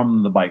it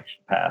from the bike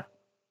path.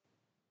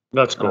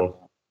 That's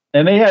cool.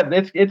 And they have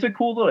it's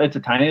a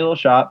tiny little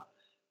shop.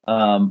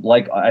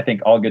 Like I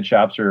think all good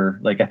shops are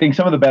like, I think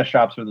some of the best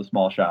shops are the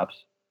small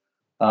shops.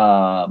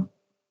 And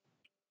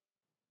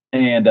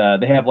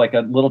they have like a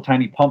little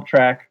tiny pump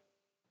track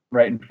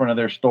right in front of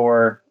their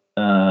store.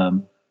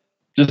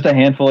 Just a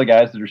handful of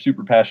guys that are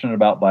super passionate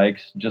about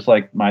bikes, just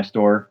like my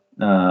store.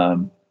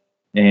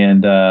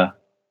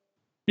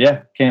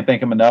 Yeah, can't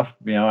thank them enough.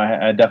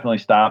 I definitely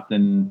stopped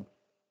and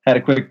had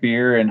a quick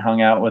beer and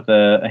hung out with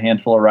a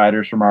handful of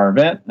riders from our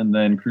event, and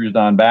then cruised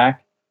on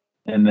back,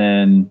 and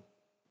then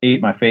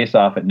ate my face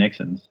off at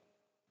Nixon's.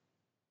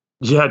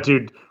 Yeah,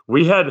 dude.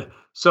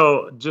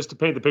 So just to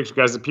paint the picture,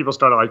 guys,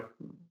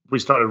 we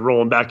started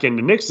rolling back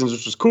into Nixon's,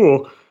 which was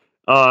cool.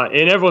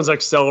 And everyone's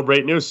like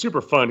celebrating. It was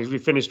super fun because we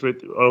finished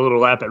with a little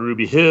lap at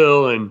Ruby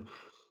Hill. And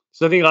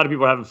so I think a lot of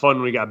people were having fun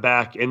when we got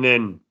back. And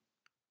then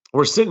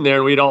we're sitting there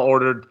and we'd all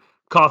ordered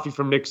coffee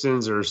from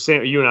Nixon's, or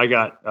you and I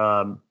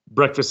got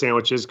breakfast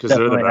sandwiches because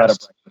they're the best. Had a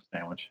breakfast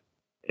sandwich.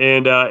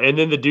 And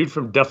then the dude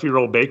from Duffy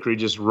Roll Bakery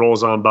just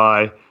rolls on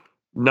by,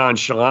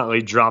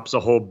 nonchalantly drops a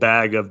whole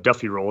bag of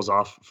Duffy Rolls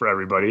off for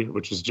everybody,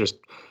 which is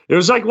it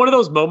was like one of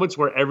those moments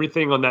where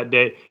everything on that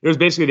day, it was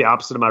basically the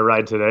opposite of my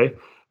ride today.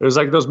 It was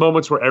like those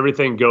moments where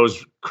everything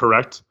goes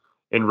correct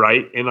and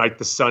right, and like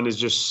the sun is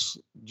just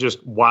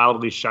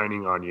wildly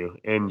shining on you.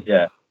 And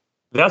yeah,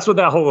 that's what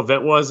that whole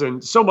event was.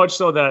 And so much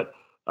so that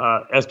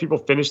as people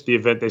finished the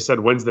event, they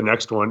said, when's the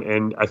next one?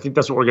 And I think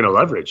that's what we're going to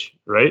leverage,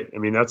 right? I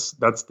mean, that's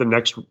the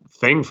next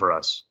thing for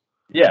us.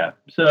 Yeah.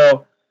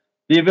 So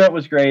the event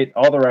was great.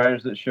 All the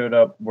riders that showed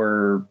up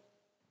were,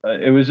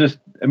 it was just,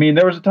 I mean,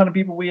 there was a ton of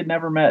people we had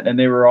never met, and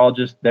they were all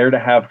just there to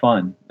have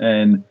fun.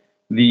 And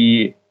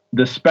the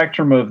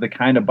spectrum of the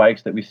kind of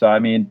bikes that we saw, I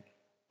mean,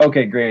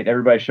 okay, great.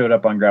 Everybody showed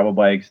up on gravel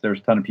bikes. There was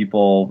a ton of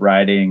people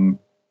riding,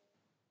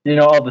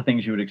 all the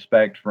things you would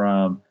expect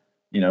from,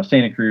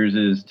 Santa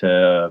Cruz's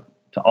to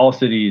All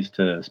Cities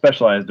to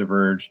Specialized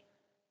Diverge.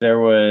 There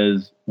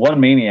was one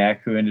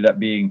maniac who ended up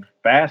being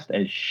fast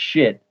as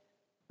shit,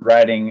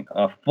 riding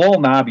a full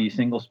knobby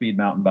single speed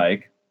mountain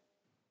bike.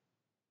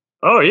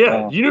 Oh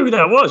yeah. You knew who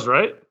that was,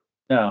 right?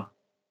 No.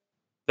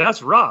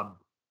 That's Rob.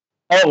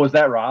 Oh, was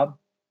that Rob?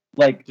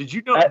 Like, did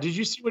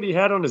you see what he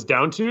had on his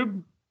down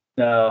tube?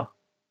 No.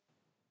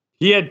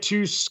 He had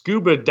 2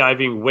 scuba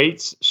diving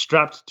weights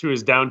strapped to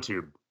his down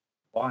tube.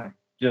 Why?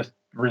 Just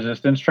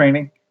resistance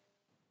training?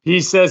 He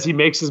says he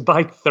makes his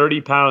bike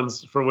 30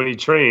 pounds for when he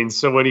trains.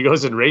 So when he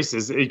goes and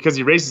races, because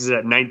he races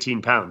at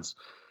 19 pounds.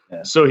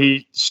 Yeah. So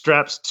he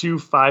straps 2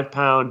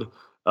 5-pound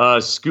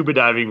scuba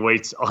diving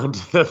weights onto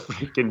the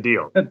freaking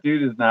deal. That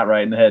dude is not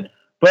right in the head.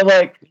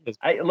 But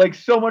I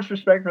so much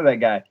respect for that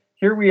guy.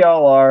 Here we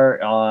all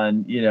are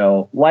on,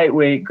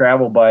 lightweight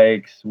gravel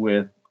bikes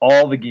with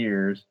all the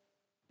gears,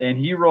 and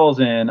he rolls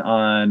in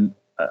on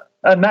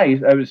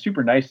a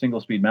super nice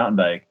single speed mountain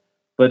bike,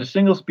 but a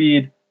single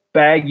speed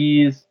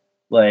baggies.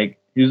 Like,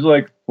 he's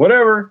like,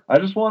 whatever, I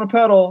just want to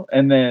pedal,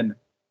 and then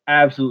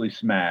absolutely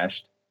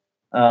smashed.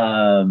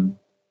 Your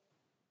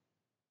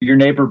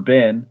neighbor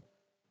Ben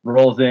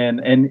rolls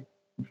in, and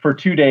for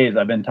 2 days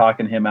I've been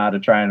talking him out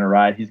of trying to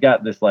ride. He's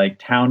got this like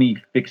towny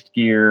fixed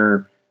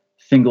gear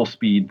single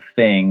speed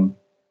thing,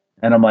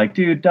 and I'm like,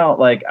 dude, don't.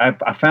 Like,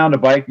 I found a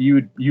bike.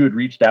 You had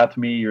reached out to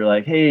me. You're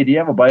like, hey, do you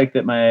have a bike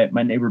that my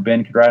neighbor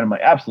Ben could ride? I'm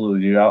like, absolutely,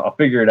 dude. I'll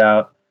figure it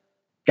out.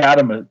 Got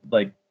him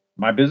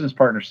my business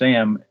partner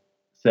Sam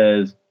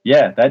says,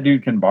 yeah, that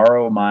dude can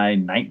borrow my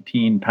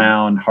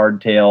 19-pound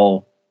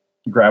hardtail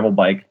gravel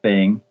bike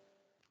thing.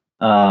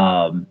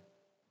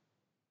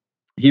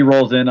 He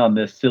rolls in on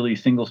this silly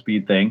single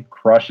speed thing,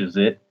 crushes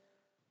it.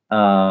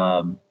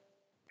 Guy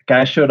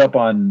showed up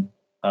on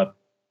a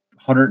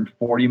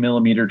 140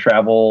 millimeter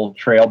travel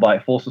trail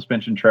bike, full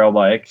suspension trail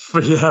bike.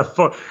 Yeah,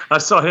 I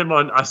saw him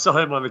on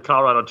the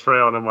Colorado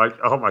Trail, and I'm like,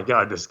 oh my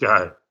god, this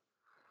guy.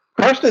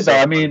 Crushed it though.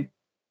 I mean,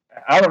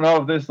 I don't know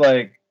if this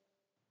like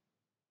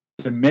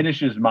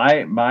diminishes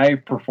my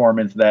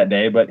performance that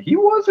day, but he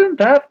wasn't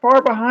that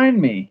far behind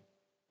me.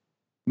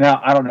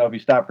 Now, I don't know if he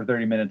stopped for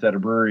 30 minutes at a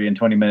brewery and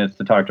 20 minutes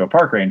to talk to a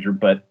park ranger,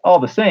 but all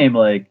the same,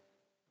 like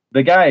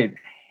the guy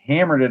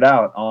hammered it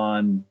out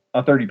on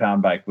a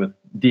 30-pound bike with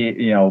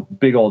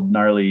big old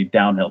gnarly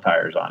downhill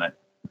tires on it.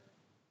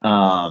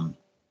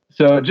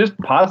 So just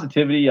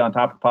positivity on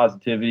top of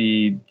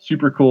positivity,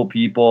 super cool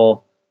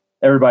people.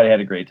 Everybody had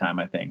a great time,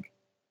 I think.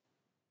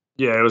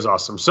 Yeah, it was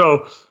awesome.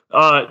 So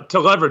to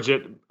leverage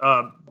it,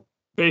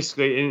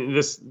 basically in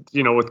this,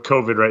 with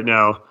COVID right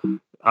now,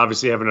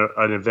 obviously having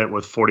an event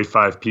with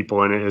 45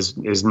 people in it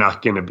is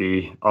not going to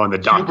be on the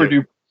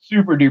docket.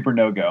 Super duper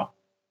no go.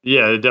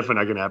 Yeah, definitely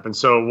not going to happen.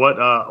 So what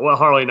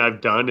Harley and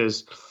I've done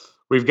is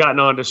we've gotten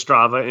onto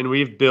Strava and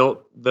we've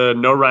built the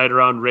No Ride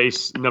Around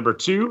race number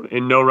 2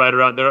 and No Ride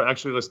Around. They're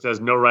actually listed as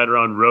No Ride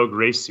Around Rogue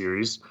Race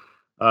Series.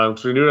 So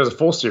we do it as a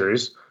full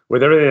series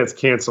with everything that's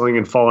canceling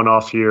and falling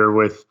off here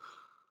with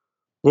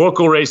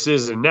local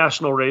races and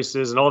national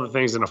races and all the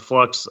things in a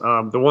flux.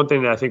 The one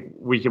thing that I think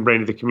we can bring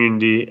to the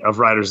community of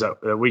riders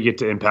that we get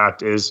to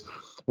impact is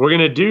we're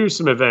going to do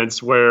some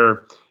events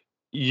where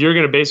you're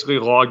going to basically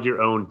log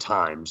your own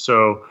time.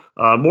 So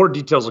more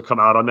details will come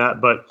out on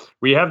that, but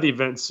we have the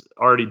events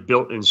already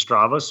built in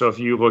Strava. So if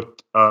you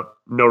looked up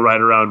No Ride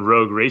Around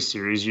Rogue Race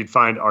Series, you'd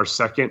find our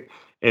second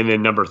and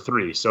then number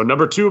 3. So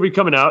number 2 will be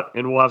coming out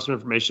and we'll have some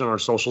information on our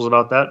socials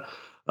about that.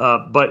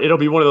 But it'll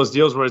be one of those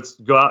deals where it's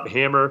go out,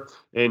 hammer,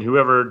 and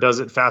whoever does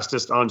it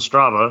fastest on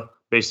Strava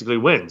basically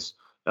wins.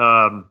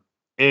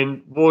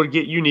 And we'll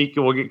get unique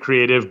and we'll get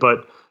creative,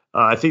 but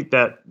I think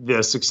that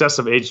the success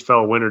of Aged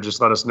Fellow Winter just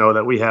let us know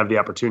that we have the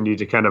opportunity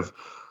to kind of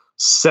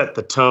set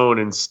the tone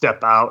and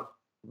step out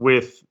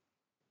with,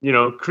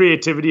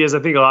 creativity, as I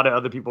think a lot of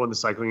other people in the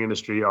cycling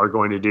industry are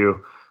going to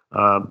do.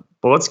 But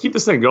let's keep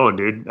this thing going,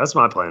 dude. That's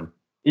my plan.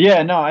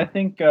 Yeah, no, I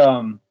think,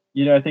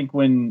 I think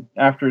when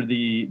after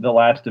the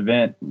last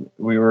event,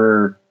 we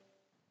were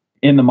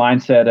in the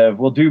mindset of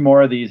we'll do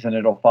more of these and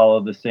it'll follow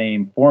the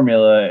same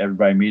formula.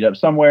 Everybody meet up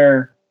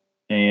somewhere.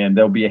 And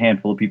there'll be a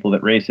handful of people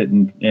that race it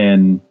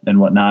and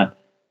whatnot.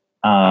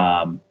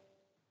 Over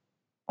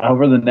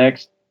the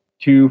next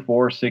 2,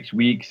 4, 6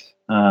 weeks,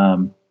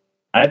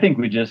 I think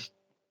we just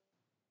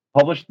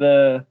publish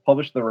the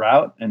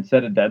route and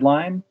set a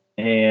deadline,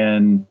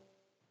 and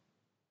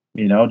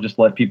just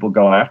let people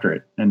go after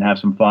it and have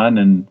some fun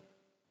and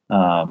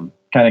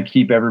kind of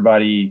keep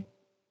everybody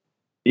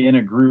in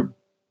a group,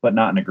 but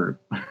not in a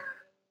group.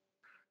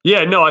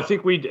 Yeah, no, I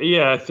think we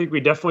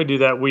definitely do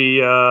that.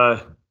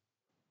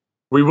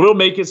 We will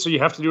make it so you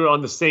have to do it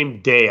on the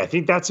same day. I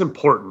think that's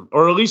important,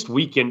 or at least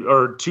weekend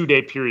or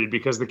 2-day period,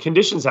 because the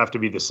conditions have to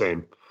be the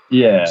same.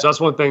 Yeah. So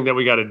that's one thing that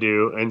we got to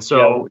do. And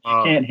so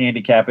you can't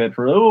handicap it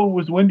for, it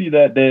was windy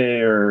that day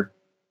or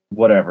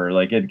whatever.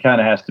 Like it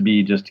kind of has to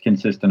be just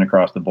consistent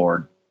across the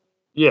board.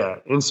 Yeah.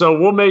 And so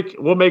we'll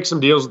make some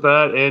deals with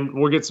that and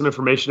we'll get some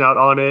information out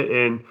on it.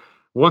 And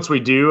once we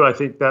do, I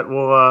think that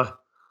we'll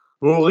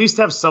at least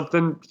have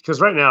something,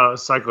 because right now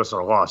cyclists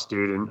are lost,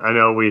 dude. And I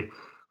know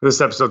this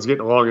episode's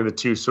getting along in the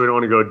tooth, so we don't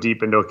want to go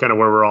deep into kind of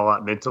where we're all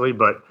at mentally.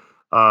 But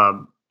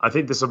I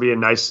think this will be a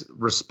nice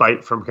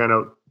respite from kind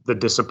of the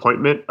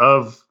disappointment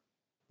of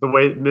the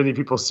way many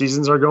people's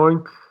seasons are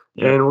going.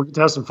 Yeah. And we'll get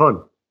to have some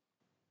fun.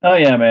 Oh,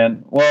 yeah,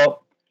 man.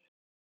 Well,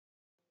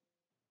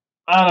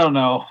 I don't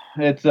know.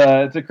 It's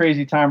a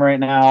crazy time right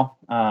now.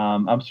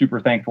 I'm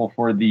super thankful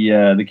for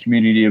the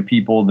community of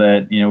people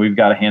that, we've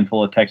got a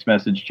handful of text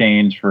message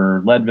chains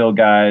for Leadville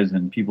guys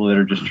and people that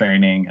are just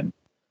training.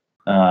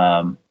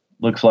 And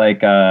looks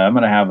like I'm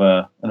going to have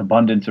an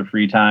abundance of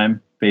free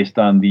time based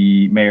on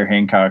the Mayor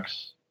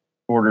Hancock's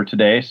order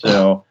today.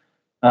 So,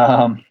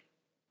 yeah.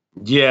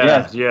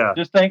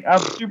 Just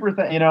I'm super,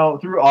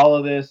 through all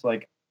of this,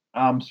 like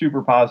I'm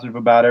super positive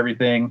about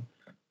everything.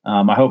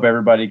 I hope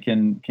everybody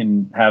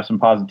can have some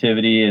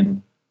positivity,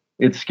 and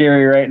it's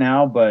scary right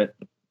now, but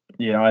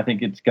I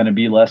think it's going to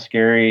be less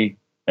scary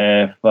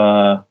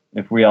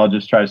if we all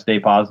just try to stay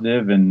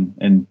positive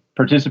and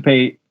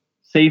participate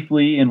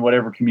safely in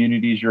whatever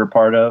communities you're a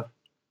part of.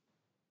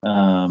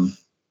 And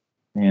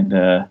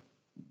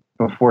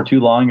before too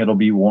long, it'll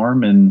be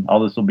warm and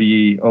all this will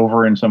be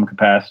over in some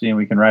capacity and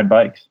we can ride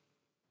bikes.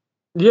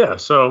 Yeah.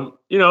 So,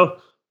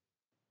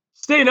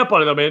 staying up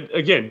on it though, man,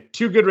 again,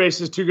 2 good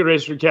race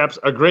recaps,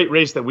 a great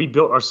race that we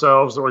built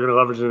ourselves that we're going to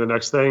leverage into the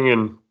next thing.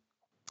 And,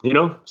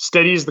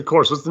 steady is the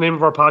course. What's the name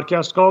of our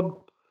podcast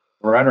called?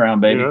 Ride Around,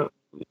 baby.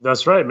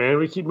 That's right, man.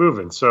 We keep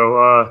moving.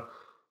 So,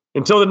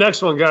 until the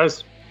next one,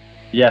 guys.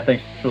 Yeah.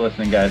 Thanks for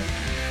listening, guys.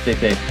 Stay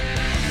safe.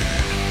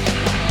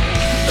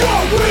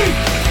 You're weak,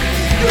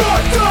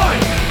 you're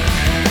done.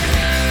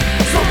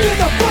 So get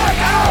the fuck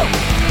out.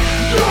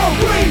 You're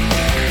weak,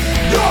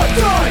 you're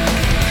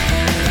done.